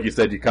then so like you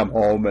said, you come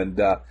home and,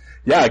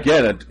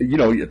 again,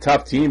 a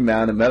tough team,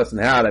 man, in Medicine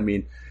Hat. I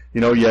mean,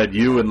 you had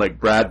you and like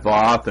Brad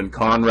Voth and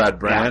Conrad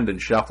Brand and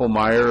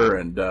Scheffelmeyer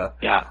and,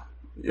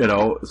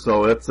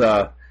 so it's,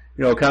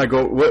 kind of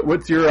go,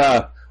 what's your,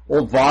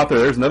 old Voth,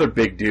 there's another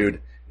big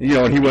dude,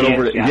 and he went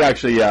he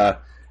actually,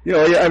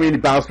 he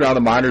bounced around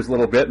the minors a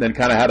little bit and then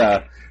kind of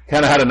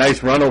had a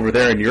nice run over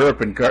there in Europe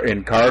and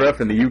in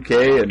Cardiff in the UK,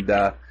 and,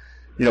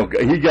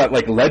 he got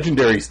like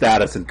legendary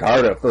status in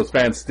Cardiff. Those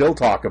fans still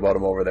talk about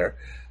him over there.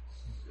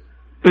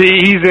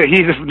 He's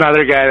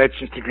another guy that's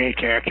just a great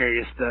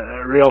character, just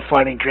a real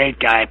funny, great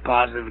guy,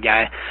 positive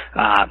guy.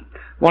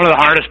 One of the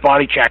hardest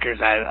body checkers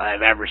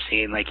I've ever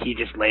seen. Like, he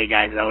just lay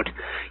guys out.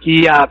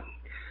 He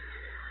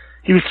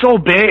was so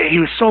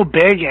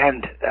big,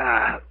 and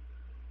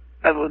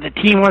the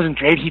team wasn't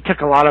great. He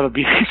took a lot of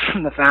abuse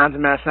from the fans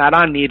and messed that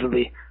on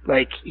needily.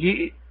 And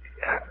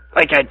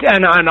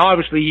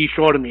obviously he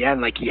showed in the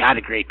end, he had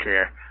a great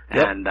career.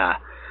 Yep. And,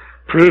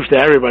 proved to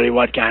everybody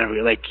what kind of,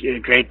 a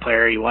great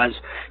player he was.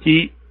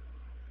 He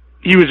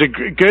was a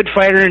good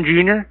fighter in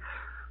junior.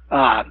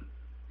 I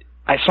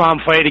saw him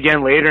fight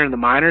again later in the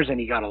minors, and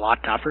he got a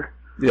lot tougher.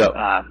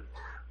 Yeah.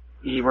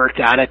 He worked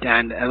at it,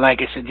 and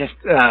like I said, just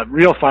a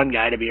real fun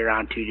guy to be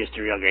around too, just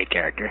a real great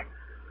character.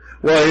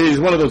 Well, he's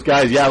one of those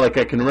guys, I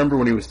can remember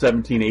when he was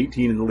 17,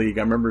 18 in the league.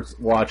 I remember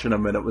watching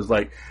him, and it was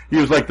he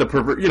was like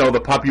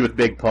the puppy with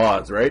big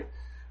paws, right?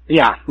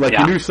 Yeah.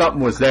 You knew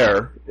something was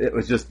there. It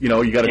was just, you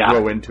got to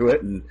grow into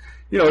it, and,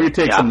 you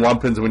take some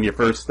lumpings when you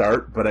first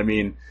start, but I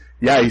mean,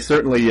 he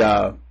certainly, he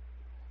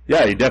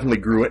definitely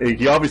grew it.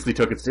 He obviously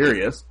took it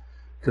serious,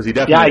 because he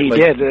definitely...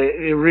 Yeah, he did.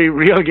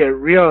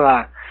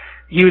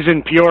 He was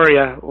in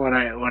Peoria when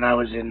I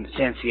was in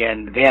Cincy,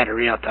 and they had a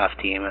real tough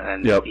team,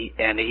 and yep. he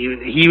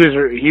was a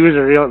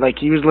real,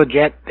 he was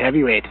legit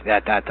heavyweight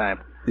at that time.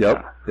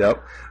 Yep.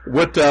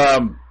 What,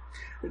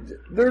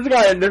 there's a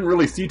guy I didn't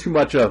really see too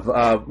much of.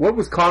 What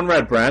was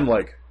Conrad Brand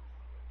like?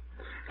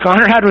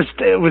 Conrad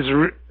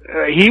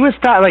he was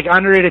tough,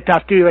 underrated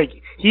tough too.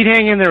 He'd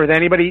hang in there with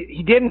anybody.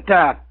 He didn't,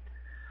 I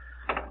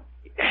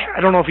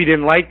don't know if he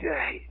didn't I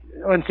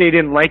wouldn't say he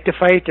didn't like to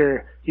fight,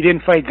 or he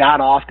didn't fight that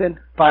often,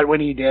 but when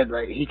he did,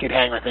 he could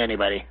hang with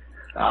anybody.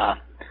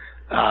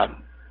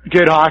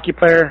 Good hockey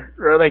player,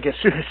 or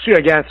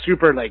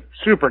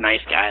super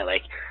nice guy,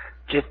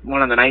 just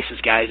one of the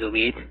nicest guys you'll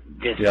meet.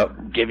 Just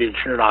give you the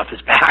shirt off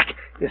his back.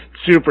 Just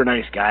super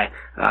nice guy.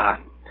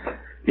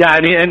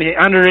 And he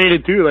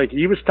underrated too.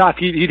 He was tough.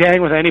 He'd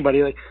hang with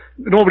anybody.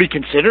 Nobody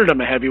considered him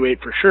a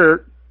heavyweight for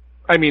sure.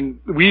 I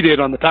mean, we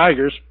did on the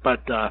Tigers,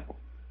 but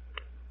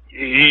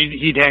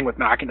he'd hang with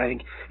McIntyre. I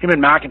think him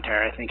and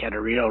McIntyre, had a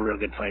real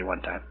good fight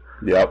one time.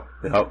 Yep.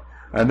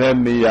 And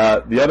then the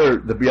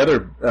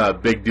other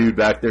big dude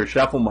back there,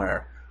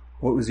 Scheffelmeyer.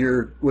 What's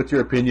your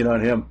opinion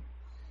on him?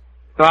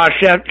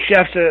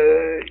 Chef's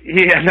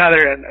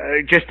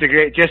another just a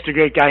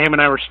great guy. Him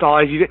and I were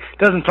stallies. He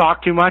doesn't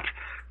talk too much,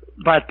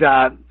 but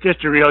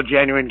just a real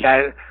genuine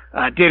guy.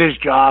 Did his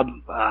job.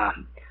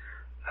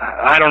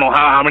 I don't know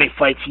how many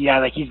fights he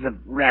had. He's the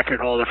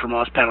record holder for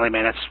most penalty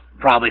minutes,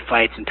 probably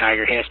fights in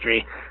Tiger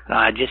history.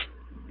 Just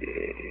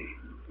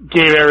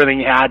gave everything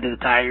he had to the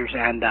Tigers,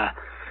 and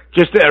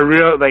just a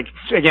real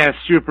again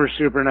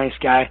super nice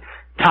guy.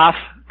 Tough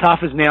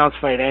as nails,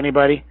 fight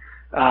anybody.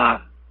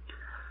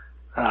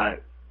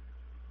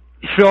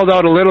 He filled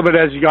out a little bit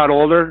as he got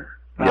older.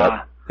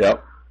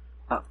 Yep.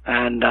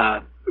 And I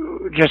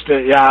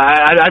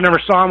never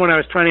saw him when I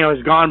was 20. I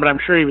was gone, but I'm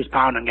sure he was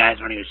pounding guys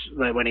when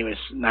he was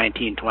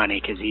 19, 20,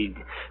 because he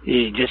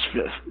just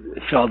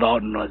filled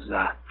out and was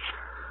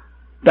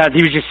that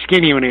he was just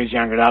skinny when he was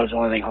younger. That was the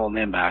only thing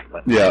holding him back.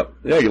 But yeah,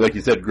 like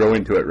you said, grow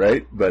into it,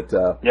 right? But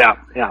yeah.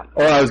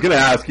 Oh, I was going to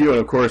ask you, and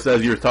of course,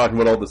 as you were talking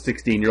about all the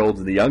 16-year-olds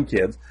and the young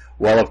kids,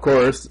 well, of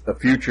course, a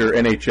future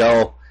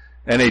NHL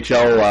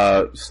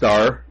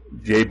star,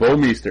 Jay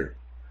Bouwmeester.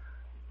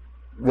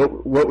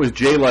 What was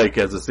Jay like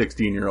as a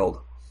 16-year-old?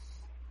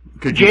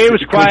 Jay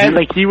was quiet,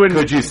 he wouldn't.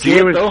 Could you see Jay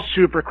it, was though?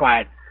 super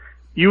quiet.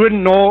 You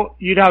wouldn't know.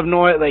 You'd have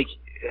no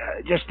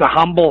just a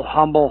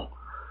humble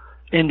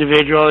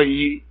individual.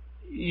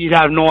 You'd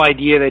have no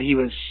idea that he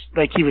was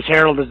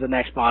heralded as the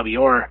next Bobby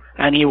Orr,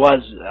 and he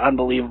was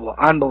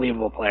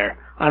unbelievable player,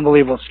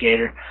 unbelievable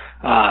skater.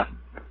 I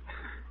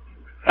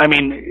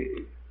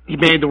mean, he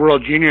made the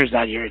World Juniors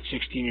that year at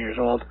 16 years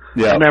old.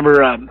 Yeah. I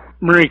remember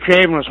Murray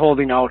Craven was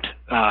holding out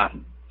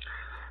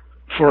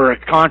for a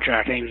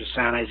contract. I think he was a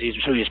San Jose,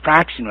 so he was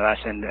practicing with us,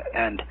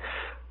 and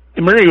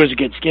Murray was a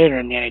good skater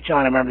in the NHL. And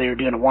I remember they were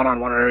doing a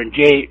one-on-one, and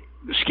Jay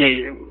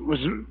was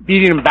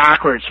beating him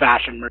backwards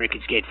faster than Murray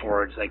could skate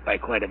forwards, by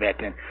quite a bit.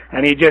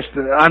 And he just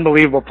an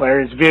unbelievable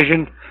player. His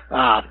vision,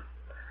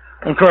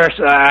 of course,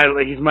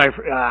 he's my.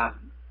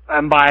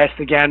 I'm biased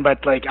again,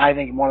 but I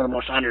think one of the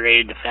most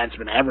underrated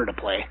defensemen ever to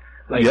play.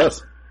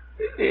 Yes.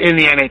 In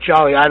the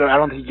NHL, I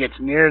don't think he gets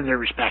near the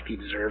respect he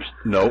deserves.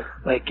 No.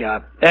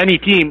 Any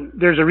team,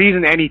 there's a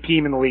reason any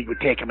team in the league would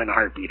take him in a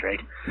heartbeat, right?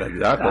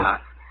 Exactly.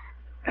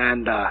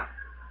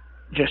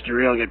 Just a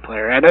real good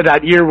player. And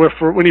that year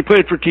when he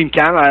played for Team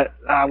Canada,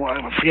 I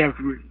forget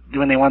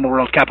when they won the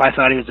World Cup, I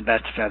thought he was the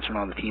best defenseman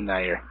on the team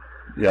that year.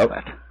 Yep.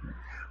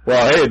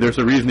 Well, hey, there's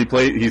a reason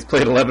he's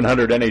played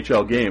 1,100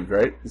 NHL games,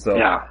 right? So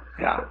yeah.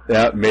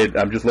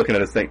 I'm just looking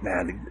at his thing,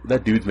 man,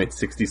 that dude's made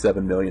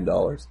 $67 million.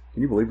 Can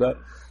you believe that?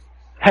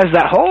 Has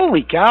that?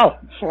 Holy cow.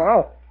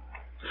 Wow.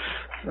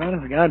 Son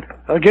of a gun.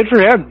 Oh, good for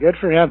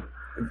him.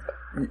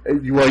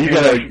 Well, you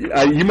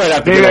might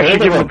have to maybe get I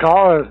should give him him. a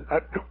call.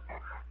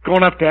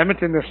 Going up to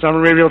Edmonton this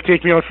summer, maybe he'll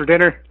take me out for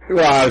dinner.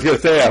 Well, I was going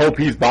to say, I hope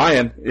he's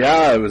buying. Yeah,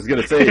 I was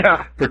going to say,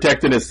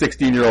 protecting his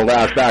 16-year-old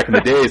ass back in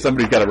the day.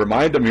 Somebody's got to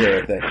remind him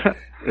here, I think.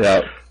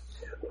 Yeah.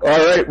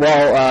 All right.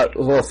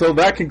 Well, so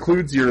that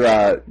concludes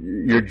your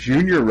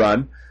junior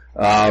run.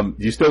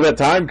 You still got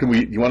time?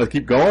 You want to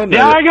keep going?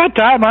 Yeah, I got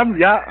time.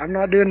 I'm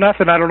not doing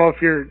nothing. I don't know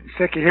if you're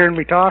sick of hearing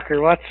me talk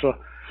or what, so.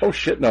 Oh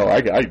shit! No,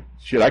 I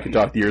could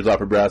talk the ears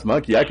off a brass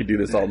monkey. I could do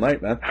this all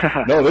night, man.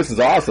 No, this is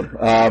awesome.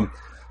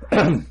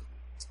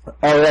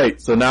 All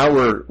right, so now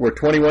we're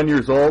 21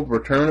 years old.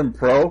 We're turning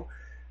pro,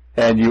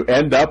 and you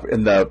end up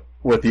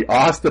with the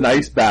Austin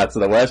Ice Bats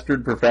of the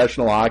Western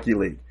Professional Hockey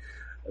League.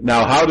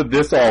 Now, how did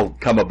this all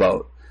come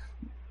about?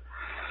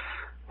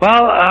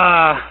 Well,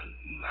 I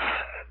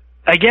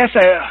guess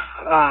when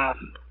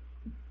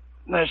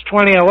I was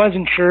 20, I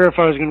wasn't sure if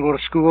I was going to go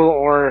to school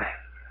or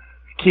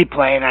keep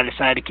playing. I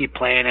decided to keep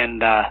playing,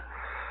 and I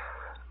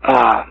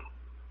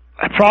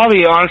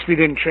probably honestly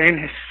didn't train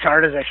as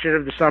hard as I should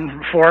have the summer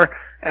before.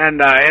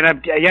 And I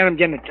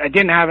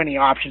didn't have any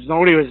options.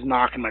 Nobody was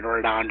knocking my door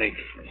down to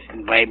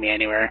invite me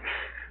anywhere.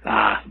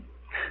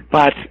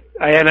 But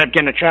I ended up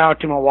getting a tryout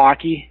to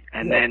Milwaukee,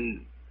 and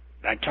then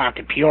I talked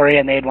to Peoria,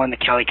 and they had won the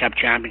Kelly Cup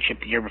Championship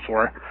the year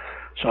before.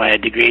 So I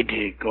had agreed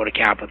to go to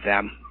camp with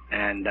them.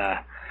 And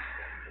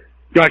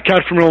got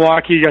cut from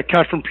Milwaukee, got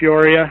cut from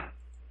Peoria.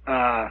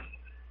 And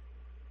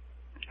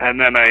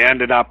then I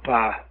ended up,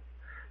 I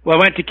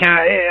went to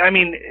camp. I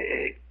mean,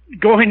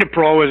 going to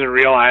pro was a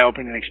real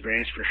eye-opening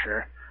experience for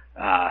sure.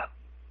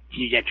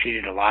 You get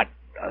treated a lot.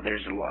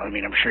 There's a lot. I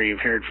mean, I'm sure you've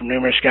heard from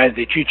numerous guys.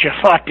 They treat you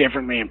a lot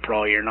differently in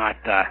pro. You're not.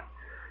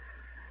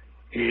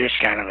 You're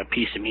just kind of a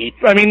piece of meat.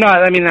 I mean,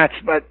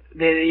 but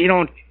they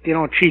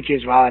don't treat you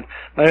as well.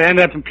 But I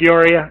ended up in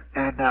Peoria,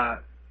 and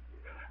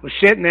was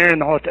sitting there in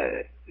the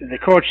hotel. The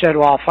coach said,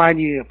 "Well, I'll find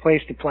you a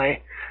place to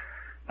play."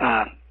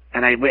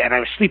 And I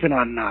was sleeping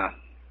on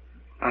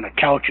a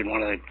couch in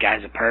one of the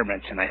guys'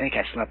 apartments, and I think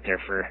I slept there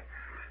for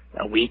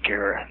a week,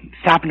 or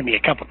it's happened to me a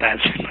couple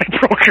times in my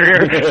pro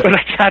career. But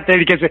I sat there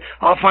because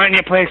I'll find you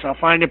a place,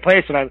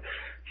 and I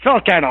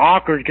felt kind of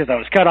awkward because I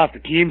was cut off the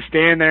team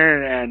staying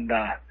there, and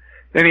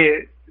then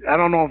I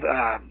don't know if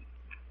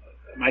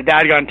my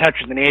dad got in touch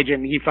with an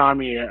agent, and he found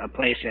me a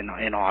place in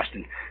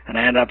Austin, and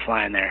I ended up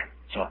flying there.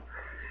 So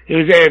it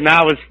was, and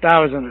that was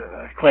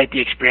quite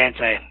the experience.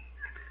 I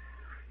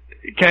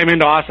came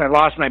into Austin, I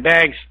lost my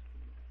bags.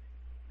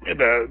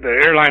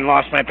 The airline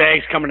lost my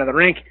bags coming to the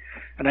rink,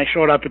 and I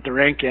showed up at the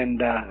rink,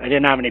 and I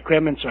didn't have any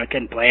equipment, so I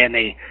couldn't play. And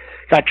they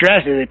got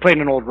dressed. They played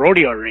in an old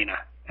rodeo arena,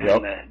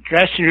 and the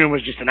dressing room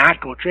was just an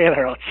Atco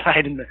trailer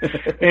outside, and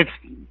it's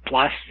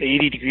plus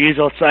 80 degrees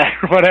outside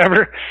or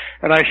whatever.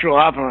 And I show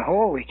up, and I'm like,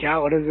 holy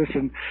cow, what is this?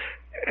 And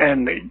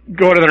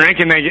go to the rink,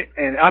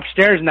 and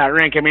upstairs in that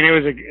rink, I mean, it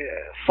was a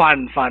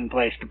fun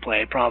place to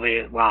play. Probably,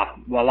 a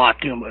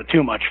lot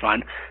too much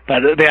fun.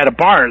 But they had a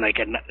bar, like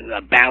a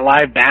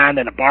live band,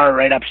 and a bar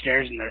right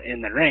upstairs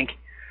in the rink.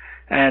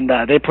 And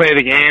they play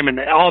the game, and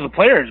all the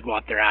players go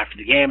out there after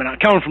the game. And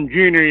coming from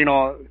junior, you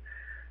know,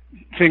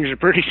 things are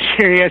pretty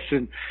serious,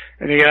 and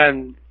you got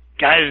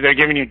guys, they're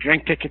giving you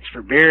drink tickets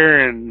for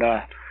beer and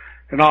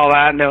all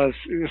that. And it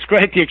was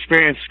quite the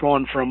experience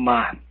going from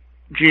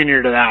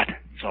junior to that.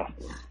 So,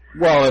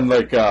 well, and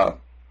like,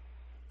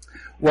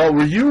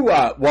 were you?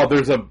 I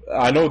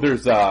know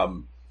there's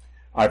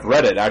I've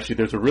read it actually.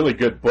 There's a really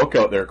good book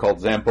out there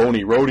called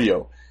Zamboni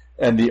Rodeo,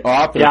 and the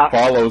author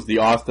follows the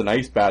Austin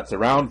Ice Bats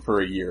around for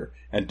a year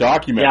and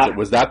documents it.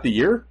 Was that the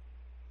year?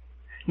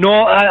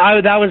 No,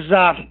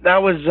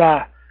 that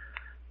was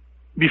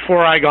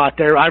before I got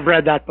there. I've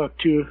read that book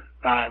too.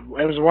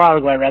 It was a while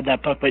ago I read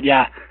that book, but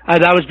that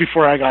was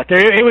before I got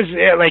there.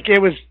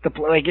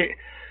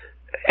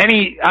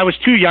 I was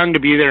too young to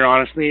be there,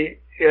 honestly.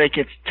 Like,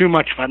 it's too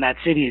much fun. That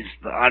city is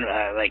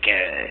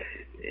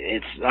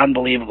it's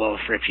unbelievable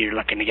if you're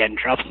looking to get in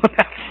trouble and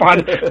have fun.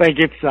 Like,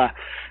 it's a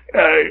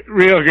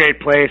real great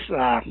place.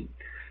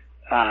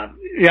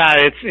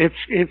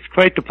 It's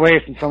quite the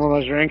place in some of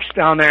those rinks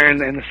down there in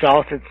the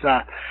south. It's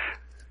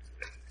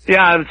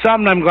it's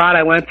something I'm glad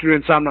I went through,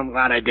 and something I'm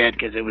glad I did,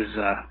 because it was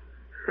a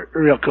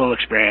real cool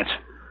experience.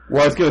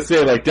 Well, I was going to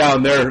say, like,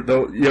 down there,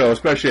 though, you know,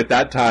 especially at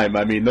that time,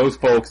 I mean, those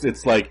folks,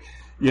 it's like,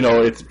 you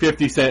know, it's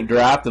 50-cent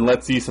draft and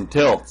let's see some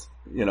tilts,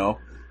 you know?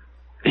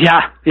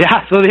 Yeah.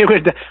 So they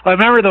would, I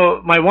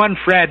remember my one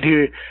friend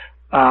who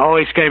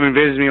always came and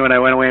visited me when I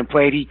went away and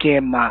played, he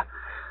came up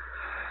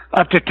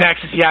to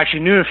Texas. He actually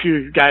knew a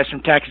few guys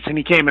from Texas, and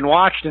he came and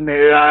watched, and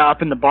they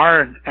up in the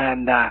bar,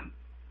 and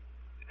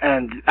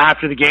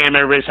after the game,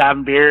 everybody's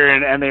having beer,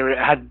 and they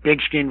had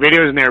big screen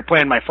videos, and they were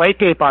playing my flight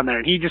tape on there,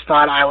 and he just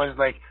thought I was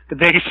like the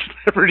biggest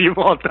celebrity of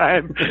all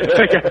time.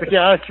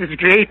 It's just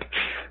great.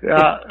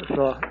 Yeah,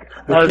 so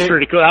that was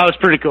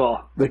pretty cool.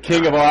 The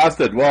King of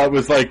Austin. Well, it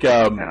was like,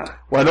 well,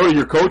 I know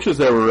your coaches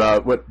there were,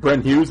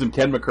 Brent Hughes and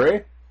Ken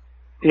McRae?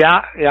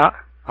 Yeah.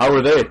 How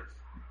were they?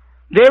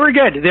 They were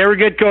good. They were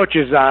good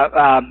coaches.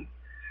 Brent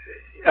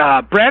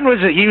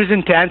he was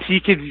intense. He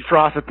could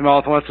froth at the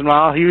mouth once in a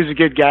while. He was a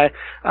good guy.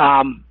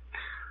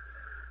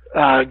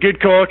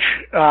 Good coach.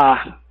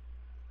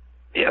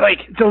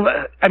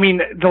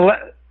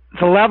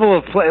 The level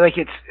of play, like,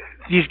 it's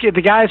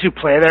the guys who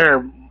play there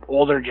are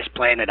older, just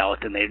playing it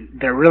out, and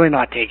they're really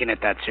not taking it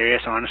that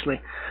serious,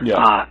 honestly.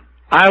 Yeah.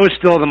 I was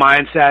still the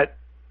mindset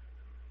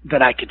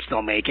that I could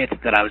still make it,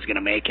 that I was going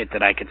to make it,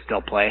 that I could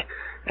still play,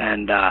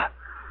 and I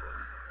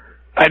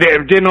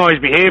didn't always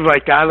behave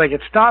like that. Like,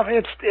 it's tough.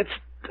 It's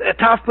a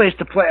tough place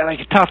to play,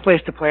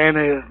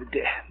 and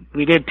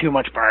we did too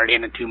much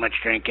partying and too much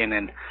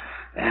drinking,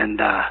 and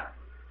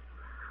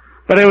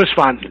but it was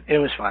fun.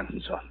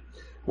 So.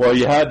 Well,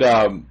 you had,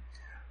 I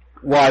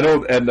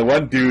know, and the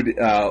one dude,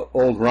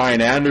 old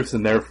Ryan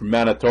Anderson there from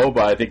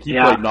Manitoba, I think he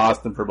played in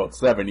Austin for about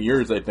 7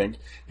 years, I think.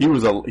 He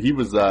was,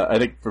 I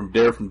think from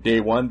day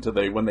one to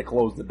when they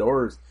closed the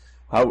doors.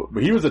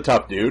 But he was a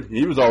tough dude.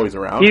 He was always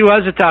around. He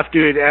was a tough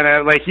dude,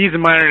 and, he's a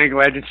minor league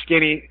legend.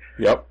 Skinny.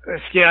 Yep.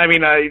 I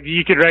mean,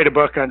 you could write a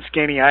book on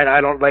Skinny.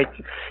 I don't like,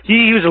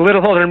 he was a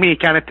little older than me,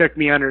 kind of took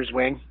me under his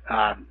wing.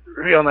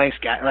 Real nice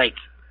guy,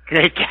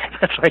 great guy.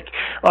 That's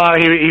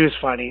he was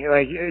funny,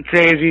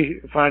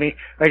 crazy funny.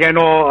 I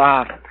know,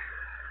 I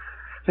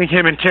think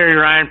him and Terry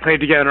Ryan played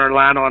together in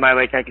Orlando, and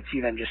I could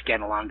see them just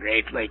getting along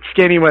great.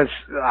 Skinny was,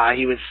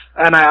 he was,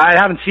 and I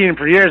haven't seen him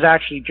for years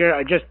actually.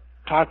 I just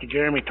talked to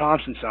Jeremy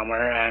Thompson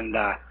somewhere, and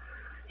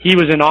he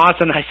was in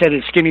Austin. I said,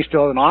 is Skinny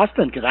still in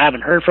Austin? Because I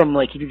haven't heard from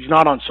him. He's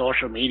not on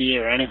social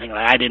media or anything.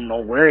 I didn't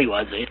know where he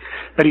was.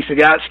 But he said,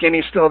 yeah,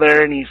 Skinny's still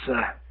there, and he's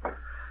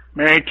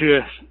married to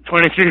a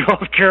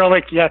 23-year-old girl.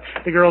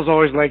 The girls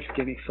always like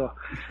Skinny. So,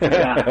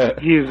 yeah,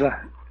 he's...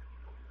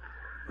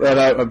 And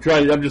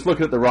I'm just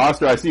looking at the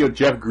roster. I see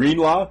Jeff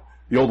Greenlaw,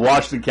 the old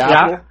Washington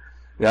Capital.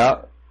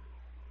 Yeah.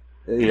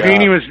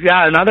 Greeny was,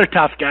 another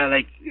tough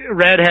guy.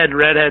 Redhead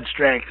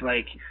strength.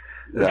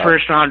 The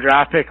first round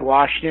draft pick of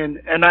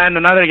Washington. And then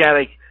another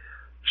guy,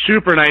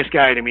 super nice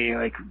guy to me.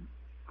 I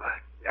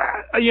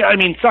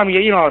mean,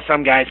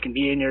 some guys can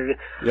be in your,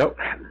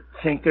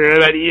 think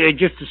they're,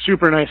 just a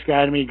super nice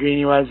guy to me,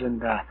 Greeny was,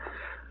 and a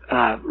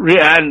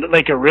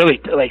really,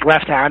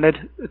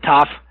 left-handed,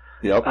 tough.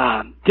 Yep.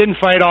 Didn't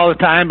fight all the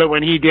time, but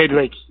when he did,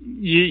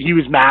 he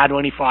was mad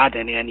when he fought,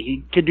 and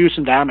he could do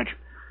some damage.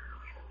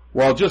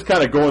 Well, just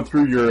kind of going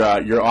through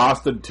your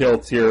Austin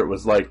tilts here, it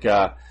was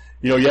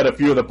you had a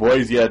few of the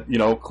boys. You had,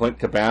 Clint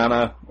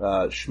Cabana,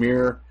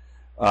 Schmier,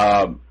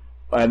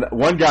 and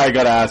one guy I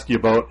got to ask you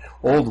about,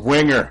 old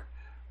Winger,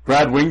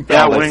 Brad Wingfield.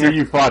 Yeah, I see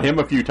you fought him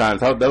a few times.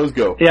 How'd those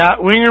go? Yeah,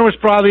 Winger was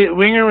probably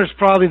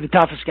the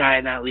toughest guy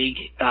in that league.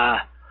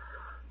 I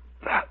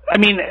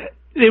mean,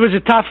 it was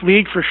a tough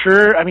league for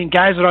sure. I mean,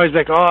 guys would always be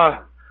it's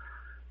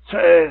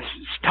a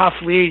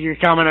tough league. You're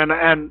coming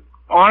and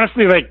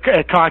honestly,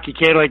 a cocky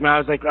kid like me, I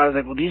was like,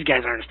 well, these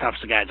guys aren't as tough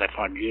as the guys I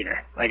fought in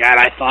junior.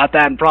 I thought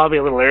that, and probably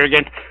a little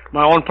arrogant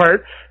my own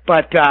part.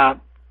 But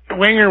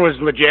Winger was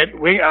legit.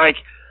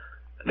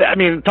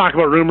 Talk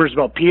about rumors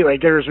about Pete.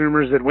 There was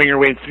rumors that Winger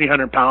weighed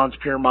 300 pounds,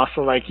 pure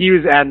muscle. He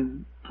was a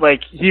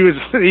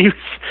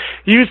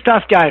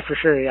tough guy for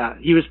sure. Yeah,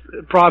 he was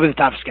probably the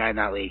toughest guy in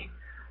that league.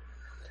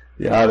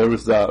 Yeah, there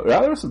was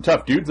some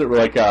tough dudes that were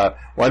I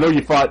know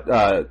you fought.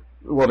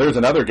 There's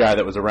another guy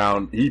that was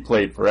around. He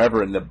played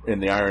forever in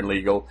the Iron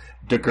League.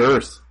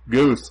 Goose.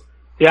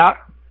 Yeah.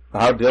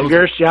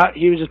 Goose. Yeah,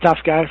 he was a tough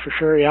guy for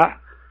sure. Yeah.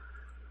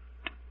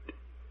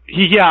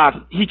 He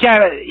kind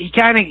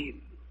of.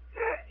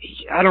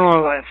 I don't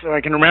know if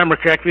I can remember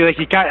correctly. I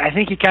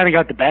think he kind of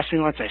got the best of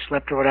me once I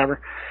slipped or whatever,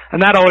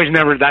 and that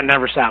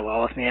never sat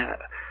well with me.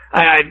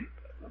 I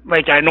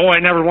know I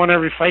never won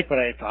every fight, but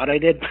I thought I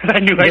did. But I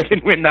knew I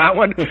didn't win that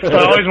one, so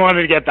I always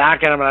wanted to get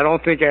back at him. And I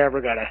don't think I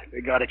ever got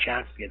a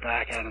chance to get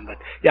back at him. But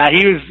yeah,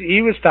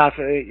 he was tough.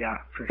 Yeah,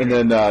 for sure.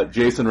 And then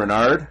Jason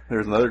Renard,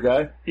 there's another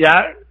guy.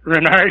 Yeah,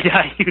 Renard.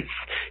 Yeah,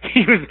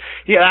 he was.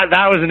 Yeah,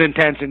 that was an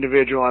intense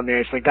individual on the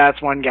ice. That's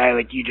one guy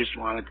you just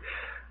wanted.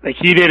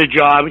 He did a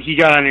job. He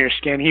got under your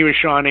skin. He was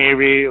Sean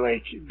Avery.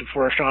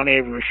 Before Sean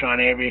Avery was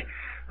Sean Avery.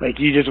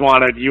 You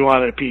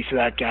wanted a piece of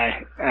that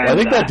guy. And, I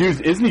think that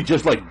dude, isn't he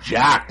just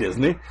jacked,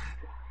 isn't he?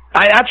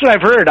 That's what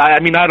I've heard. I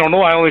don't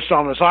know. I only saw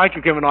him as hockey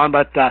coming on,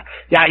 but,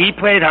 he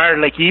played hard.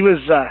 He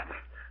was a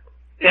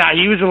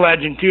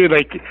legend too.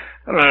 I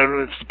don't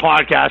know, it's a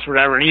podcast or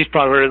whatever, and he's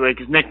probably heard,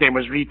 his nickname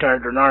was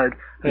Retard Renard.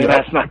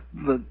 That's not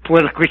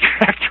politically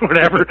correct or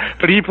whatever,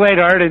 but he played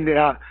hard, and,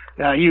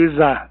 he was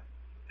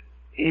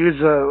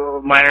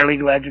a minor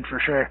league legend for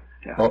sure.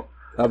 Yeah. Oh.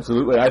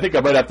 Absolutely. I think I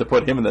might have to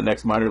put him in the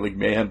next minor league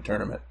mayhem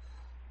tournament.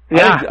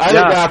 Yeah. I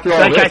think after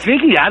all this, I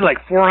think he had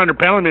 400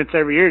 penalty minutes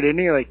every year, didn't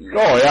he?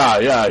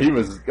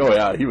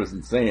 He was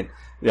insane.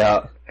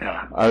 Yeah.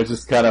 I was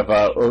just kind of,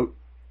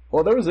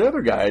 there was the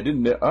other guy. I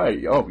didn't,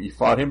 you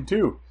fought him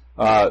too.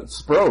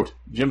 Sproat.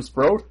 Jim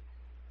Sproat?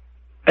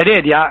 I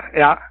did,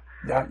 yeah.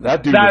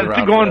 That dude was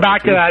around. Going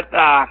back to that,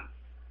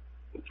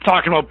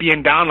 talking about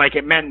being down,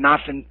 it meant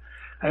nothing.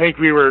 I think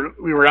we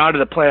were out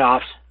of the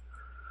playoffs.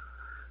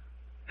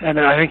 And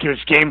I think it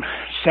was game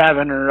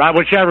 7 or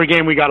whichever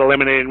game we got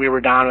eliminated. We were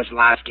down. It was the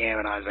last game,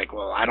 and I was like,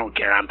 "Well, I don't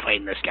care. I'm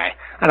fighting this guy."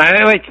 And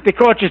the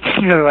coaches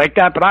didn't really like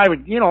that, but I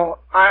would,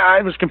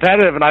 I was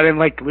competitive, and I didn't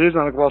like to lose. And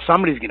I'm like, "Well,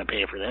 somebody's going to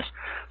pay for this."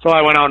 So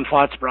I went out and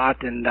fought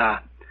Sprott, and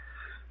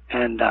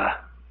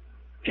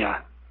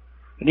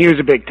he was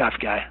a big tough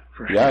guy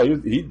for sure. Yeah,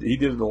 he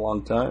did it a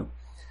long time.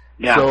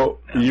 Yeah. So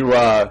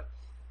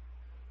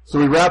So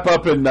we wrap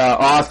up in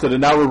Austin, and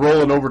now we're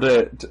rolling over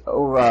to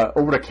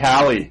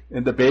Cali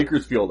into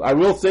Bakersfield. I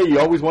will say, you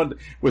always wanted.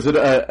 Was it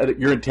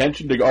your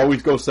intention to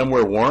always go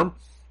somewhere warm?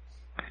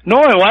 No,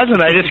 it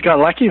wasn't. I just got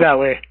lucky that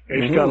way.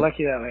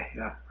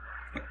 Yeah.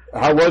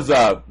 How was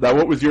that?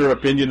 What was your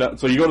opinion?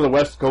 So you go to the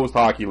West Coast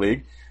Hockey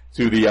League,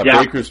 to the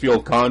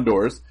Bakersfield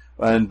Condors,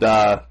 and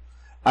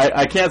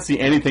I can't see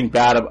anything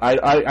bad.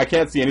 I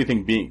can't see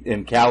anything being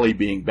in Cali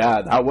being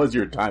bad. How was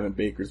your time in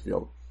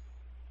Bakersfield?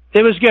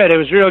 It was good. It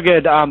was real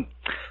good.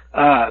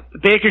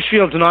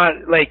 Bakersfield's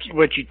not like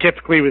what you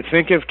typically would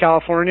think of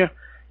California.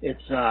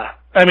 It's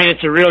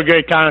it's a real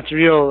great town. It's a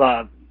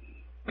real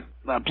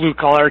blue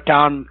collar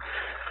town.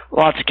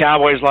 Lots of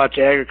cowboys, lots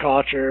of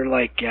agriculture.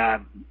 I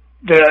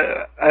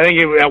think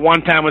at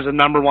one time was the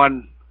number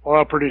one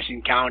oil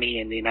producing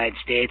county in the United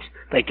States.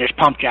 Like, there's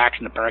pump jacks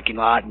in the parking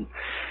lot, and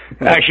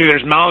actually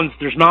there's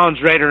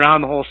mountains right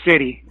around the whole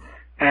city.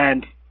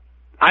 And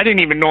I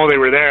didn't even know they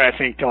were there, I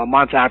think, till a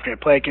month after I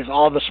played, because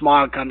all the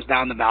smog comes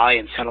down the valley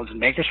and settles in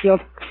Bakersfield.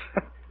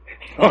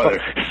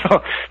 But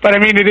I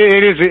mean, it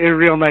is a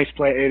real nice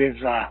place. It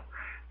is,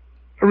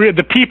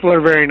 the people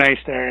are very nice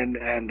there, and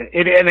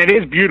it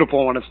is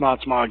beautiful when it's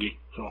not smoggy.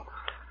 So.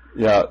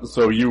 Yeah.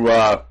 So you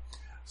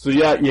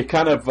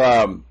kind of,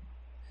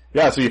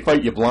 so you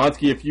fight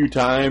Yablonski a few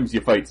times, you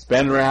fight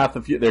Spenrath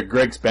a few,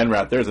 Greg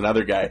Spenrath, there's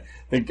another guy.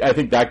 I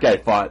think that guy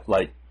fought,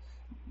 like,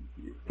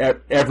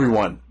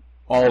 everyone,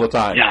 all the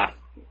time. Yeah.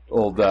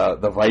 Old,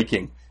 the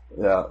Viking.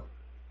 Yeah.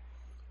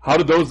 How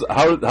did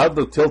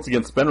the tilts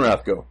against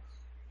Spenrath go?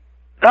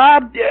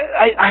 I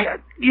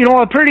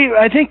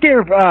think they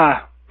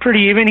were,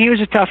 pretty even. He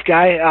was a tough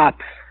guy.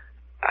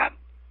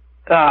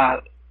 I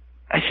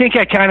think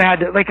I kind of had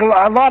to, like,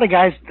 a lot of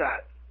guys,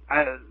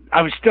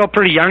 I was still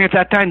pretty young at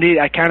that time.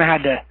 I kind of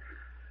had to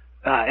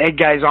egg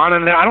guys on,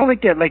 and I don't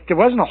think that, like, there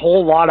wasn't a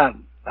whole lot of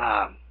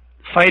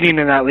fighting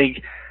in that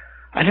league.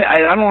 I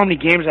don't know how many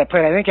games I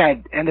played. I think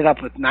I ended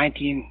up with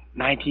 19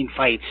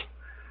 fights,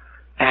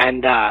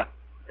 and I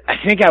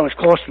think I was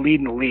close to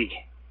leading the league,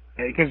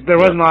 because there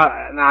wasn't a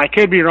lot. Now, I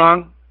could be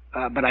wrong,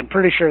 but I'm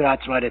pretty sure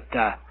that's what it.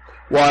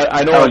 Well,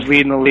 I know I was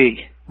leading the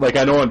league. Like,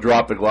 I know on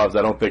Drop the Gloves,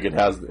 I don't think it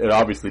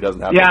obviously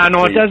doesn't have. Yeah,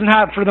 no, it doesn't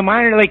have, for the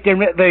minor, like,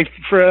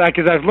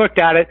 because I've looked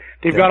at it,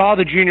 they've got all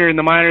the junior in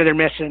the minor, they're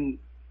missing.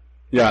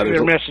 Yeah,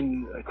 they're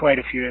missing quite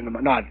a few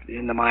not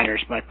in the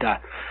minors, but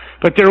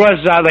there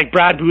was, like,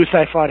 Brad Booth,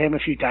 I fought him a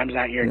few times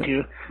that year,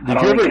 too.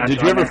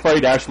 Did you ever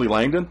fight Ashley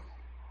Langdon?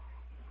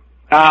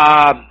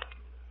 I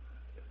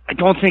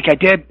don't think I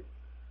did.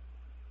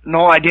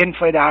 No, I didn't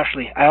fight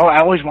Ashley. I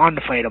always wanted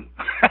to fight him.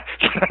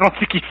 I don't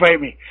think he'd fight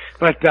me.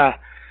 But,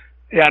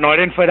 yeah, no, I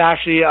didn't fight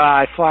Ashley.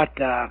 I fought,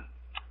 what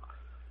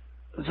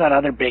was that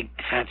other big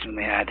defenseman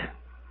they had?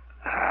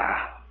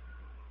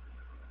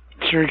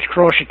 Serge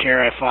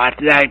Crochetier I fought.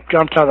 I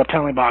jumped out of the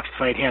penalty box to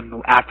fight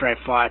him after I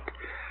fought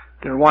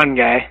their one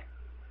guy.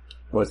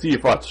 Well, I see you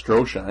fought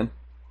Stroshine.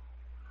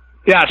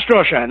 Yeah,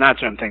 Stroshine.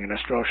 That's what I'm thinking of.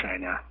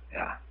 Stroshine,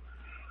 yeah.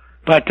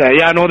 But,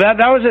 yeah, no, that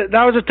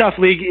was a tough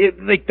league.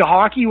 Like, the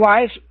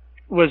hockey-wise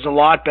was a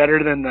lot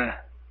better than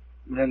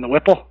the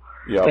Whipple.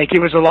 Yeah. Like,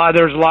 there was a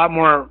lot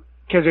more,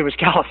 because it was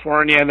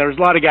California, and there was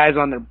a lot of guys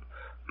on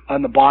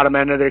the bottom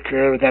end of their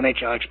career with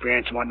NHL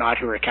experience and whatnot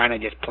who were kind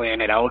of just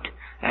playing it out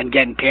and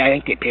getting paid. I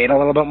think they paid a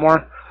little bit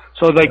more.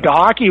 So, like, the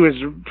hockey was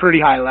pretty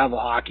high level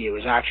hockey. It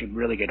was actually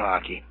really good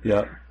hockey.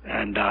 Yeah.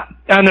 And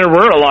there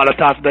were a lot of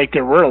tough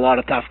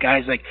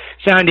guys. Like,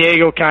 San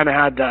Diego kind of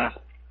had,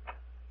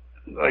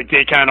 like,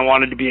 they kind of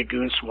wanted to be a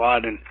goon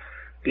squad, and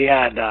they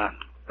had,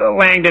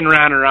 Langdon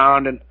ran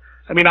around, and,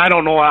 I mean, I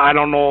don't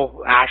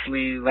know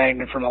Ashley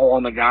Langdon from a hole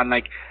in the gun.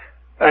 Like,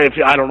 I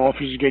don't know if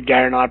he's a good guy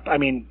or not. I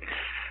mean,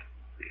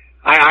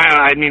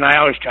 I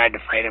always tried to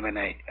fight him, and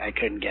I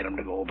couldn't get him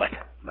to go, but.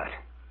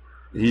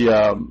 He,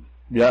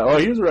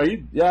 he was right.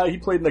 He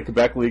played in the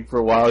Quebec League for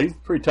a while. He's a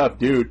pretty tough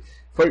dude.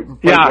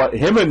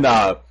 Him and,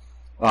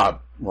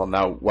 well,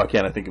 now, why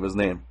can't I think of his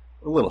name?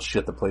 A little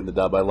shit that played in the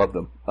dub. I loved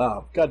him.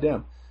 Oh,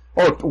 goddamn.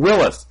 Oh,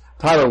 Willis.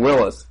 Tyler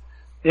Willis.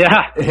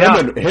 Yeah.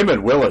 Him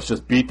and Willis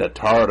just beat the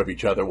tar out of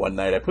each other one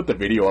night. I put the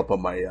video up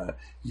on my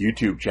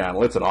YouTube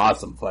channel. It's an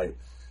awesome fight.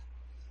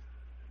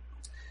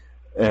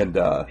 And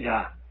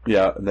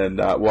and then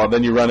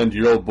then you run into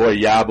your old boy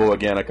Yabo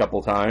again a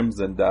couple times,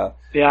 and those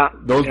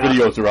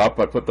videos are up.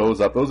 I put those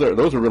up. Those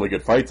are really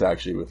good fights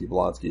actually with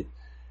Yablonski.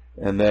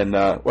 And then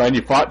and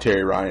you fought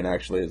Terry Ryan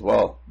actually as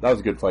well. That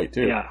was a good fight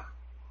too. Yeah.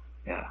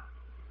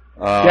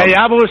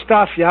 Yabo was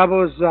tough.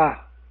 Yabo's a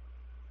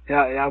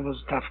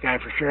tough guy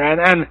for sure,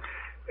 and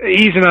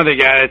he's another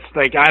guy. It's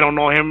like, I don't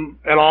know him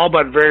at all,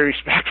 but very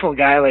respectful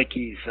guy. Like,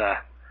 he's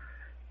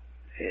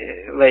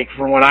like,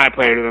 from when I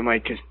played with him,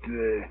 like, just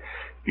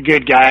a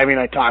good guy. I mean,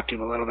 I talked to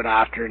him a little bit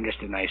after, and just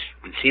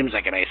seems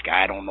like a nice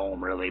guy. I don't know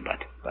him really,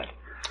 but.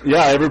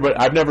 Yeah, everybody.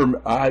 I met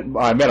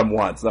him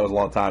once. That was a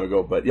long time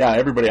ago. But yeah,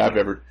 everybody I've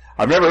never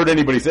heard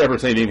anybody ever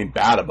say anything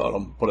bad about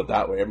him. Put it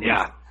that way.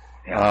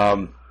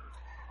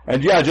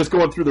 And just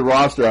going through the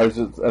roster, I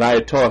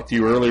had talked to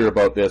you earlier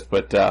about this,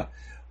 but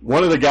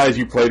one of the guys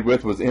you played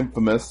with was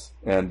infamous,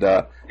 and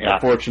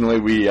unfortunately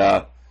we,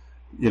 the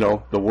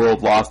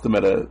world lost him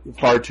at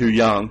far too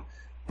young.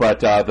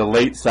 But the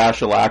late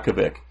Sasha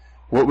Lakovic,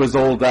 what was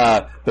old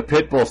the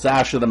Pitbull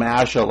Sasha the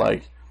Masha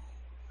like?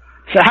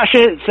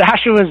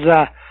 Sasha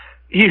was,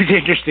 he was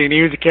interesting.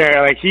 He was a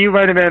character. Like, he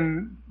might have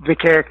been the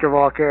character of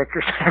all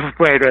characters I ever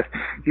played with.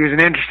 He was an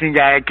interesting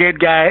guy, a good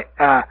guy.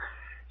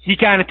 He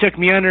kind of took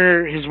me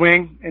under his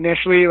wing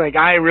initially. Like,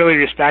 I really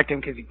respect him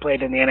because he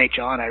played in the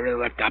NHL, and I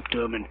really looked up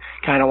to him and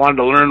kind of wanted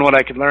to learn what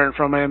I could learn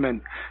from him.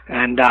 And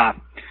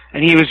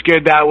he was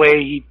good that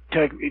way. He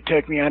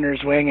took me under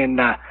his wing and,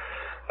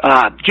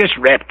 just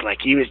ripped.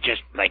 Like, he was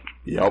just like,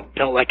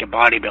 built like a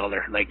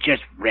bodybuilder, like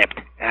just ripped.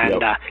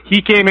 And,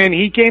 he came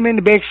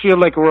into Bakersfield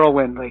like a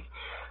whirlwind. Like,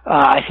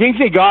 I think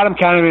they got him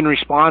kind of in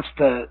response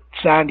to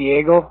San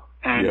Diego,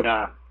 and,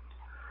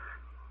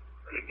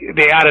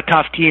 they had a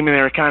tough team and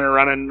they were kind of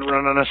running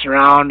us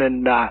around,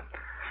 and our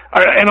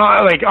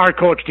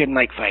coach didn't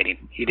like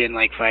fighting. He didn't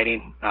like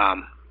fighting.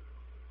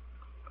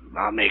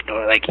 I'll make no,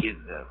 like,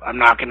 I'm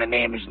not going to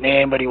name his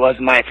name, but he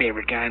wasn't my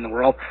favorite guy in the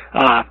world.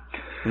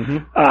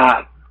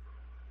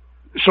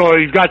 So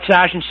you've got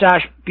Sash, and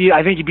Sash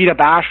I think he beat up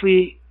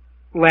Ashley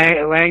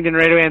Langdon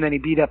right away, and then he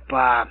beat up,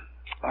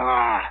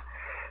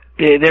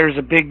 there's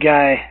a big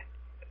guy,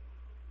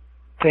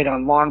 played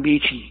on Long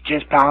Beach. He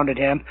just pounded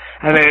him,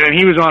 and then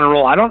he was on a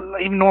roll. I don't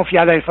even know if he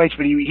had any fights,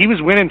 but he was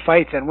winning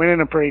fights and winning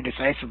them pretty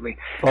decisively.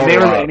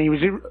 And he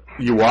was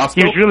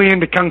really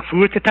into kung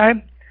fu at the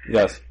time.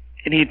 Yes,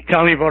 and he'd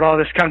tell me about all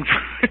this kung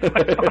fu.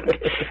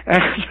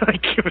 And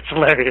like, it was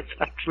hilarious,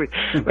 actually.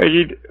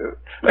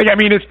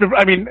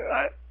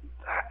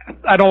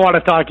 I don't want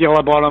to talk ill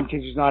about him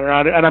because he's not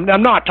around, and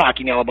I'm not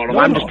talking ill about him.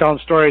 I'm just telling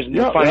stories, and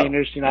they're funny and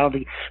interesting. I don't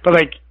think, but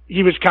like,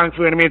 he was kung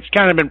fu, and I mean, it's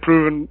kind of been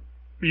proven.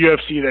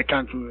 UFC that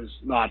kung fu is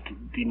not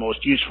the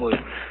most useful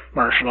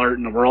martial art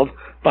in the world,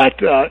 but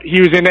he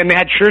was in it, and they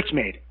had shirts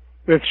made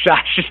with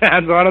Sash's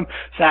hands on them,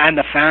 and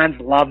the fans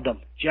loved him,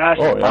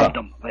 loved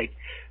him. Like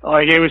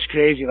it was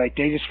crazy. Like,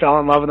 they just fell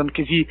in love with him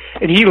because he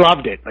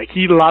loved it. Like,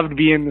 he loved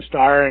being the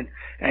star,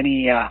 and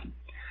he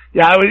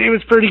it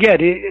was pretty good.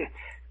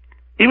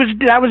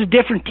 That was a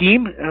different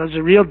team. It was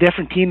a real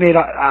different team. They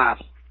the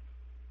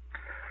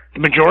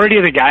majority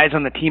of the guys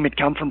on the team had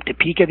come from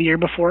Topeka the year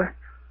before.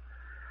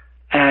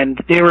 And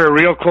they were a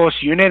real close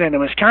unit, and it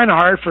was kind of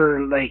hard for,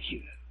 like,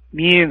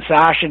 me and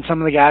Sash and some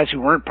of the guys who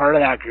weren't part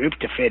of that group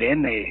to fit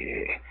in.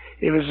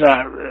 It was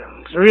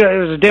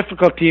a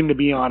difficult team to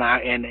be on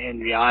in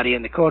reality,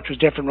 and the coach was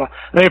different. Well,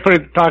 let me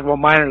talk about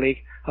minor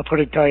league.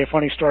 Tell you a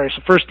funny story.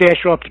 So first day I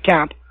show up to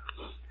camp,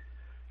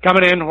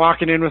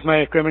 walking in with my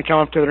equipment,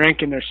 coming up to the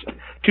rink, and there's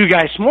two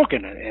guys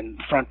smoking in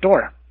the front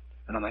door.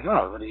 And I'm like,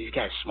 oh, what are these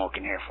guys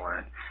smoking here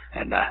for?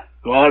 And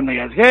go out, and the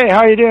guys, hey,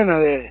 how you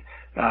doing?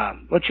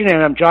 What's your name?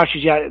 I'm Josh.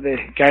 The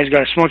guy's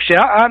got a smoke. Say,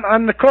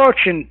 I'm the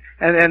coach, and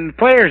the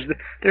players.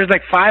 There's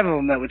like 5 of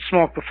them that would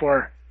smoke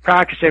before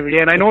practice every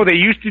day, and I know they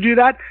used to do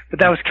that, but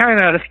that was kind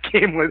of out of the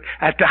game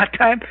at that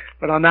time.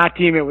 But on that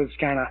team, it was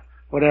kind of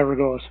whatever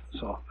goes.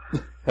 So.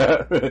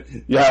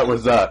 It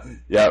was.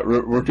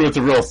 We're doing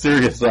some real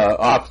serious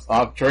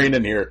off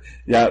training here.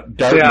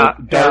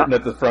 Darting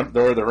at the front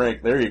door of the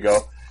rink. There you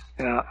go.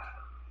 Yeah.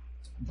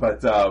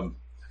 But so.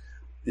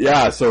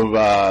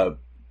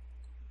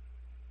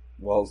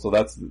 So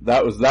that's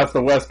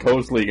the West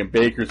Coast League in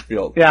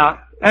Bakersfield. Yeah,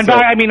 and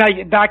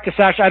back to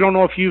Sash. I don't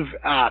know if you've.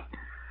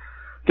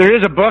 There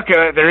is a book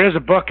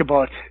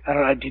about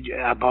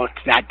about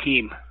that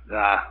team.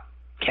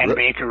 Ken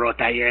Baker wrote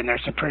that year, and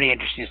there's some pretty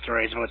interesting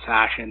stories about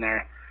Sash in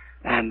there.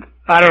 And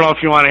I don't know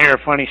if you want to hear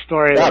a funny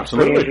story. Yeah, that's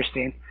pretty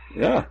interesting.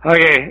 Yeah.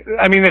 Okay.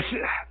 I mean,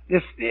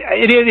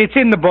 it's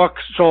in the book,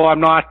 so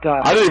I'm not.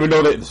 I didn't even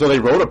know that. So they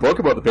wrote a book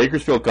about the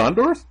Bakersfield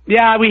Condors?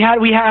 Yeah, we had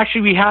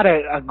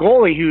a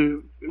goalie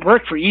who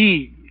worked for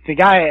E. The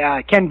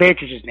guy, Ken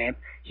Baker's his name.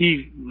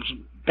 He's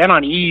been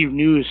on E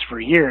News for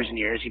years and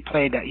years.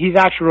 He's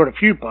actually wrote a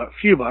few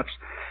books,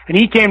 and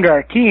he came to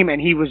our team,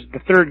 and he was the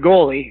third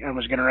goalie and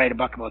was going to write a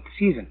book about the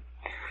season.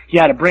 He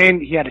had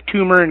a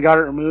tumor and got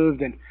it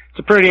removed, and it's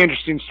a pretty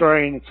interesting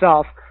story in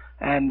itself.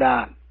 And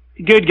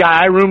good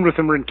guy. I roomed with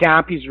him in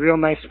camp. He's a real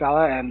nice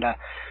fella, and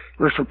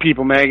worked for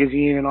People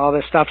magazine and all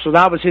this stuff. So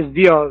that was his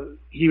deal.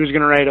 He was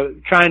going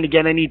to trying to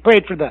get in. He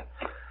played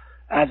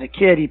as a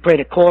kid, he played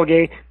at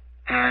Colgate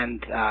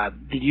and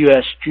the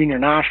U.S. junior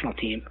national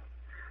team.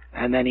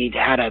 And then he'd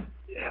had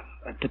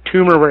the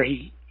tumor where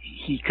he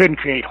couldn't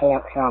create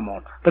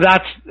hormone. But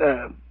that's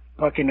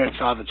book in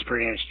itself. It's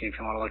pretty interesting if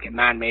you want to look at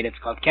Man-Made. It's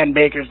called Ken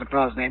Baker's the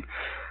fellow's name.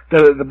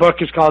 The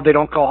book is called They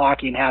Don't Call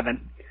Hockey in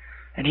Heaven.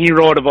 And he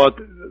wrote about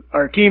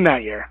our team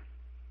that year.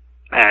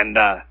 And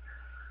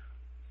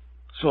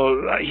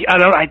so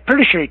I'm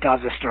pretty sure he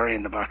tells this story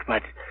in the book.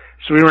 But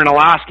so we were in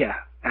Alaska,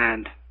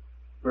 and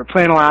we were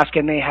playing Alaska,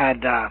 and they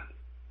had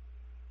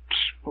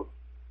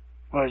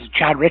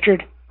Chad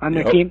Richard on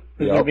their team.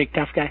 He was a big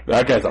tough guy.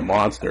 That guy's a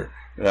monster.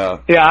 Yeah.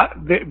 Yeah,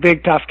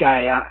 big tough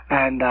guy. Yeah,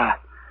 and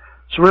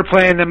so we're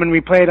playing them, and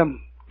we played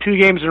them 2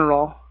 games in a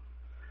row.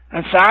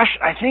 And Sash,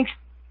 I think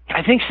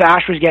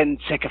Sash was getting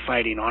sick of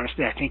fighting.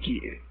 Honestly, I think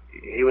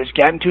it was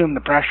getting to him.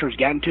 The pressure was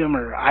getting to him,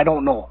 or I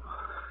don't know.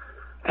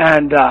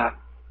 And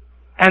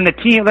the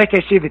team, like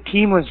I say, the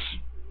team was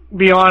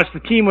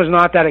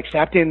not that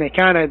accepting. They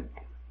kind of,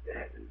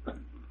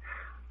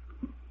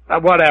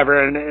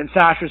 whatever, and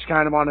Sash was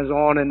kind of on his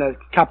own, and a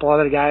couple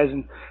other guys,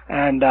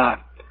 and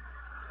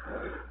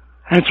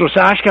so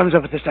Sash comes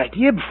up with this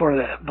idea before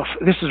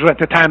this is at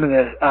the time of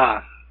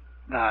the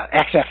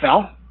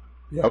XFL.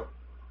 Yep.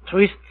 So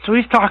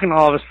he's talking to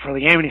all of us before the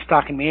game, and he's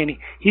talking to me, and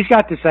he's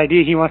got this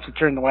idea. He wants to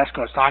turn the West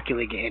Coast Hockey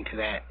League into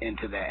the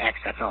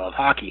XFL of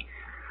hockey.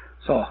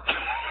 So,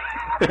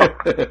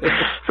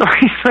 so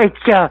he's like,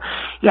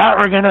 yeah,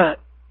 we're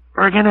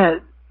gonna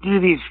do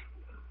these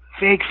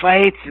fake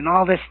fights and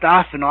all this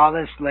stuff and all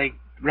this like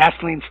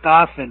wrestling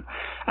stuff, and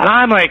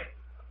I'm like,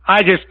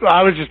 I was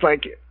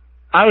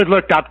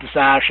looked up to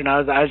Sash, and I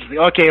was just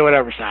like, okay,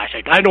 whatever, Sash.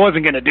 Like, I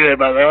wasn't gonna do it,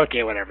 but I was like,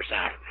 okay, whatever,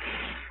 Sash.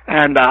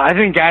 And I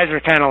think guys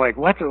were kind of like,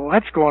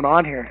 what's going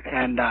on here?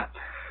 And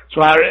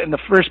so in the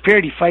first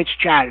period, he fights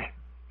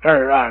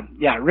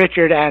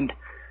Richard, and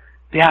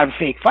they have a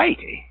fake fight,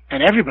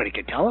 and everybody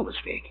could tell it was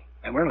fake.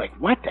 And we're like,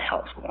 what the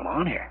hell is going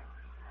on here?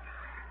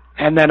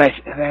 And then I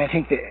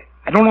think that,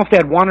 I don't know if they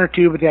had one or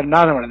two, but they had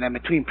another one. And then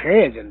between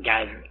periods, and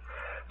guys,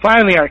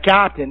 finally our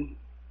captain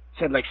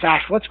said, like,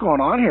 Sash, what's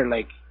going on here?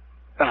 Like,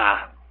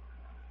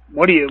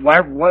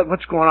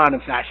 what's going on?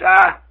 And Sash,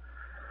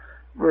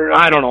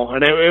 I don't know.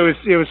 And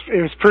it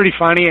was pretty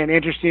funny and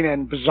interesting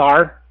and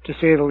bizarre, to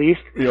say the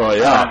least. Oh,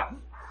 yeah.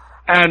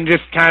 And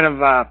just kind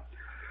of,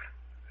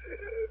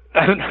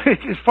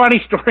 it's a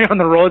funny story on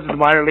the roads of the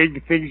minor league,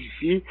 the things you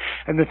see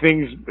and the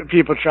things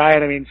people try.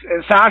 And I mean,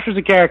 Sash was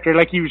a character,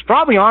 like, he was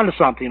probably onto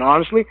something,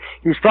 honestly.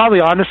 He was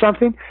probably onto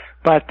something,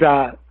 but,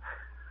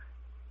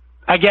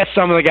 I guess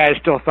some of the guys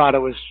still thought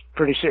it was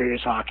pretty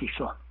serious hockey,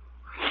 so.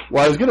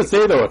 Well, I was gonna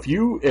say though, if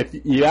you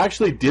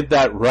actually did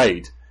that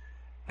right,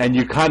 and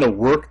you kind of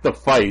worked the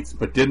fights,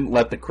 but didn't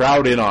let the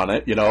crowd in on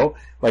it,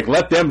 like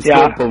let them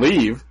still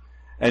believe,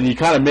 and you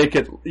kind of make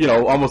it,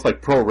 almost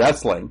like pro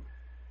wrestling.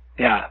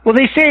 Yeah. Well,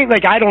 they say,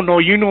 like, I don't know,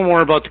 you know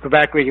more about the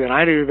Quebec League than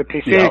I do, but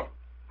they say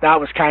that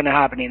was kind of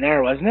happening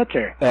there, wasn't it?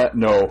 Or?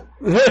 No.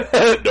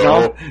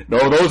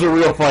 No, those are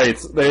real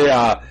fights. They,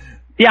 yeah,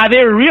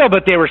 they were real,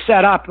 but they were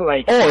set up,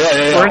 like. Oh,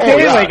 yeah. Weren't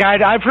they? Yeah. Like,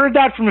 I've heard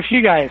that from a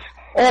few guys.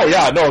 Oh,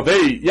 yeah, no,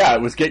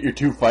 it was get your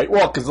two fight.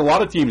 Well, because a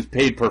lot of teams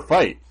paid per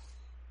fight.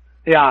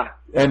 Yeah.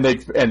 And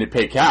they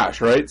pay cash,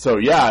 right? So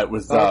yeah, it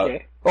was,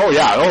 okay.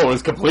 It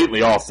was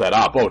completely all set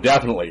up. Oh,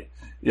 definitely.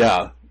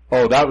 Yeah.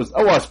 Oh, that was,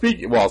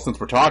 since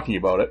we're talking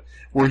about it,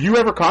 were you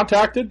ever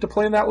contacted to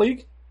play in that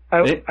league?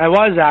 I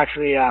was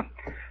actually,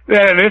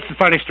 it's a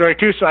funny story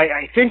too. So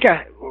I think,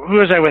 who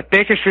was I with?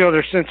 Bakersfield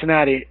or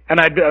Cincinnati? And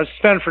I was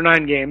spent for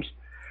 9 games.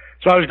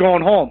 So I was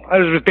going home. I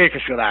was with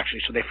Bakersfield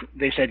actually. So they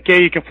said,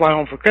 okay, you can fly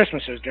home for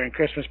Christmas. It was during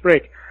Christmas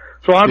break.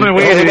 So on my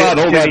way Hold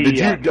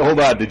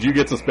on. Did you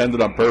get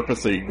suspended on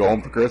purpose so you can go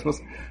home for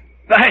Christmas?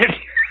 I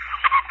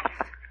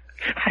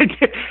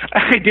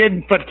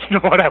didn't, but you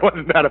know what? I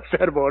wasn't that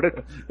upset about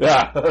it.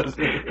 Yeah.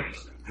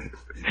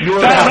 You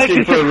were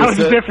asking for a receipt. It was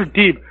a different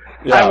team.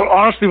 Yeah. I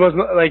honestly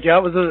wasn't, like,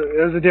 it was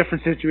a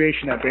different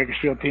situation at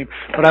Bakersfield team.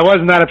 But I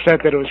wasn't that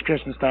upset that it was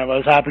Christmas time. I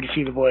was happy to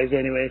see the boys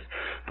anyways.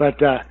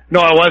 But,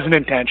 no, it wasn't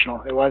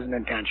intentional. It wasn't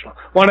intentional.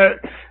 One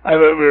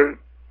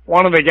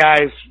of the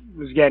guys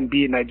was getting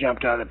beaten. I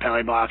jumped out of the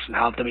penalty box and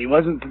helped him. He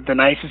wasn't the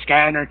nicest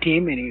guy on our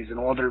team, and he's an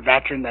older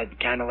veteran that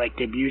kind of liked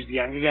to abuse the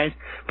younger guys.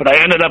 But I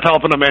ended up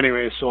helping him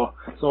anyways, so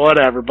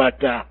whatever.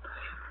 But,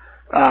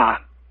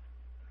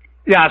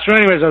 yeah, so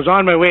anyways, I was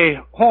on my way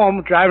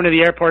home, driving to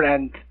the airport,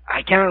 and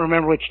I can't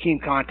remember which team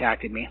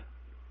contacted me.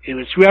 It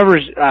was whoever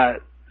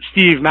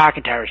Steve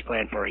McIntyre was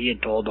playing for. He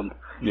had told them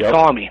to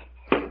call me.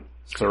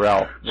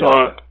 Sorrel.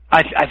 So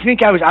I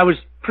think I was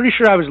pretty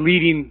sure I was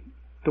leading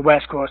the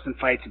West Coast in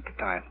fights at the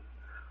time.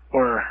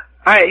 Or,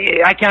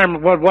 I can't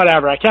remember,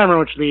 whatever. I can't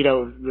remember which lead I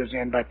was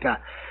in, but,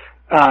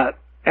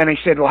 and he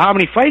said, well, how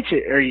many fights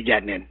are you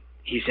getting in?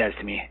 He says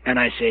to me. And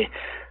I say,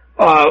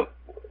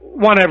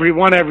 one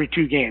every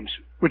 2 games,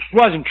 which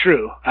wasn't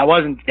true. I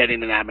wasn't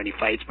getting in that many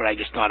fights, but I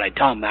just thought I'd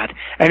tell him that.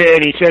 And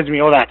he says to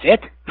me, oh, that's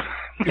it?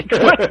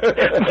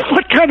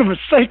 What kind of a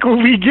psycho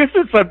league is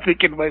this? I'm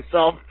thinking to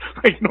myself,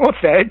 like, no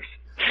thanks.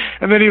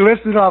 And then he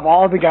listed off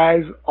all the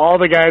guys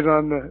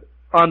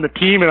on the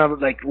team, and I was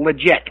like,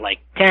 legit, like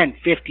 10,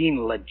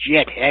 15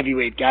 legit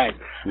heavyweight guys.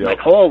 Yep. Like,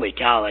 holy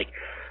cow, like,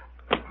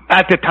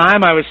 at the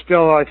time I was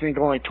still, I think,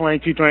 only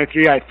 22,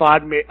 23. I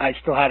thought I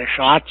still had a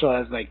shot, so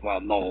I was like,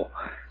 well, no,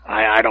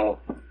 I don't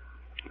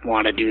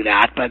want to do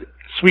that. But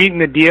sweeten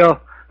the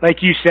deal,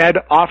 like you said,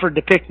 offered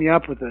to pick me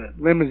up with a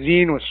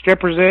limousine with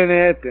strippers in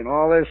it and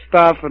all this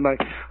stuff, and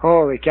like,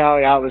 holy cow,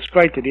 yeah, it was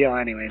quite the deal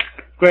anyway.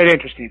 Quite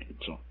interesting,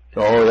 so.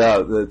 Oh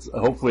yeah,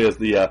 hopefully as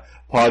the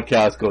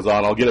podcast goes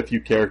on, I'll get a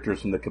few characters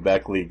from the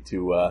Quebec League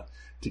to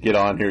get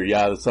on here.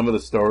 Yeah, some of the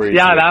stories.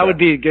 Yeah, that would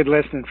be good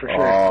listening for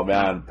sure. Oh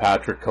man,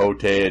 Patrick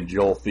Cote and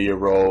Joel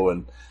Theroux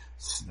and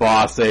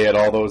Bosse and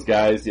all those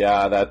guys.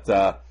 Yeah,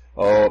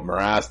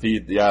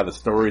 Morasti. Yeah, the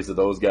stories of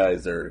those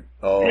guys are.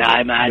 Oh, yeah,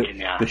 I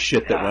imagine. The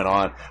shit that went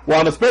on. Well,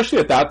 and especially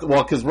at that.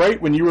 Well, because right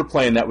when you were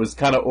playing, that was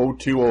kind of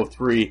 02,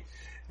 03.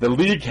 The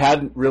league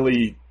hadn't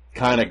really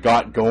kind of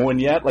got going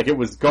yet. Like it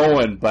was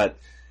going, but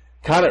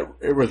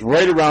it was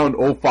right around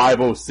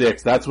 05,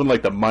 06. That's when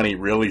like the money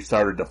really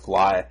started to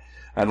fly.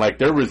 And like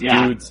there was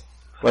dudes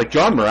like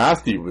John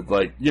Morasti with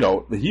like, you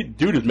know,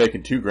 dude is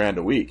making $2,000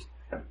 a week.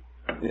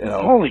 You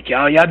know. Holy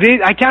cow! Yeah,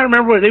 I can't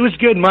remember. It was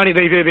good money.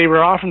 They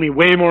were offering me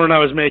way more than I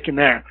was making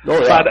there. Oh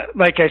yeah. But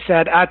like I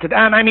said,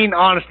 and I mean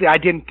honestly, I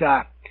didn't.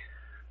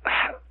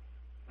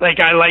 Like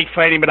I like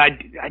fighting, but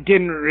I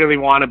didn't really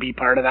want to be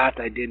part of that.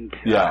 I didn't.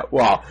 Yeah.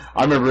 Well,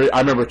 I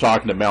remember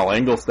talking to Mel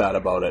Engelstad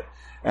about it,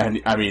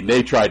 and I mean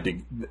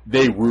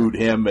they wooed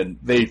him, and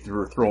they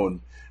were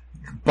throwing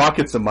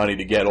buckets of money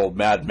to get old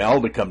Mad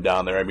Mel to come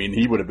down there. I mean,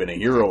 he would have been a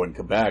hero in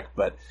Quebec,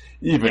 but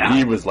even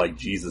he was like,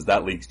 Jesus,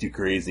 that league's too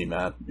crazy,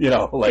 man. You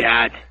know, like.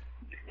 Yeah,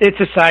 it's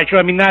a sideshow.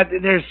 I mean,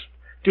 there's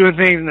doing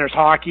things and there's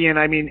hockey, and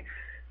I mean,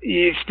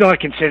 you still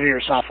consider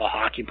yourself a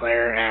hockey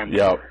player, and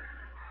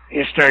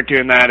you start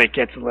doing that, it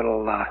gets a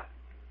little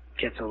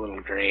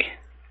gray.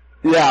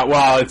 Yeah,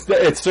 well, it's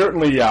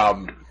certainly,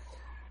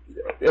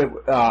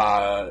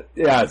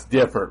 it's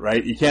different,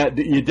 right? You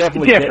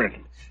definitely different.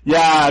 can't.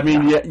 Yeah, I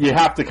mean, you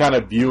have to kind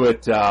of view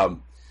it,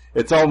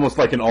 it's almost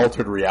like an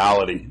altered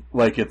reality.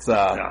 Like it's,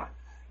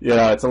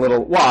 it's a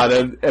little,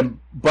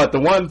 but the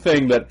one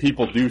thing that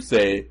people do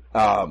say,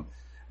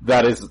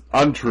 that is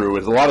untrue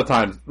is a lot of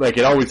times, like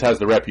it always has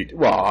the reputation,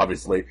 well,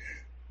 obviously,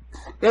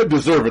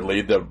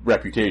 deservedly, the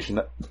reputation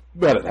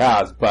that it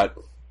has, but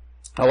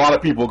a lot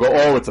of people go,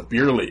 oh, it's a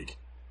beer league.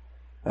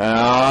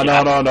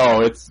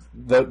 No.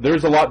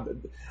 There's a lot,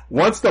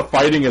 once the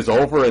fighting is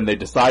over and they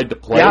decide to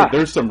play,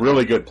 there's some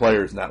really good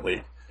players in that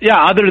league. Yeah,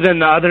 other than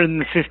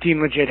the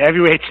 15 legit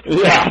heavyweights.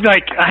 Yeah.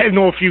 Like, I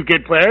know a few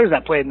good players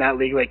that played in that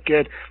league, like,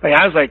 good. Like,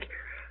 I was like,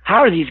 how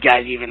are these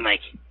guys even,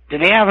 like, do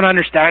they have an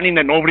understanding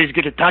that nobody's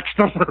going to touch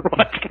them or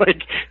what?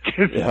 Like,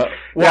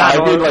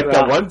 well, I mean, like,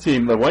 that one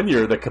team, the one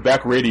year, the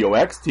Quebec Radio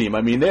X team,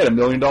 I mean, they had $1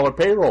 million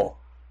payroll.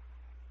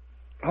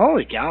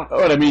 Holy cow.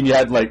 But I mean, you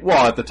had like,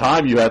 well, at the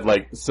time you had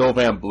like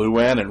Sylvain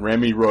Blouin and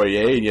Remy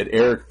Royer, and you had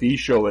Eric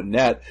Fichot in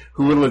net,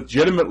 who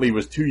legitimately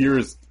was 2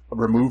 years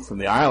removed from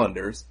the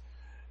Islanders,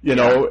 you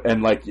know,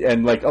 and like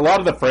a lot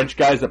of the French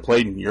guys that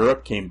played in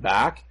Europe came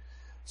back,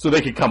 so they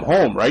could come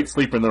home, right?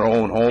 Sleep in their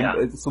own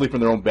home, sleep in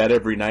their own bed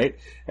every night,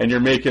 and you're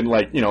making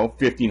like, you know,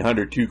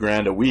 $1,500,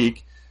 $2,000 a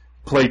week,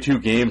 play 2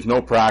 games,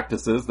 no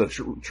practices, the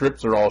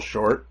trips are all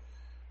short.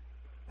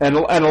 And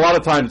a lot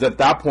of times at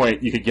that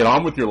point, you could get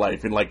on with your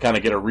life and like kind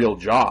of get a real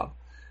job,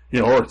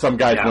 you know, or some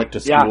guys went to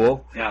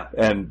school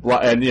and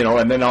you know,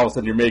 and then all of a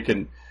sudden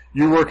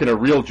you're working a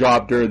real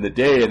job during the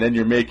day and then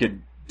you're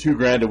making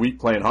 $2,000 a week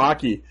playing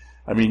hockey.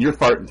 I mean, you're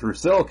farting through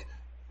silk.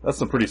 That's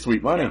some pretty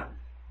sweet money. Yeah.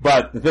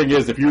 But the thing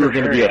is, if you were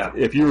going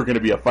to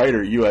be a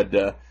fighter, you had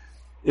to,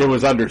 it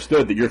was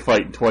understood that you're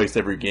fighting twice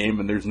every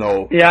game, and there's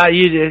no. Yeah,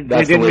 you did.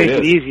 They didn't make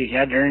it easy. You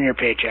had to earn your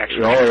paychecks.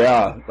 Oh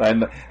yeah,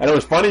 and it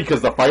was funny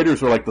because the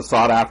fighters were like the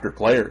sought after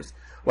players.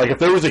 Like if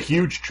there was a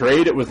huge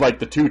trade, it was like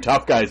the 2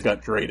 tough guys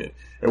got traded.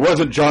 It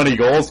wasn't Johnny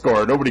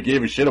Goalscorer. Nobody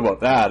gave a shit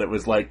about that. It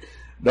was like,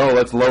 no,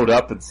 let's load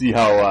up and see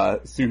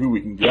who we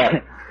can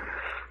get.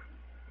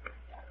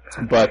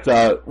 But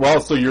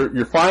so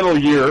your final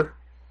year,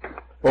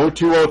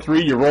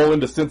 02-03, you roll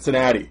into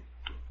Cincinnati,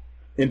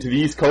 into the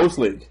East Coast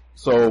League.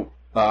 So.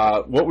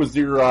 What was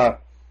your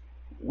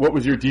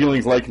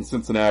dealings like in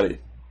Cincinnati?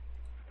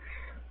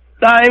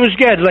 It was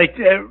good. Like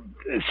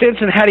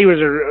Cincinnati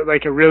was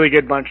a really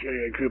good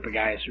group of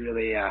guys.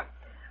 Really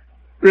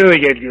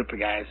good group of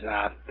guys.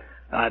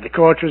 The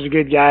coach was a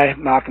good guy,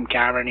 Malcolm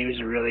Cameron. He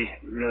was a really,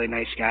 really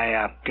nice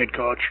guy. Good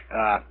coach.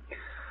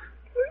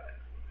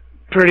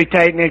 Pretty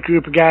tight knit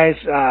group of guys.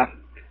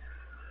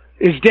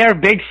 Is there a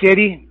big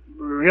city?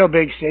 Real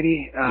big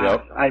city.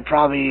 I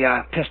probably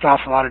pissed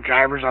off a lot of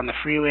drivers on the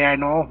freeway, I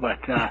know, but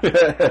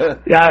it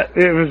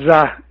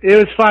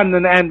was fun,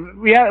 and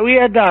we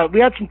had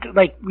some,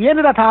 like, we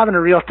ended up having a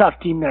real tough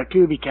team there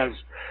too, because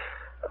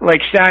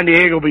like San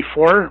Diego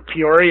before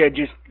Peoria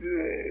just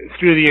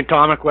threw the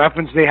atomic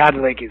weapons, they had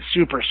like a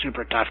super,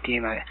 super tough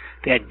team.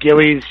 They had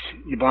Gillies,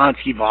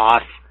 Yablonski,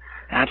 Voss,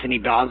 Anthony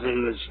Belza,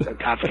 who was a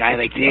tough guy.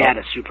 Like, they had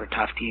a super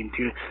tough team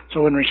too.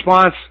 So in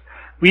response,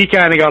 we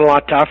kind of got a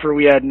lot tougher.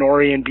 We had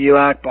Norrie and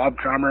Belak, Bob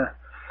Crummer,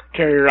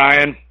 Terry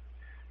Ryan.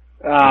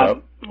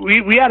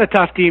 We had a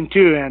tough team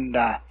too, and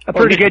a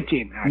pretty good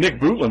team. Actually. Nick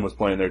Bootlin was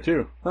playing there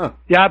too, huh?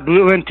 Yeah,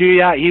 Bootlin too.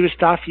 Yeah, he was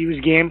tough. He was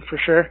game for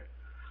sure.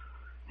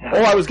 Yeah.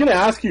 Oh, I was going to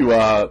ask you.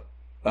 I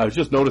was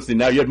just noticing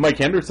now you had Mike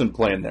Henderson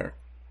playing there.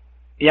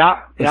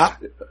 Yeah. That's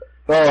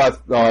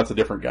a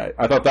different guy.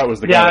 I thought that was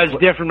the guy. Yeah, it's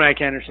different Mike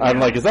Henderson. I'm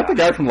like, is that the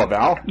guy from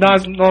Laval? No,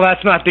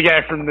 that's not the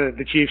guy from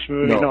the Chiefs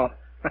movie. No.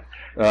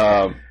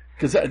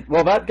 Because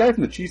that guy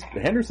from the Chiefs,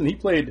 Henderson, he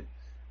played.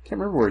 Can't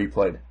remember where he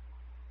played.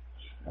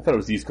 I thought it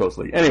was East Coast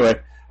League. Anyway,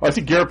 I see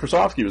Garrett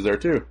Prosofsky was there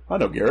too. I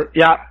know Garrett.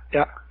 Yeah.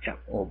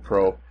 Old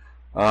pro.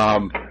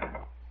 So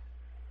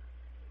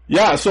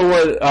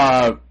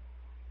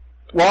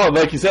well,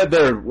 like you said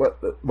there,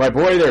 my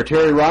boy there,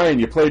 Terry Ryan,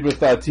 you played with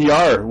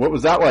TR. What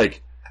was that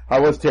like?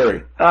 How was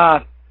Terry?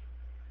 TR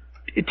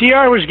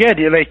was good.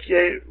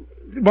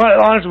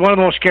 Honestly, one of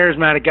the most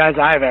charismatic guys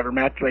I've ever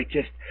met. Like,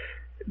 just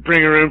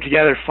bring a room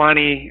together,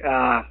 funny,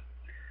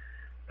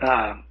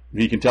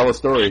 He can tell a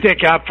story.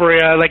 stick up for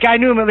you. Like, I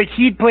knew him, like,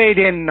 he'd played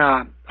in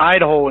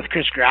Idaho with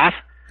Chris Graff.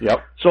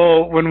 Yep.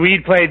 So when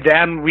we'd played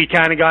them, we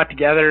kind of got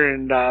together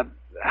and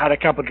had a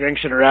couple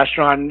drinks at a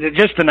restaurant.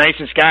 Just the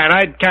nicest guy, and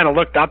I'd kind of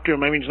looked up to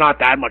him. I mean, he's not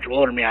that much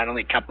older than me. I don't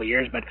think a couple of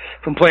years, but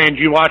from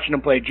watching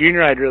him play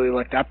junior, I'd really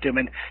looked up to him.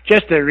 And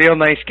just a real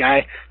nice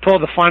guy.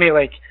 Told the funny,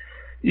 like,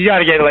 you got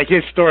to get, like,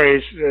 his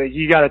stories.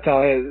 You got to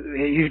tell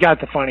he's got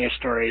the funniest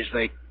stories.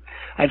 Like,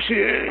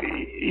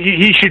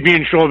 he should be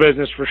in show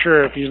business for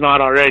sure if he's not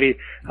already.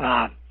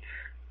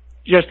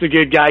 Just a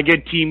good guy,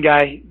 good team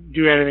guy,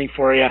 do anything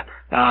for you.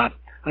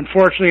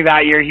 Unfortunately,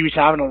 that year he was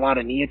having a lot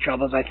of knee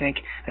troubles, I think,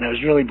 and it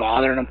was really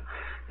bothering him.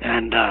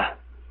 And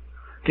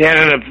they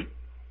ended up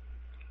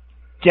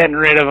getting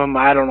rid of him,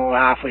 I don't know,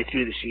 halfway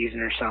through the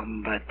season or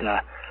something.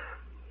 But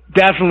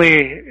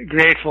definitely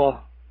grateful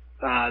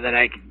that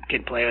I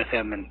could play with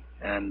him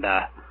and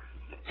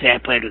say I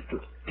played with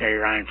Terry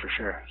Ryan for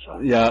sure.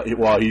 So. Yeah,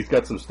 well, he's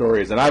got some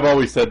stories, and I've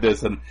always said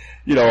this, and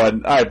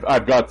and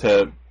I've got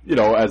to,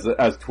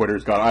 as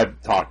Twitter's gone,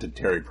 I've talked to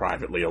Terry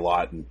privately a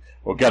lot, and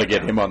we've got to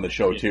get him on the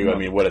show too. I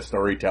mean, what a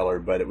storyteller!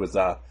 But it was,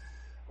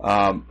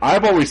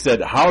 I've always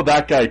said how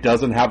that guy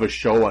doesn't have a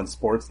show on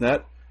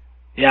Sportsnet.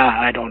 Yeah,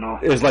 I don't know.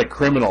 Is like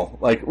criminal,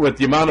 like with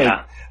the amount of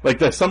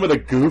like some of the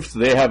goofs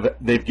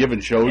they've given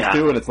shows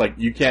to, and it's like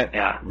you can't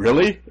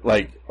really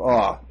like.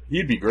 Oh,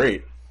 he'd be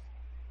great.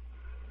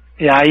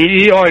 Yeah,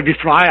 he'd be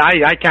fly.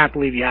 I can't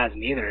believe he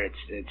hasn't either.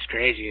 It's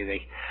crazy.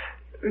 Like,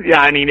 yeah,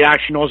 I mean, he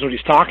actually knows what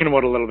he's talking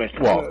about a little bit.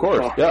 Well, of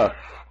course, so.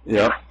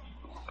 yeah.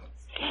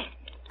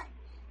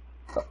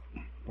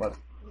 What?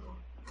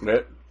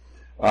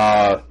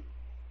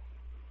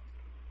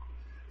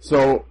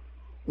 So,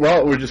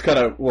 well, we're just kind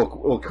of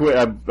we'll quit.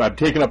 I've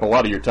taken up a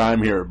lot of your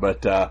time here,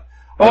 but no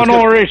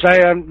worries.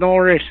 No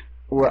worries.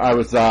 I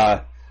was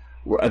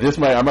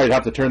I might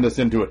have to turn this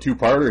into a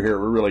two-parter here.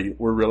 We're really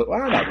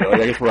well, not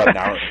really. I guess we're at an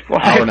hour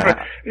and a half.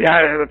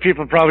 Yeah,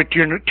 people probably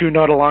tuned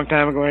out a long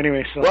time ago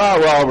anyway. So.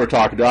 Well, we're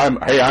talking. I'm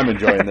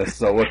enjoying this.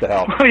 So what the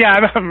hell?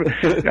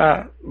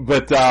 Yeah.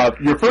 But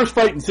your first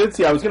fight in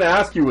Cincy, I was going to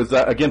ask you, was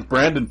against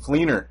Brandon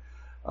Fleener.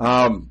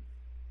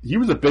 He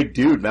was a big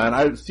dude, man.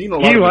 I've seen a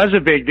lot. He was a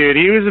big dude.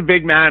 He was a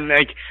big man.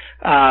 Like,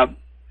 I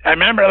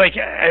remember, like,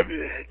 I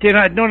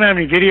don't have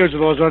any videos of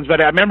those ones, but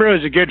I remember it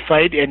was a good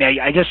fight, and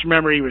I just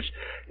remember he was,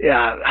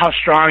 how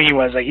strong he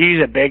was. Like,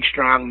 he's a big,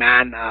 strong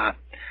man.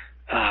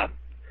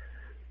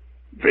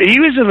 He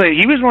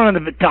was one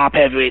of the top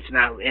heavyweights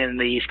in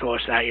the East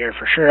Coast that year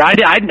for sure.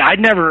 I'd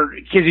never,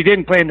 because he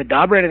didn't play in the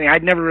dub or anything,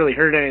 I'd never really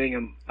heard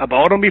anything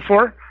about him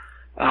before.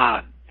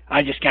 I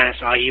just kind of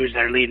saw he was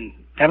their leading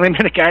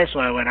heavyweight guy, so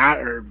I went out,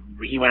 or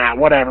he went out,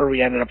 whatever.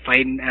 We ended up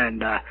fighting,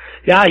 and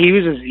he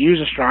was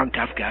a strong,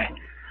 tough guy.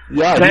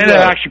 Yeah, so I ended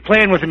up actually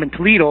playing with him in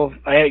Toledo.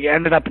 I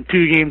ended up in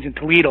 2 games in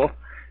Toledo,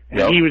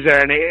 and he was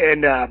there,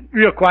 and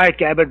real quiet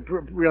guy, but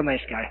real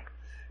nice guy.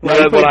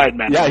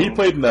 Yeah, he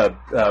played in the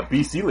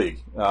BC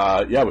League.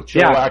 With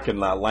Chilliwack and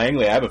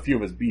Langley. I have a few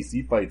of his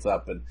BC fights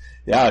up, and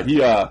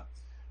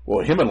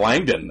him and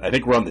Langdon, I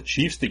think we're on the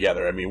Chiefs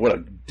together. I mean, what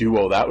a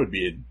duo that would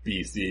be in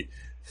BC.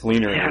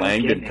 Fleener and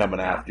Langdon coming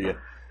after you.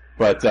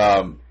 But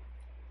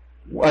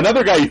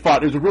another guy he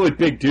fought, who's a really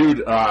big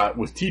dude,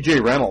 was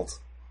TJ Reynolds.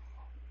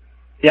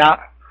 Yeah.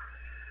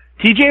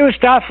 TJ was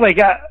tough. Like,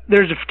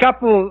 there's a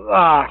couple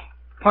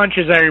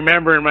punches I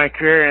remember in my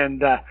career,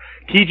 and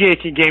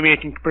TJ gave me a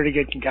pretty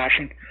good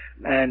concussion.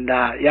 And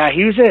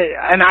he was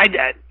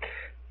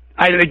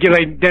I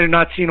did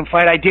not see him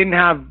fight. I didn't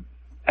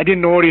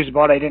know what he was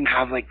about. I didn't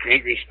have like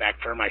great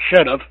respect for him. I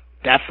should have,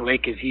 definitely,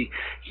 because he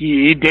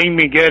dinged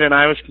me good, and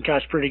I was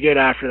concussed pretty good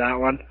after that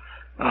one.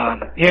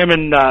 Him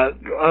and the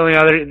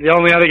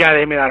only other guy that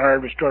hit me that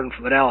hard was Jordan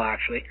Fladell,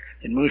 actually,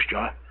 in Moose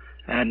Jaw.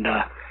 And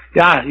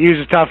he was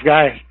a tough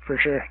guy for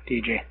sure,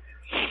 TJ.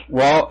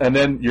 Well, and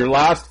then your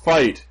last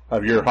fight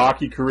of your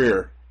hockey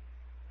career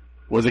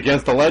was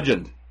against a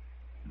legend. Do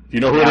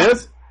you know who it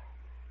is?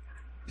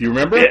 Do you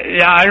remember?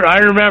 Yeah, I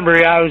remember.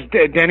 Yeah, it was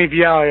Denny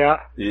Vial, yeah.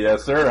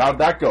 Yes, sir. How'd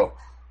that go?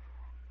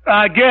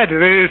 Good.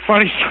 There's a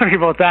funny story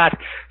about that.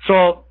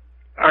 So,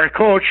 our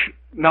coach,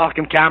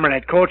 Malcolm Cameron,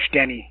 had coached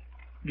Denny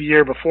the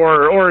year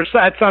before, or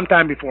at some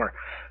time before.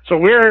 So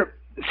we're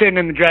sitting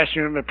in the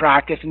dressing room at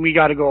practice, and we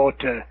got to go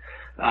to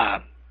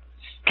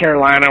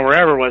Carolina,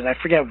 wherever it was. I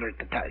forget,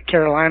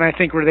 Carolina, I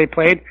think, where they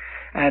played.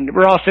 And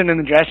we're all sitting in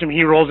the dressing room.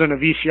 He rolls in a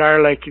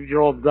VCR like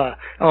your old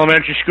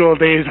elementary school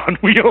days on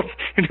wheels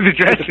into the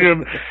dressing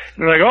room. And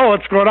we're like, oh,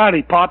 what's going on?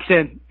 He pops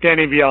in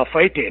Denny Vial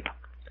fight tape.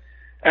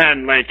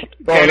 And like,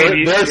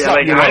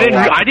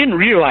 I didn't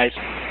realize.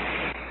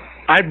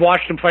 I'd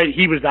watched him fight.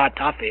 He was that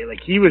tough, eh?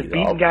 Like, he was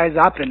beating guys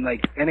up and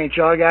like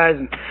NHL guys,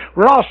 and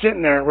we're all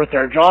sitting there with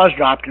our jaws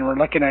dropped, and we're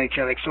looking at each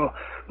other like, so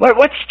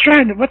what's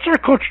our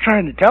coach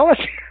trying to tell us?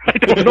 I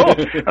don't know.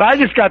 And I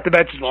just got the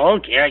message. Well,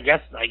 okay, I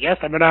guess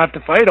I'm gonna have to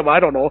fight him. I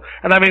don't know.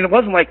 And I mean, it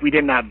wasn't like we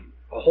didn't have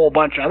a whole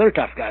bunch of other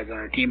tough guys on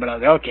our team, but I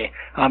was like, okay,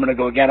 I'm gonna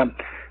go get him.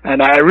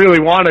 And I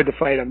really wanted to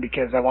fight him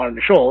because I wanted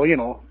to show,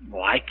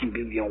 well, I can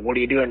do, what do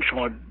you do and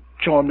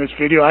show him this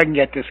video. I can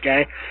get this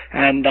guy.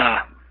 And,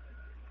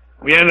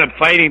 we ended up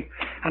fighting,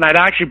 and I'd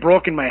actually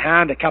broken my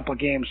hand a couple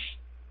games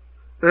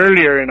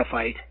earlier in a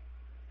fight.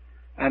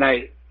 And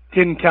I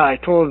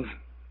told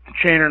the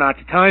trainer not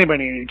to tell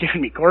anybody, and he was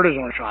giving me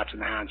cortisone shots in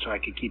the hand so I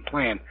could keep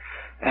playing.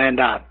 And,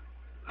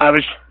 I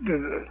was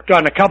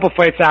gotten a couple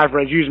fights after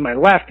I was using my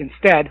left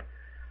instead.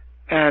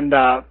 And,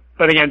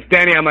 but against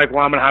Denny, I'm like,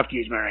 well, I'm going to have to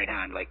use my right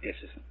hand. Like, this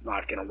is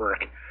not going to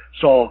work.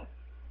 So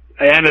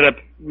we ended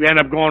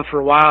up going for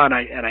a while, and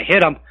I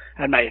hit him,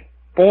 and my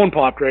bone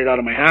popped right out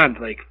of my hand,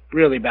 like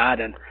really bad.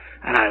 And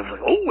I was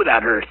like, oh,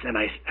 that hurts. And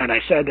I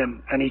said to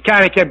him, and he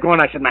kind of kept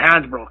going. I said, my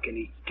hand's broke. And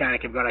he kind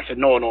of kept going. I said,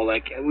 no,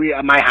 like,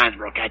 my hand's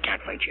broke. I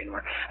can't fight you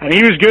anymore. And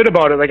he was good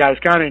about it. Like, I was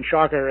kind of in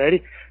shock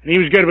already. And he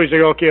was good, but he's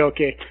like,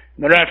 okay.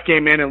 And the ref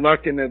came in and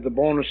looked, and the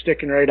bone was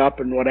sticking right up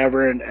and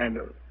whatever, and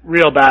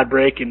real bad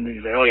break. And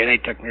he's like, oh yeah, they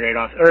took me right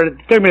off. Or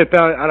took me to the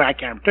penalty, I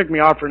can't remember. Took me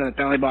off in the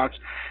penalty box.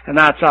 And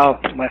that's how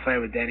my fight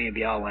with Denny and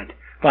Biel went.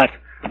 But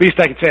at least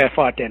I can say I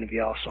fought Denny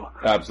Biel, so.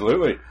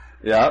 Absolutely.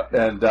 Yeah.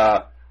 And,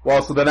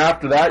 well, so then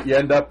after that, you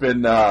end up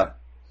in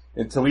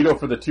Toledo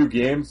for the 2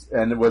 games.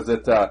 And was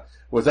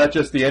that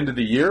just the end of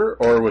the year,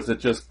 or was it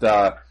just,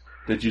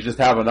 did you just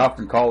have enough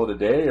and call it a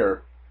day,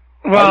 or?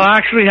 Well,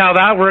 actually, how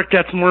that worked,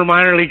 that's more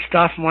minor league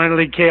stuff, minor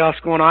league chaos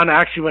going on.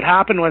 Actually, what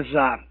happened was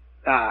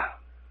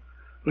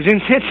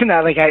in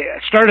Cincinnati. Like, I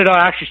started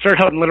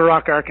out in Little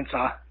Rock,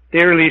 Arkansas.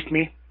 They released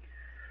me.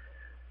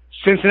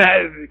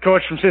 Cincinnati,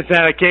 coach from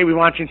Cincinnati, okay, we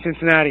want you in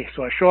Cincinnati.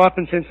 So I show up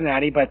in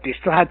Cincinnati, but they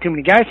still had too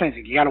many guys. So I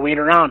said, you gotta wait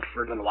around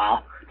for a little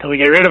while till we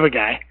get rid of a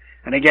guy.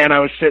 And again, I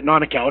was sitting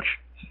on a couch,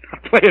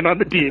 playing on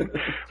the team.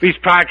 At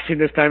least practicing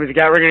this time. He's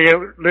like, we're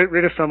gonna get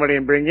rid of somebody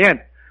and bring you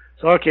in.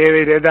 So okay,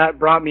 they did that,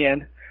 brought me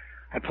in.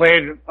 I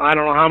played, I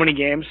don't know how many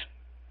games.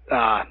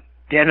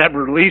 They ended up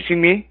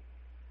releasing me.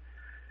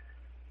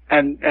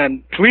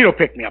 And Toledo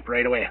picked me up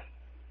right away.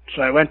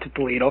 So I went to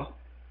Toledo.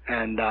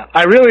 And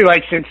I really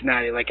like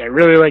Cincinnati. Like, I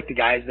really like the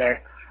guys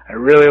there. I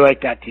really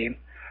like that team.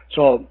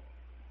 So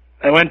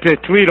I went to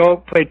Toledo,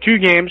 played 2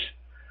 games.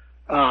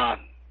 Claude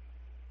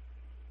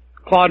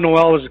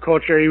Noel was the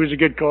coach there. He was a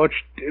good coach.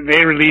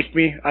 They released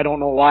me. I don't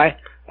know why.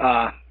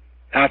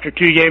 After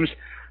 2 games.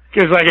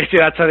 Because, like I said,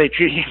 that's how they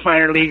treat you in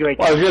minor league. Like,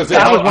 well,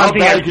 that was one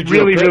thing that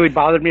really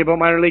bothered me about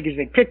minor league is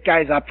they pick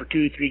guys up for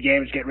 2-3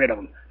 games, get rid of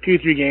them.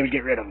 2-3 games,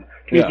 get rid of them.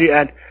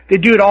 2-3, and they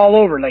do it all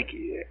over. Like,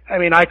 I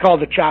mean, I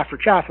call it chaff for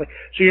chaff. Like,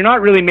 so you're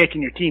not really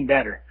making your team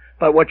better,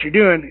 but what you're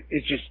doing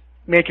is just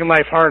making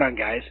life hard on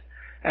guys.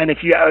 And if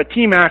a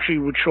team actually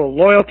would show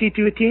loyalty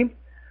to a team,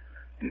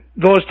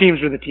 those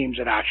teams were the teams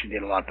that actually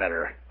did a lot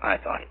better, I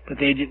thought. But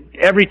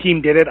every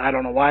team did it. I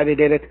don't know why they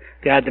did it.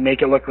 They had to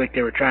make it look like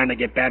they were trying to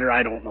get better.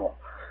 I don't know.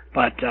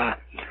 But,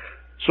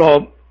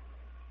 so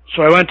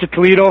I went to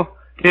Toledo.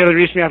 They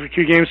released me after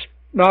 2 games.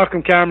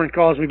 Malcolm Cameron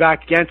calls me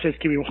back again, says,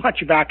 can we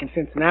want you back in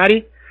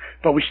Cincinnati?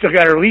 But we still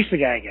got to release the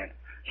guy again.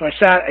 So I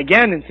sat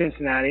again in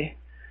Cincinnati,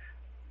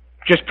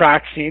 just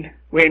practicing,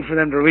 waiting for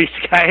them to release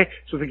the guy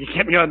so they could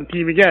get me on the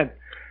team again.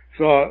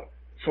 So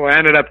I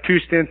ended up 2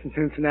 stints in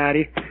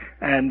Cincinnati.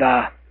 And,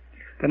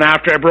 then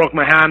after I broke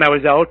my hand, I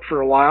was out for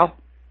a while.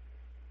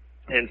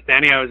 And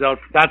Denny, I was out.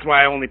 That's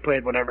why I only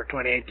played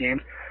 28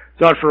 games.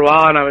 I was out for a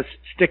while, and I was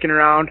sticking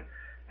around,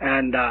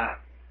 and I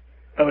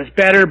was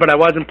better, but I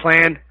wasn't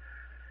playing,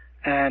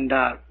 and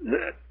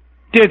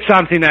did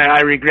something that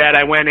I regret.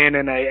 I went in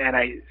and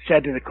I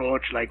said to the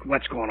coach, like,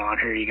 what's going on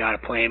here? You got to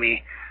play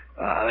me.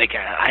 Like,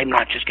 I'm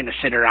not just going to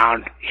sit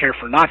around here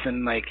for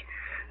nothing. Like,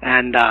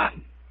 and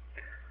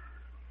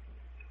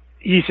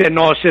he said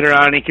no, sit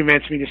around. And he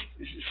convinced me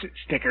to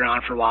stick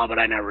around for a while, but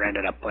I never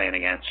ended up playing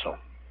again. So.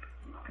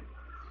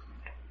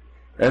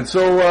 And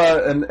so,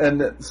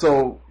 and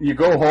so you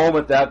go home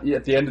at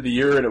the end of the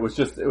year, and it was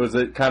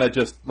kind of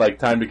just like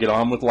time to get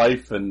on with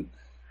life, and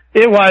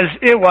it was,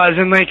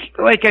 and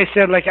like I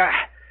said, like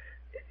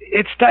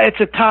it's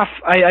a tough.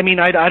 I mean,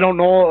 I don't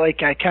know,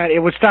 like I can't. It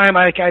was time.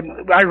 I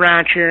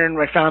ranch here, and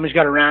my family's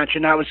got a ranch,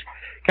 and that was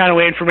kind of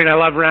waiting for me. And I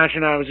love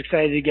ranching. I was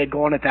excited to get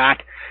going at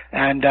that,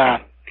 and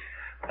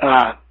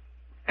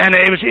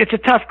it's a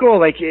tough goal.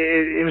 Like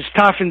it was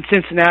tough in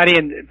Cincinnati,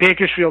 and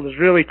Bakersfield was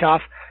really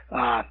tough.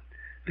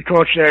 The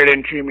coach there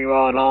didn't treat me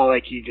well at all.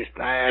 Like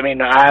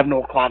I have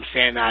no qualms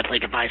saying that.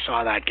 Like if I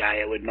saw that guy,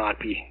 it would not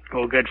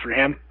go good for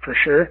him, for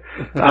sure.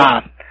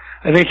 I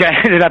think I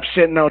ended up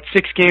sitting out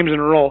 6 games in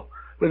a row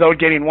without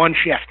getting 1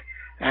 shift.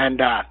 And,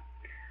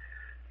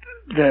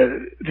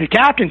 the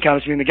captain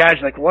comes to me and the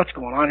guy's like, what's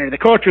going on here? The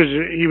coach was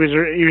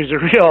a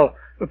real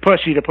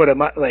pussy, to put him,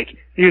 like,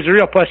 he was a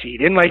real pussy. He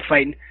didn't like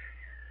fighting.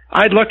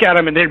 I'd look at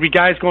him and there'd be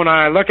guys going on.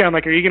 I'd look at him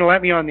like, are you going to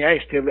let me on the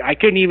ice? He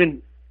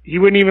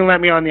wouldn't even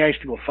let me on the ice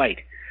to go fight.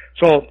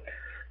 So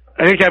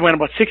I think I went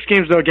about 6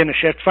 games without getting a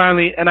shift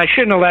finally, and I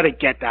shouldn't have let it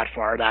get that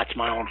far. That's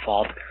my own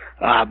fault.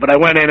 But I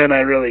went in and I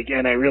really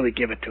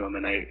give it to him,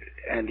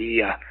 and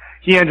he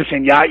ended up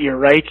saying, yeah, you're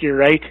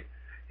right.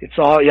 It's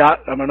all, yeah,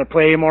 I'm going to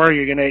play more.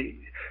 You're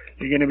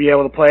going to be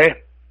able to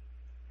play.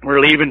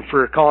 We're leaving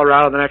for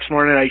Colorado the next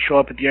morning. I show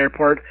up at the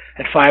airport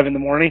at 5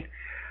 a.m.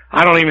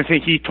 I don't even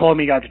think he told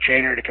me he got the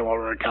trainer to come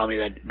over and tell me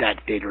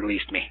that they'd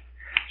released me.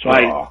 So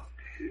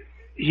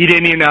he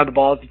didn't even have the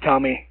balls to tell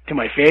me to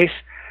my face,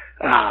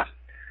 and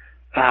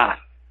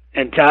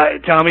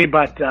tell me.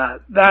 But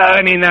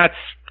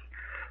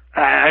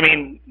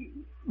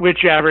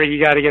whichever,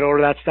 you got to get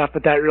over that stuff.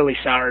 But that really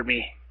soured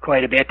me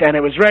quite a bit, and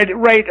it was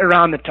right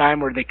around the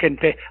time where they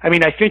couldn't pay. I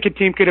mean, I think a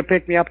team could have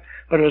picked me up,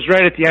 but it was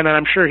right at the end, and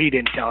I'm sure he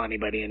didn't tell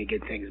anybody any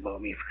good things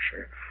about me for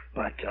sure.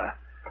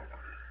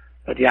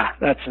 But yeah,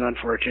 that's an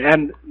unfortunate,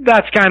 and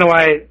that's kind of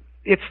why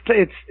it's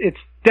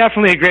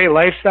definitely a great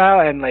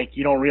lifestyle, and like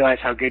you don't realize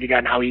how good you got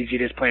and how easy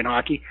it is playing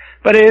hockey.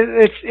 But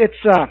it's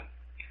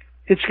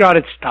got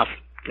its tough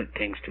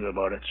things too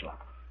about it. So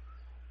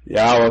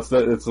yeah, well, that's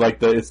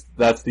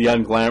the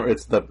unglamour.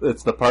 It's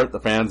the part the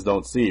fans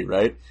don't see,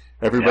 right?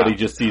 Everybody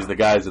just sees the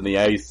guys in the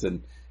ice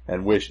and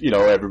wish,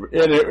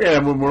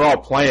 and when we're all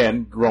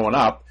playing growing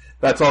up,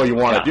 that's all you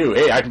want to do.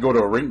 Hey, I can go to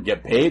a rink and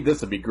get paid.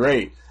 This would be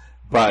great.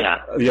 But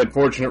the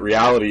unfortunate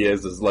reality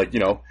is like,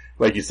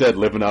 like you said,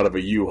 living out of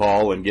a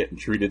U-Haul and getting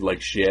treated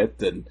like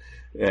shit and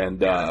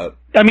I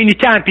mean, you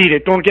can't beat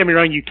it. Don't get me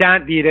wrong, you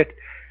can't beat it,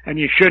 and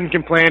you shouldn't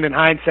complain. In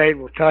hindsight,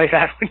 we'll tell you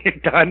that when you're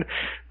done.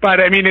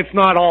 But I mean, it's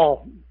not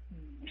all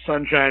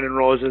sunshine and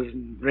roses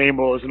and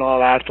rainbows and all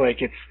that.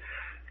 Like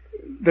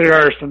there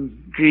are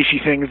some greasy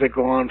things that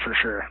go on for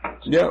sure.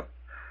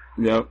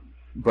 Yep.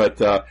 But,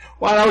 well,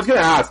 I was going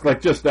to ask,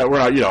 like, just that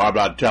I'm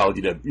not telling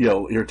you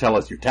to, tell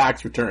us your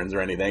tax returns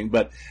or anything,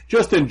 but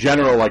just in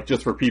general, like,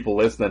 just for people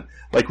listening,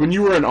 like, when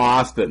you were in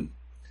Austin,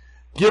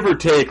 give or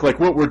take, like,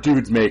 what were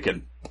dudes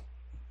making?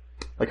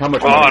 Like, how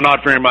much? Oh,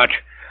 not very much.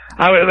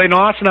 In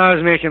Austin, I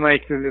was making,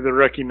 like, the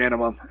rookie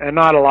minimum, and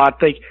not a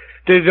lot. Like,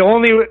 the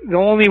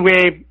only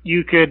way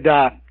you could,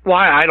 I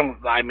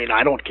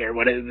don't care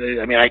what it is.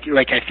 I mean, I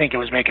think I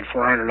was making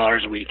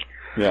 $400 a week.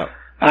 Yeah.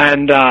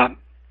 And,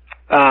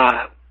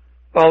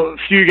 well, a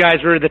few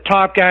guys the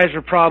top guys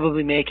were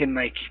probably making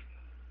like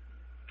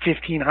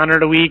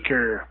 $1,500 a week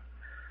or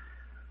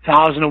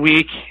 $1,000 a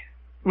week,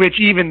 which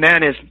even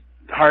then is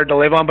hard to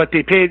live on. But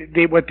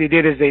what they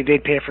did is they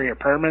did pay for your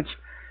permits,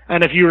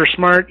 and if you were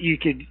smart, you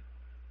could,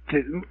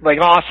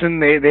 like Austin,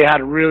 they had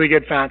a really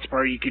good fan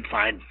support. You could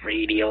find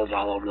free deals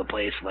all over the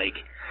place. Like,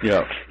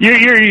 yeah, you're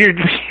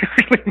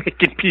really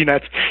making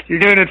peanuts. You're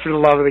doing it for the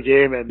love of the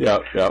game, and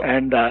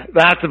and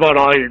that's about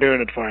all you're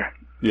doing it for.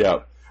 Yeah.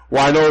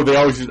 Well, I know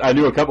I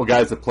knew a couple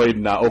guys that played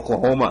in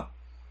Oklahoma.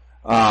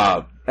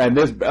 And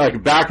this,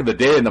 like, back in the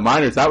day in the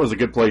minors, that was a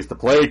good place to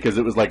play because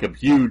it was like a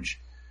huge,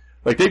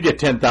 like, they'd get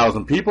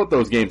 10,000 people at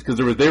those games because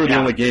they were the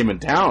only game in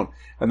town.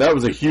 And that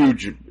was a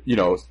huge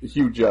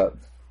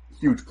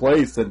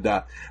place. And,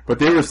 but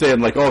they were saying,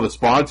 like, the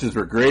sponsors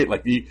were great.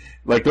 Like,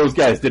 those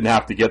guys didn't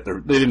have to they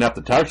didn't have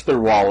to touch their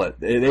wallet.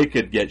 They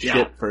could get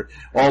shit for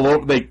all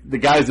over. The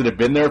guys that have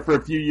been there for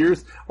a few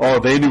years,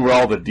 they knew where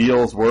all the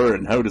deals were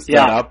and how to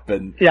set up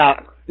and. Yeah.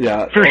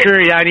 For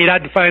sure, yeah, and you'd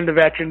have to find the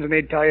veterans and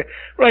they'd tell you,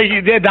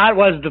 right, that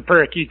was the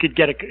perk. You could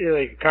get a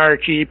car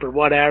cheap or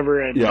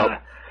whatever. And, I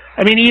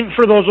mean, even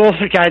for those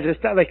older guys,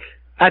 it's not, like,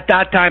 at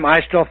that time,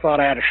 I still thought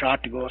I had a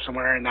shot to go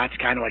somewhere, and that's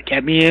kind of what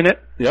kept me in it.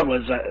 Yep.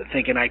 Was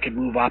thinking I could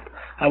move up.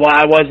 I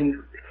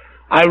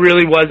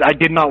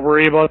did not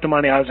worry about the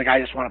money. I was like, I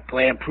just want to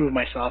play and prove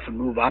myself and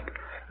move up.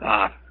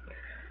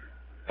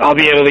 I'll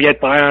be able to get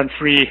by on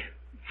free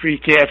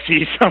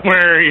KFC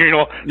somewhere,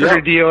 for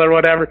a deal or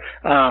whatever.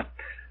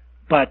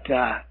 But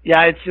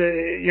it's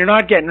you're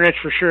not getting rich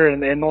for sure in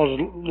those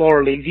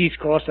lower leagues. East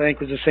Coast, I think,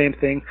 was the same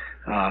thing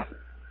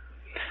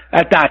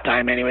at that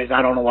time. Anyways,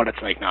 I don't know what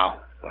it's like now.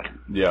 But.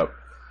 Yeah.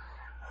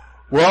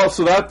 Well,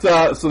 so that's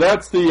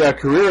the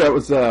career. That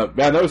was that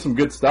was some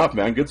good stuff,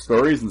 man. Good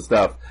stories and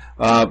stuff.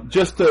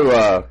 Just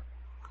to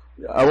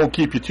I won't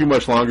keep you too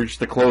much longer. Just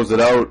to close it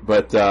out,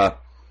 but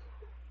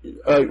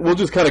we'll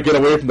just kind of get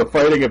away from the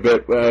fighting a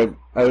bit.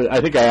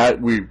 I think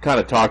we kind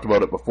of talked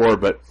about it before,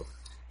 but.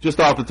 Just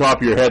off the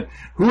top of your head,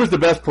 who was the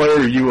best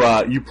player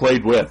you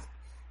played with?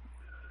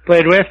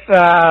 Played with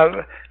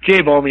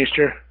Jay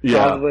Bouwmeester,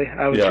 probably.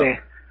 I would say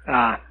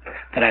that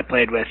I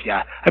played with.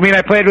 Yeah, I mean,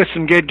 I played with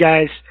some good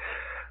guys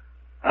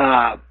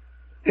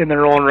in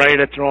their own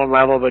right at their own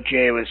level, but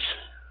Jay was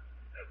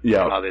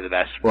probably the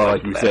best. Well,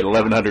 like you said,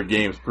 1,100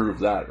 games proves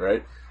that,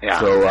 right? Yeah.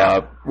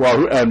 So,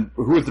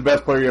 who was the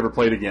best player you ever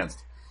played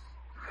against?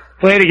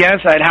 Played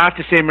against, I'd have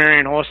to say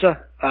Marian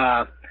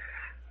Hossa.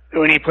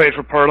 When he played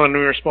for Portland,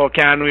 we were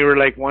Spokane. We were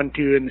like 1-2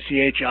 in the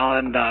CHL,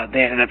 and they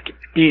ended up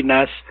beating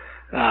us.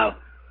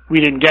 We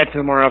didn't get to the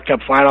Memorial Cup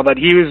final, but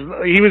he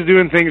was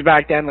doing things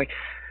back then. Like,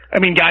 I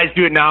mean, guys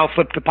do it now,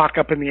 flip the puck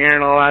up in the air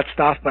and all that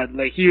stuff. But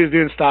like, he was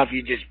doing stuff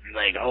you just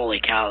like,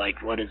 holy cow!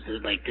 Like, what is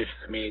this? Like, this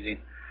is amazing.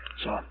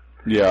 So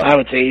I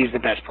would say he's the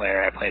best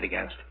player I played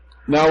against.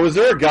 Now, was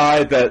there a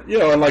guy that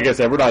and like I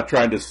said, we're not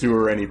trying to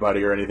sue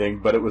anybody or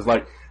anything, but it was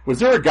like. Was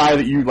there a guy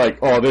that you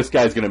like, this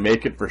guy's going to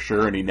make it for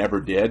sure, and he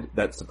never did,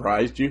 that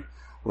surprised you?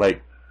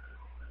 Like,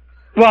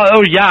 Well,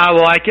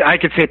 I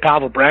could say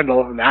Pavel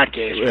Brendel in that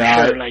case for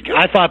sure. Like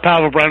I thought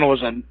Pavel Brendel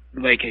was a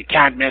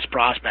can't miss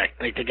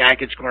prospect. Like the guy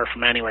could score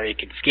from anywhere. He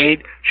could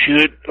skate,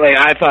 shoot. Like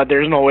I thought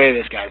there's no way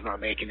this guy's not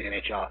making the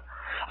NHL.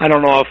 I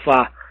don't know if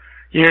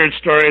you heard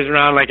stories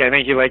around like I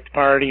think he liked to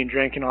party and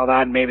drink and all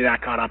that, and maybe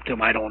that caught up to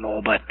him. I don't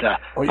know, but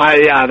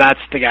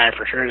that's the guy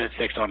for sure that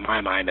sticks on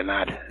my mind in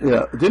that.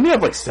 Yeah, didn't he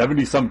have like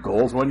 70-some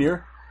goals one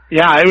year?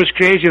 Yeah, it was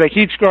crazy. Like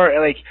he'd score.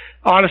 Like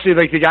honestly,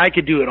 like the guy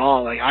could do it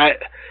all. Like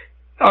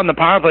on the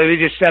power play, they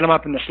just set him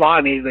up in the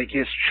slot, and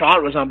his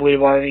shot was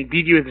unbelievable. And he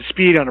beat you with the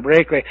speed on a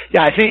breakaway.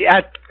 Yeah, I think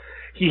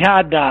he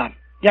had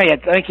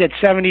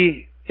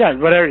 70,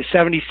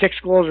 76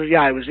 goals. Or,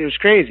 yeah, it was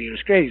crazy. It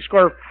was crazy. He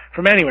scored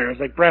from anywhere. It was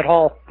like Brett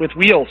Hull with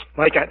wheels.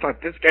 Like I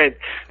thought, this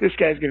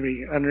guy's gonna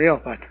be unreal.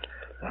 But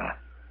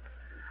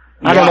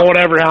I don't know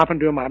whatever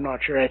happened to him. I'm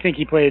not sure. I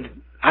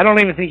don't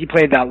even think he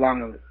played that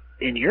long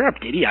in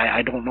Europe, did he?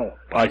 I don't know.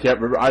 I can't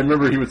remember. I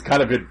remember he was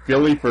kind of in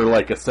Philly for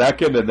like a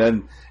second, and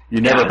then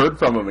you never heard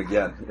from him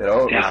again. You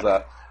know, it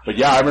was, but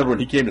yeah, I remember when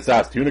he came to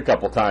Saskatoon a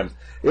couple times.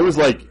 It was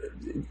like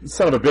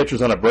son of a bitch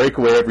was on a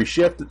breakaway every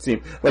shift. It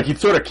seemed like he'd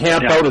sort of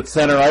camp out at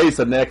center ice,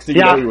 and next thing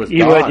you know, he was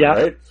gone.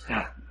 Right?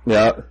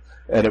 Yeah,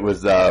 and it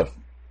was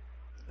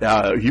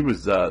he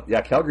was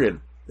Calgary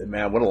had,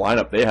 man, what a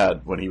lineup they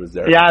had when he was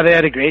there. Yeah, they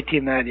had a great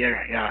team that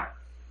year. Yeah.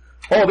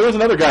 Oh, there was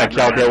another guy in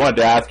Calgary I wanted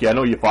to ask you. I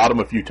know you fought him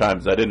a few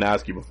times. I didn't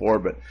ask you before,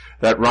 but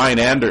that Ryan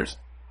Anders.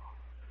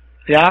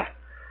 Yeah.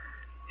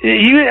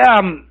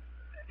 I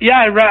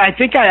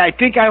think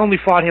I only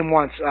fought him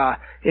once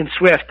in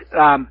Swift.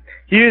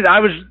 He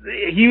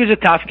was a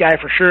tough guy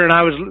for sure, and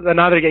I was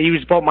another guy. He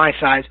was about my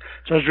size,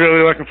 so I was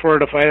really looking forward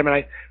to fight him.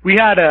 And we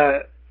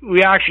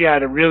actually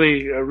had a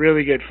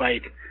really good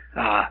fight.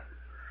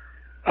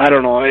 I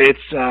don't know. We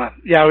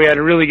had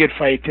a really good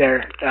fight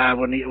there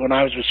when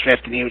I was with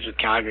Swift and he was with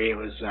Calgary. It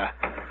was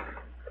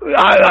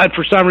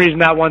for some reason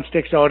that one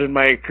sticks out in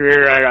my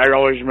career. I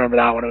always remember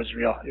that one. It was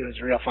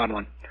a real fun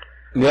one.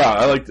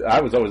 Yeah, I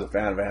was always a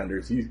fan of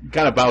Anders. He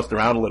kind of bounced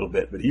around a little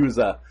bit, but he was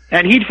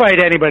and he'd fight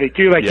anybody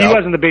too. Like he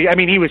wasn't the big. I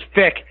mean, he was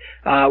thick,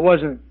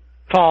 wasn't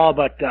tall,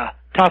 but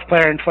tough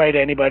player and fight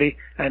anybody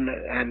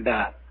and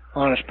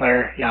honest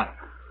player. Yeah.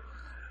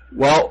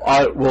 Well,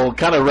 we'll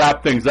kind of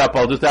wrap things up.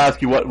 I'll just ask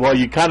you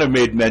you kind of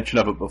made mention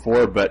of it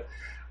before, but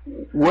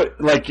what,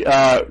 like,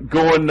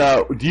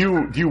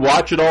 do you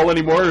watch it all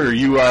anymore, or are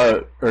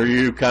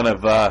you kind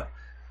of,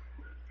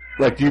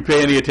 do you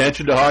pay any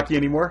attention to hockey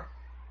anymore?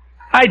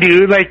 I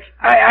do. Like,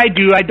 I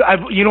do.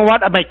 You know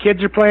what? My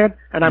kids are playing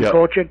and I'm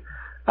coaching.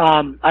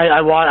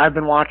 I've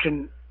been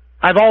watching,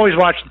 I've always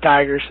watched the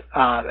Tigers,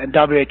 and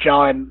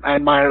WHL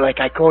and minor, like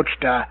I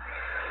coached,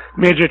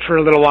 midget for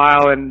a little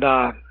while and,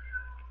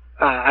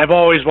 I've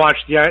always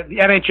watched the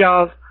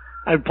NHL.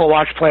 I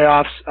watch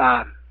playoffs.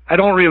 I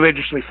don't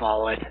religiously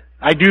follow it.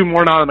 I do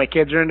more now that my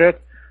kids are into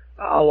it.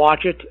 I'll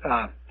watch it.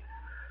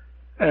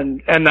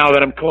 And now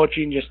that I'm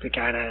coaching, just to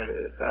kind of,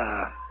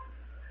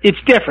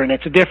 it's different.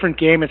 It's a different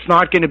game. It's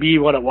not going to be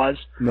what it was.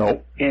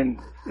 No.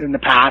 In the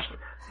past.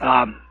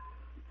 I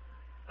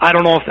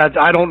don't know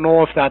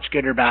if that's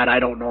good or bad. I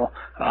don't know.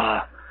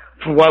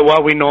 For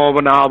what we know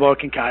now about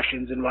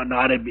concussions and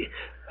whatnot,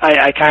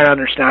 I kind of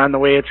understand the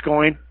way it's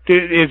going.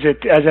 Is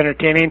it as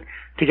entertaining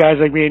to guys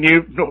like me and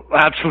you? No,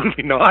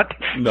 absolutely not.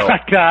 No.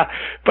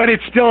 But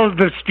it's still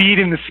the speed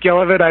and the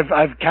skill of it.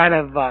 I've kind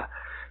of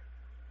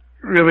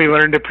really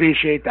learned to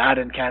appreciate that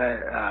and kind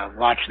of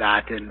watch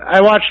that. And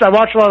I watched a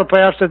lot of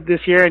playoffs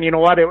this year, and you know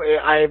what?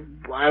 I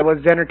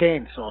was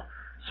entertained. So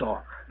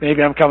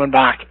maybe I'm coming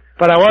back.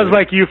 But I was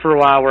like you for a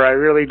while, where I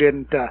really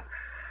didn't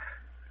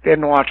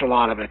watch a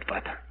lot of it,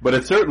 but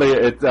it's certainly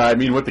I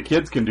mean, what the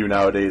kids can do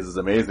nowadays is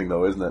amazing,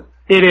 though, isn't it?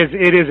 It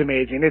is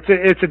amazing.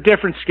 It's a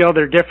different skill.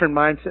 They're different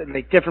mindset,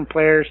 like different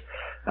players.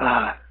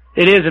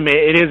 It is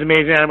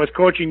amazing. And with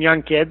coaching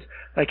young kids,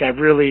 like I've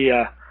really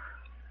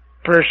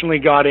personally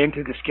got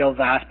into the skills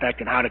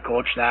aspect and how to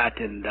coach that,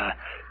 and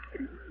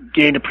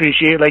gained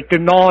appreciate like the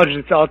knowledge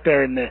that's out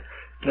there and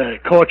the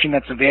coaching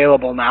that's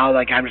available now.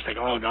 Like I'm just like,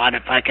 oh God,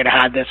 if I could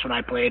have had this when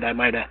I played, I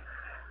might have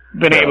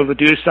been able to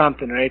do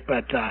something, right?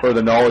 But or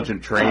the knowledge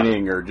and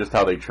training, or just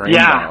how they train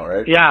now,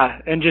 right? Yeah,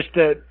 and just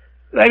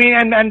I mean,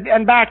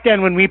 and back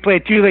then when we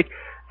played too, like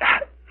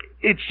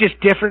it's just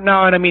different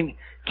now. And I mean,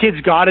 kids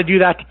got to do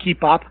that to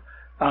keep up.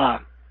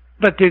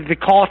 But the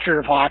culture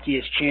of hockey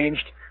has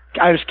changed.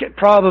 I was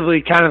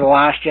probably kind of the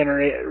last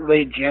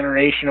late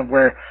generation of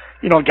where,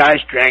 you know, guys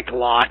drank a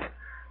lot,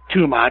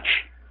 too much,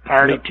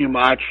 partied too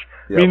much.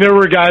 Yep. I mean, there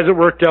were guys that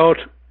worked out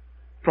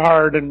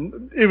hard,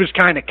 and it was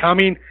kind of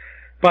coming.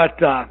 But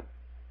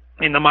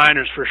in the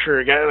minors, for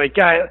sure. I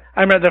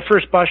remember the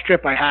first bus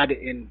trip I had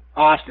in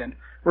Austin.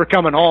 We're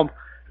coming home,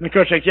 and the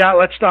coach like, yeah,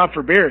 let's stop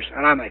for beers.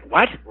 And I'm like,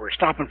 what? We're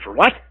stopping for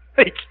what?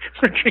 Like,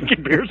 we're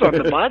drinking beers on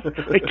the bus?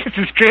 Like, this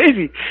is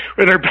crazy.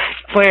 With our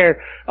best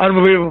player,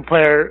 unbelievable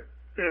player,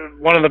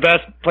 one of the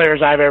best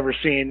players I've ever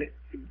seen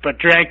but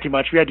drank too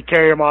much. We had to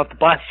carry him off the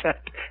bus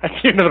at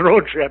the end of the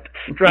road trip,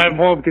 drive him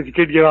home because he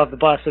couldn't get off the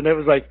bus. And it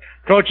was like,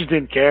 coaches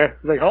didn't care.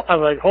 It was like,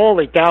 I'm like,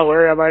 holy cow,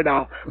 where am I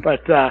now?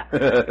 But, yeah,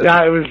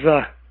 it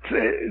was,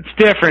 it's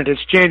different.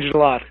 It's changed a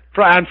lot.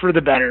 And for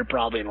the better,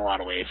 probably in a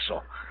lot of ways,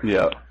 so.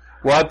 Yeah.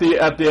 Well,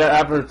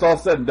 after it's all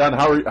said and done,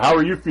 how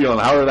are you feeling?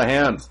 How are the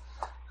hands?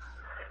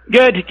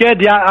 Good.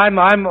 Yeah,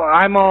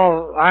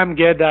 I'm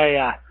good.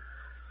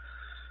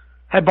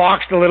 I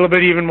boxed a little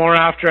bit even more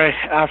after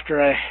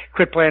I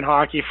quit playing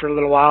hockey for a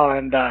little while,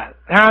 and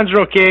hands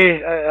are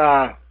okay.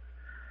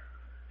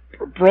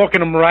 Broken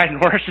them riding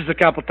horses a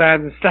couple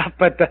times and stuff,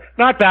 but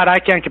not bad. I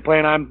can't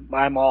complain.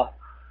 I'm all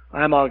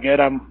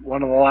good. I'm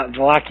one of the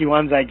lucky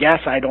ones, I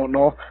guess. I don't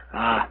know,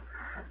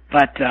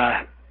 but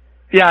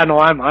yeah, no,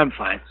 I'm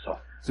fine.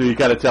 So you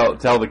kind of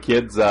tell the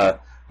kids,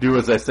 do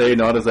as I say,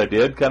 not as I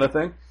did, kind of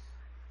thing.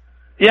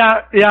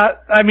 Yeah.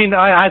 I mean,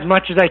 as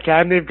much as I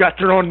can. They've got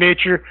their own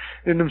nature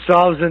in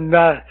themselves, and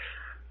the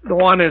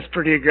one is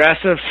pretty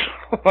aggressive.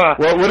 Well,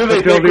 what do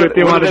they think? What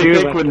they want to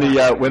do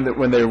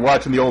when they're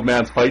watching the old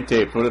man's fight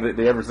tapes? What do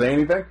they ever say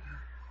anything?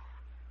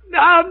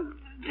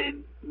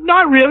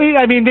 Not really.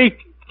 I mean, they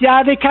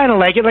kind of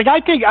like it. Like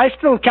I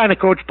still kind of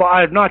coach, but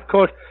I'm not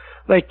coach.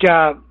 Like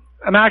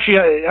I'm actually,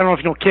 I don't know if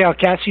you know Kale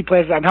Cassie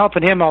plays. I'm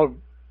helping him out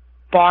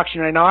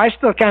boxing right now. I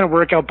still kind of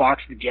work out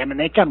boxing at the gym, and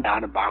they come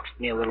down and box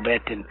me a little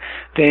bit, and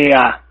they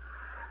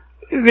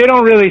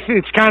don't really.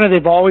 It's kind of,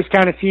 they've always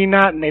kind of seen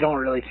that, and they don't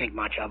really think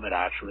much of it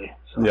actually.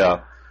 So.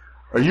 Yeah.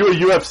 Are you a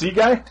UFC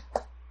guy?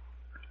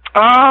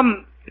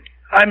 I'm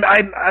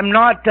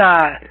not.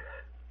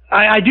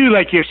 I do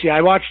like UFC.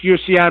 I watched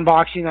UFC and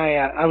boxing.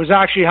 I was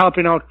actually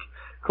helping out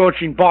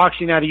coaching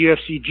boxing at a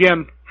UFC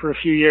gym for a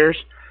few years,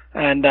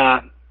 and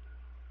that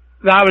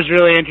was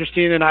really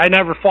interesting. And I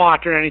never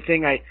fought or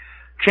anything. I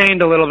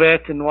trained a little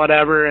bit and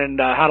whatever, and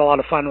had a lot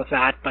of fun with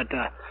that. But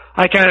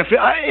I kind of,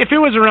 if it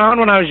was around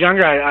when I was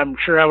younger, I'm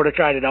sure I would have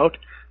tried it out.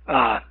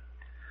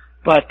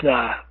 But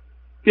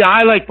yeah,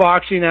 I like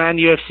boxing and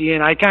UFC,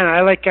 and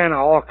I like kind of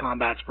all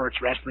combat sports,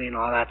 wrestling and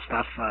all that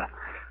stuff.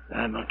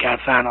 I'm a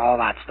cat fan of all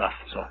that stuff.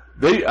 So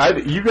you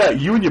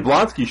and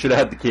Yablonski should have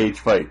had the cage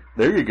fight.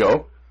 There you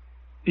go.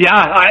 Yeah,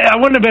 I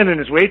wouldn't have been in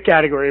his weight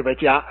category,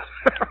 but yeah.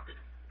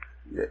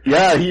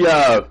 I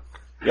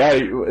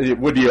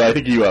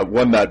think he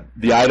won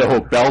the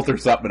Idaho belt or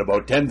something in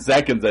about 10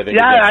 seconds. I think.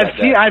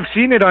 Yeah, I've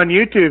seen it on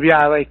YouTube.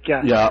 Yeah,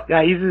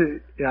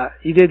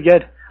 he did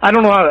good. I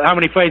don't know how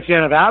many fights he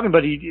ended up having,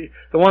 but the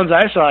ones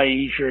I saw,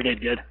 he sure did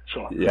good.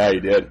 So yeah,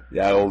 he did.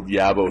 Yeah, old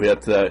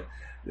Yabo.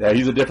 Yeah,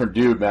 he's a different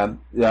dude, man.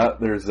 Yeah,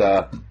 there's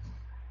there's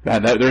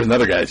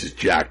another guy that's just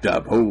jacked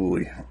up.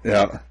 Holy,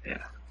 yeah.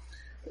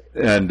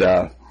 And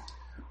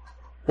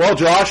well,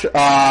 Josh, we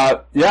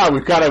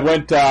kind of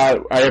went.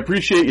 I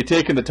appreciate you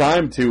taking the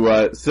time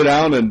to sit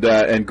down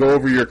and go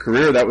over your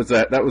career. That was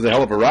a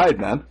hell of a ride,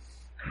 man.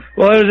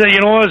 Well, it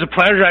was a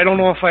pleasure. I don't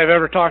know if I've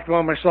ever talked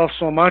about myself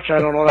so much. I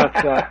don't know.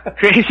 That's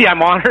crazy.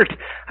 I'm honored.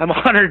 I'm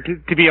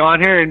honored to be on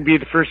here and be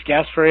the first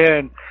guest for you.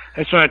 And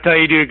I just want to tell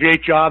you do a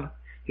great job.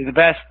 You're the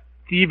best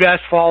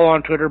follow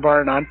on Twitter,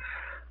 bar none.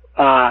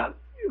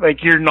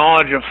 Like your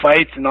knowledge of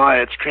fights and all,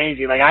 it's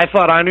crazy. Like I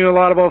thought I knew a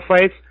lot about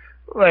fights.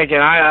 Like,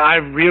 and I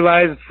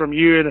realized from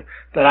you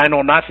that I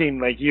know nothing.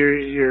 Like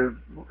you're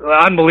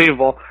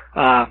unbelievable.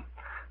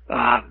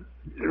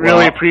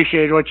 Really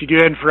appreciate what you're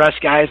doing for us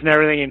guys and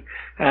everything,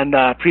 and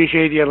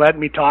appreciate you letting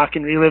me talk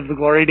and relive the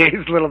glory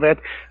days a little bit.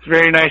 It's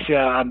very nice.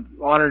 I'm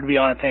honored to be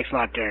on. Thanks a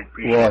lot, Darren.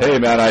 Hey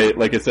man,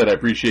 like I said, I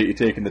appreciate you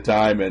taking the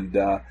time, and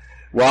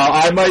while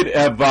I might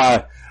have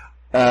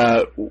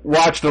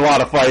watched a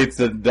lot of fights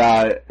and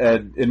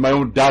in my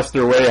own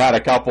duster way had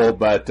a couple,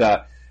 but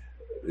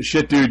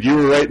shit, dude, you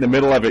were right in the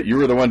middle of it. You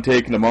were the one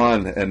taking them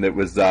on, and it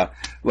was like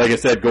I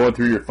said, going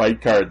through your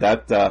fight card.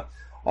 That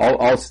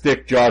I'll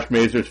stick Josh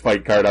Mazur's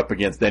fight card up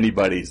against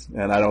anybody's,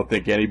 and I don't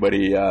think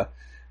anybody.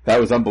 That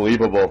was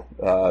unbelievable.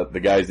 The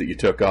guys that you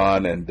took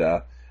on, and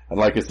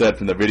like I said,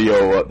 from the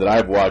video that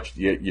I've watched,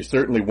 you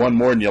certainly won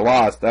more than you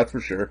lost. That's for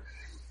sure.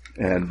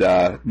 And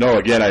no,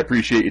 again, I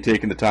appreciate you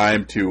taking the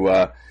time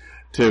to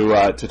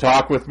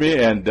talk with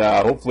me, and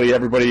hopefully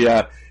everybody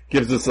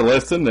gives us a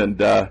listen. And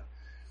hey,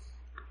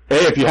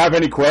 if you have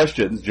any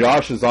questions,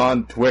 Josh is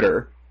on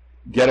Twitter.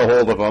 Get a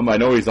hold of him. I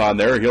know he's on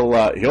there. He'll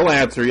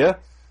answer you.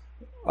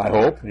 I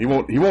hope he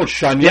won't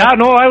shun you. Yeah,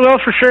 no, I will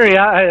for sure.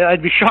 Yeah,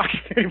 I'd be shocked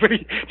if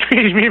anybody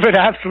tweeted me, but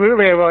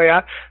absolutely I will.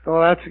 Yeah,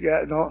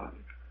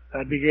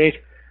 that'd be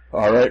great.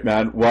 All right,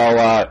 man.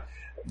 Well,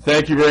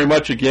 thank you very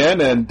much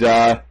again, and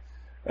hey,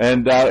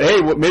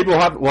 maybe we'll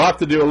have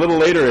to do a little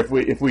later if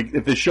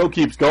the show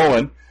keeps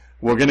going.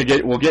 We'll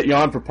get you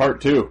on for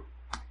part 2.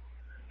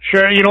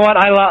 Sure. You know what?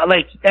 I love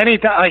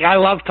I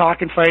love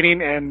talking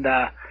fighting, and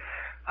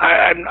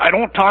I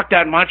don't talk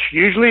that much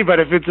usually, but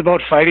if it's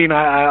about fighting,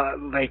 I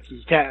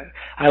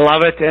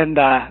love it, and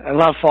I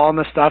love following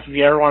this stuff. If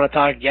you ever want to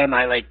talk again,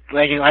 I'm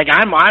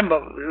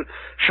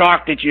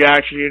shocked that you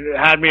actually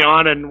had me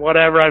on and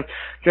whatever. I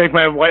think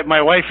my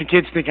wife and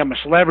kids think I'm a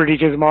celebrity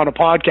because I'm on a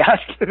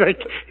podcast.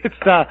 Like,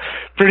 it's a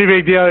pretty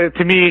big deal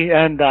to me,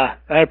 and I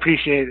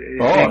appreciate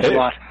it. Thanks a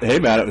lot. Hey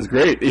man, it was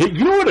great.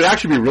 You know what would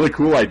actually be a really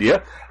cool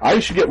idea?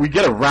 We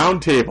get a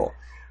round table,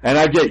 and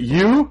I get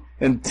you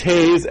and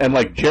Taze and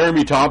like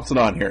Jeremy Thompson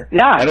on here.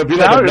 Yeah, and it'd be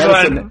like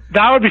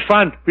that would be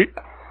fun.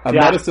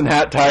 Medicine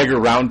Hat Tiger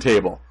round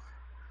table.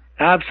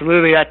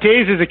 Absolutely.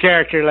 Taze is a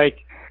character. Like,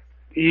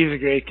 he's a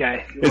great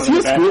guy. Is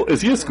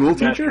he a school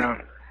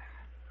teacher?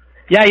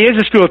 Yeah, he is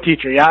a school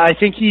teacher. Yeah, I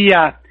think he's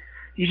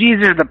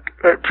either the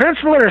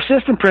principal or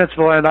assistant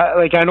principal. And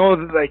I know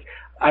that, like,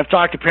 I've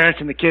talked to parents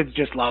and the kids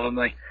just love him.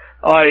 Like,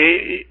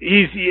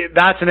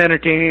 that's an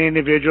entertaining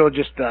individual.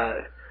 Just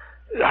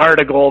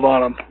heart of gold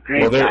on him.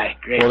 Great guy.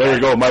 There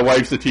you go. My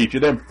wife's a teacher.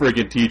 Them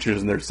friggin'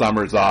 teachers and their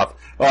summers off.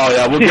 Oh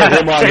yeah, we'll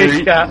get him on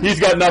here. He's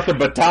got nothing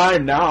but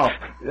time now.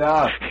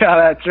 Yeah. Yeah,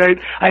 that's right.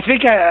 I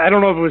think I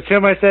don't know if it was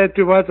him I said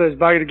 2 months. I was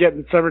about to get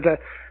in summers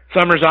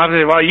off. They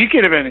said, well, you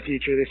could have been a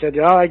teacher. They said,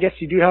 oh, I guess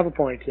you do have a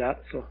point. Yeah.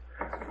 So.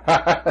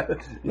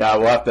 Yeah,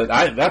 we'll have to.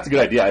 That's a good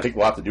idea. I think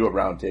we'll have to do a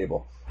round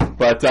table.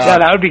 But yeah,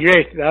 that would be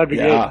great. That would be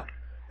great.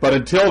 But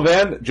until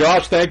then,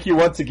 Josh, thank you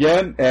once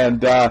again,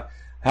 and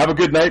have a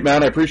good night,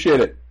 man. I appreciate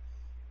it.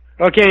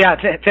 Okay, yeah.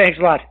 Thanks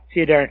a lot.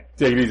 See you, Darren.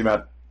 Take it easy,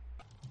 man.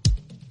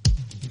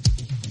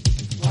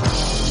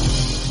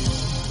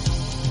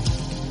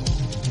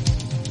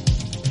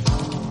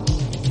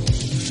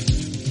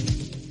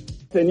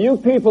 And you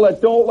people that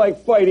don't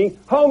like fighting,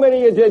 how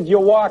many of you did you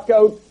walk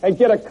out and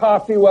get a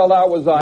coffee while that was on?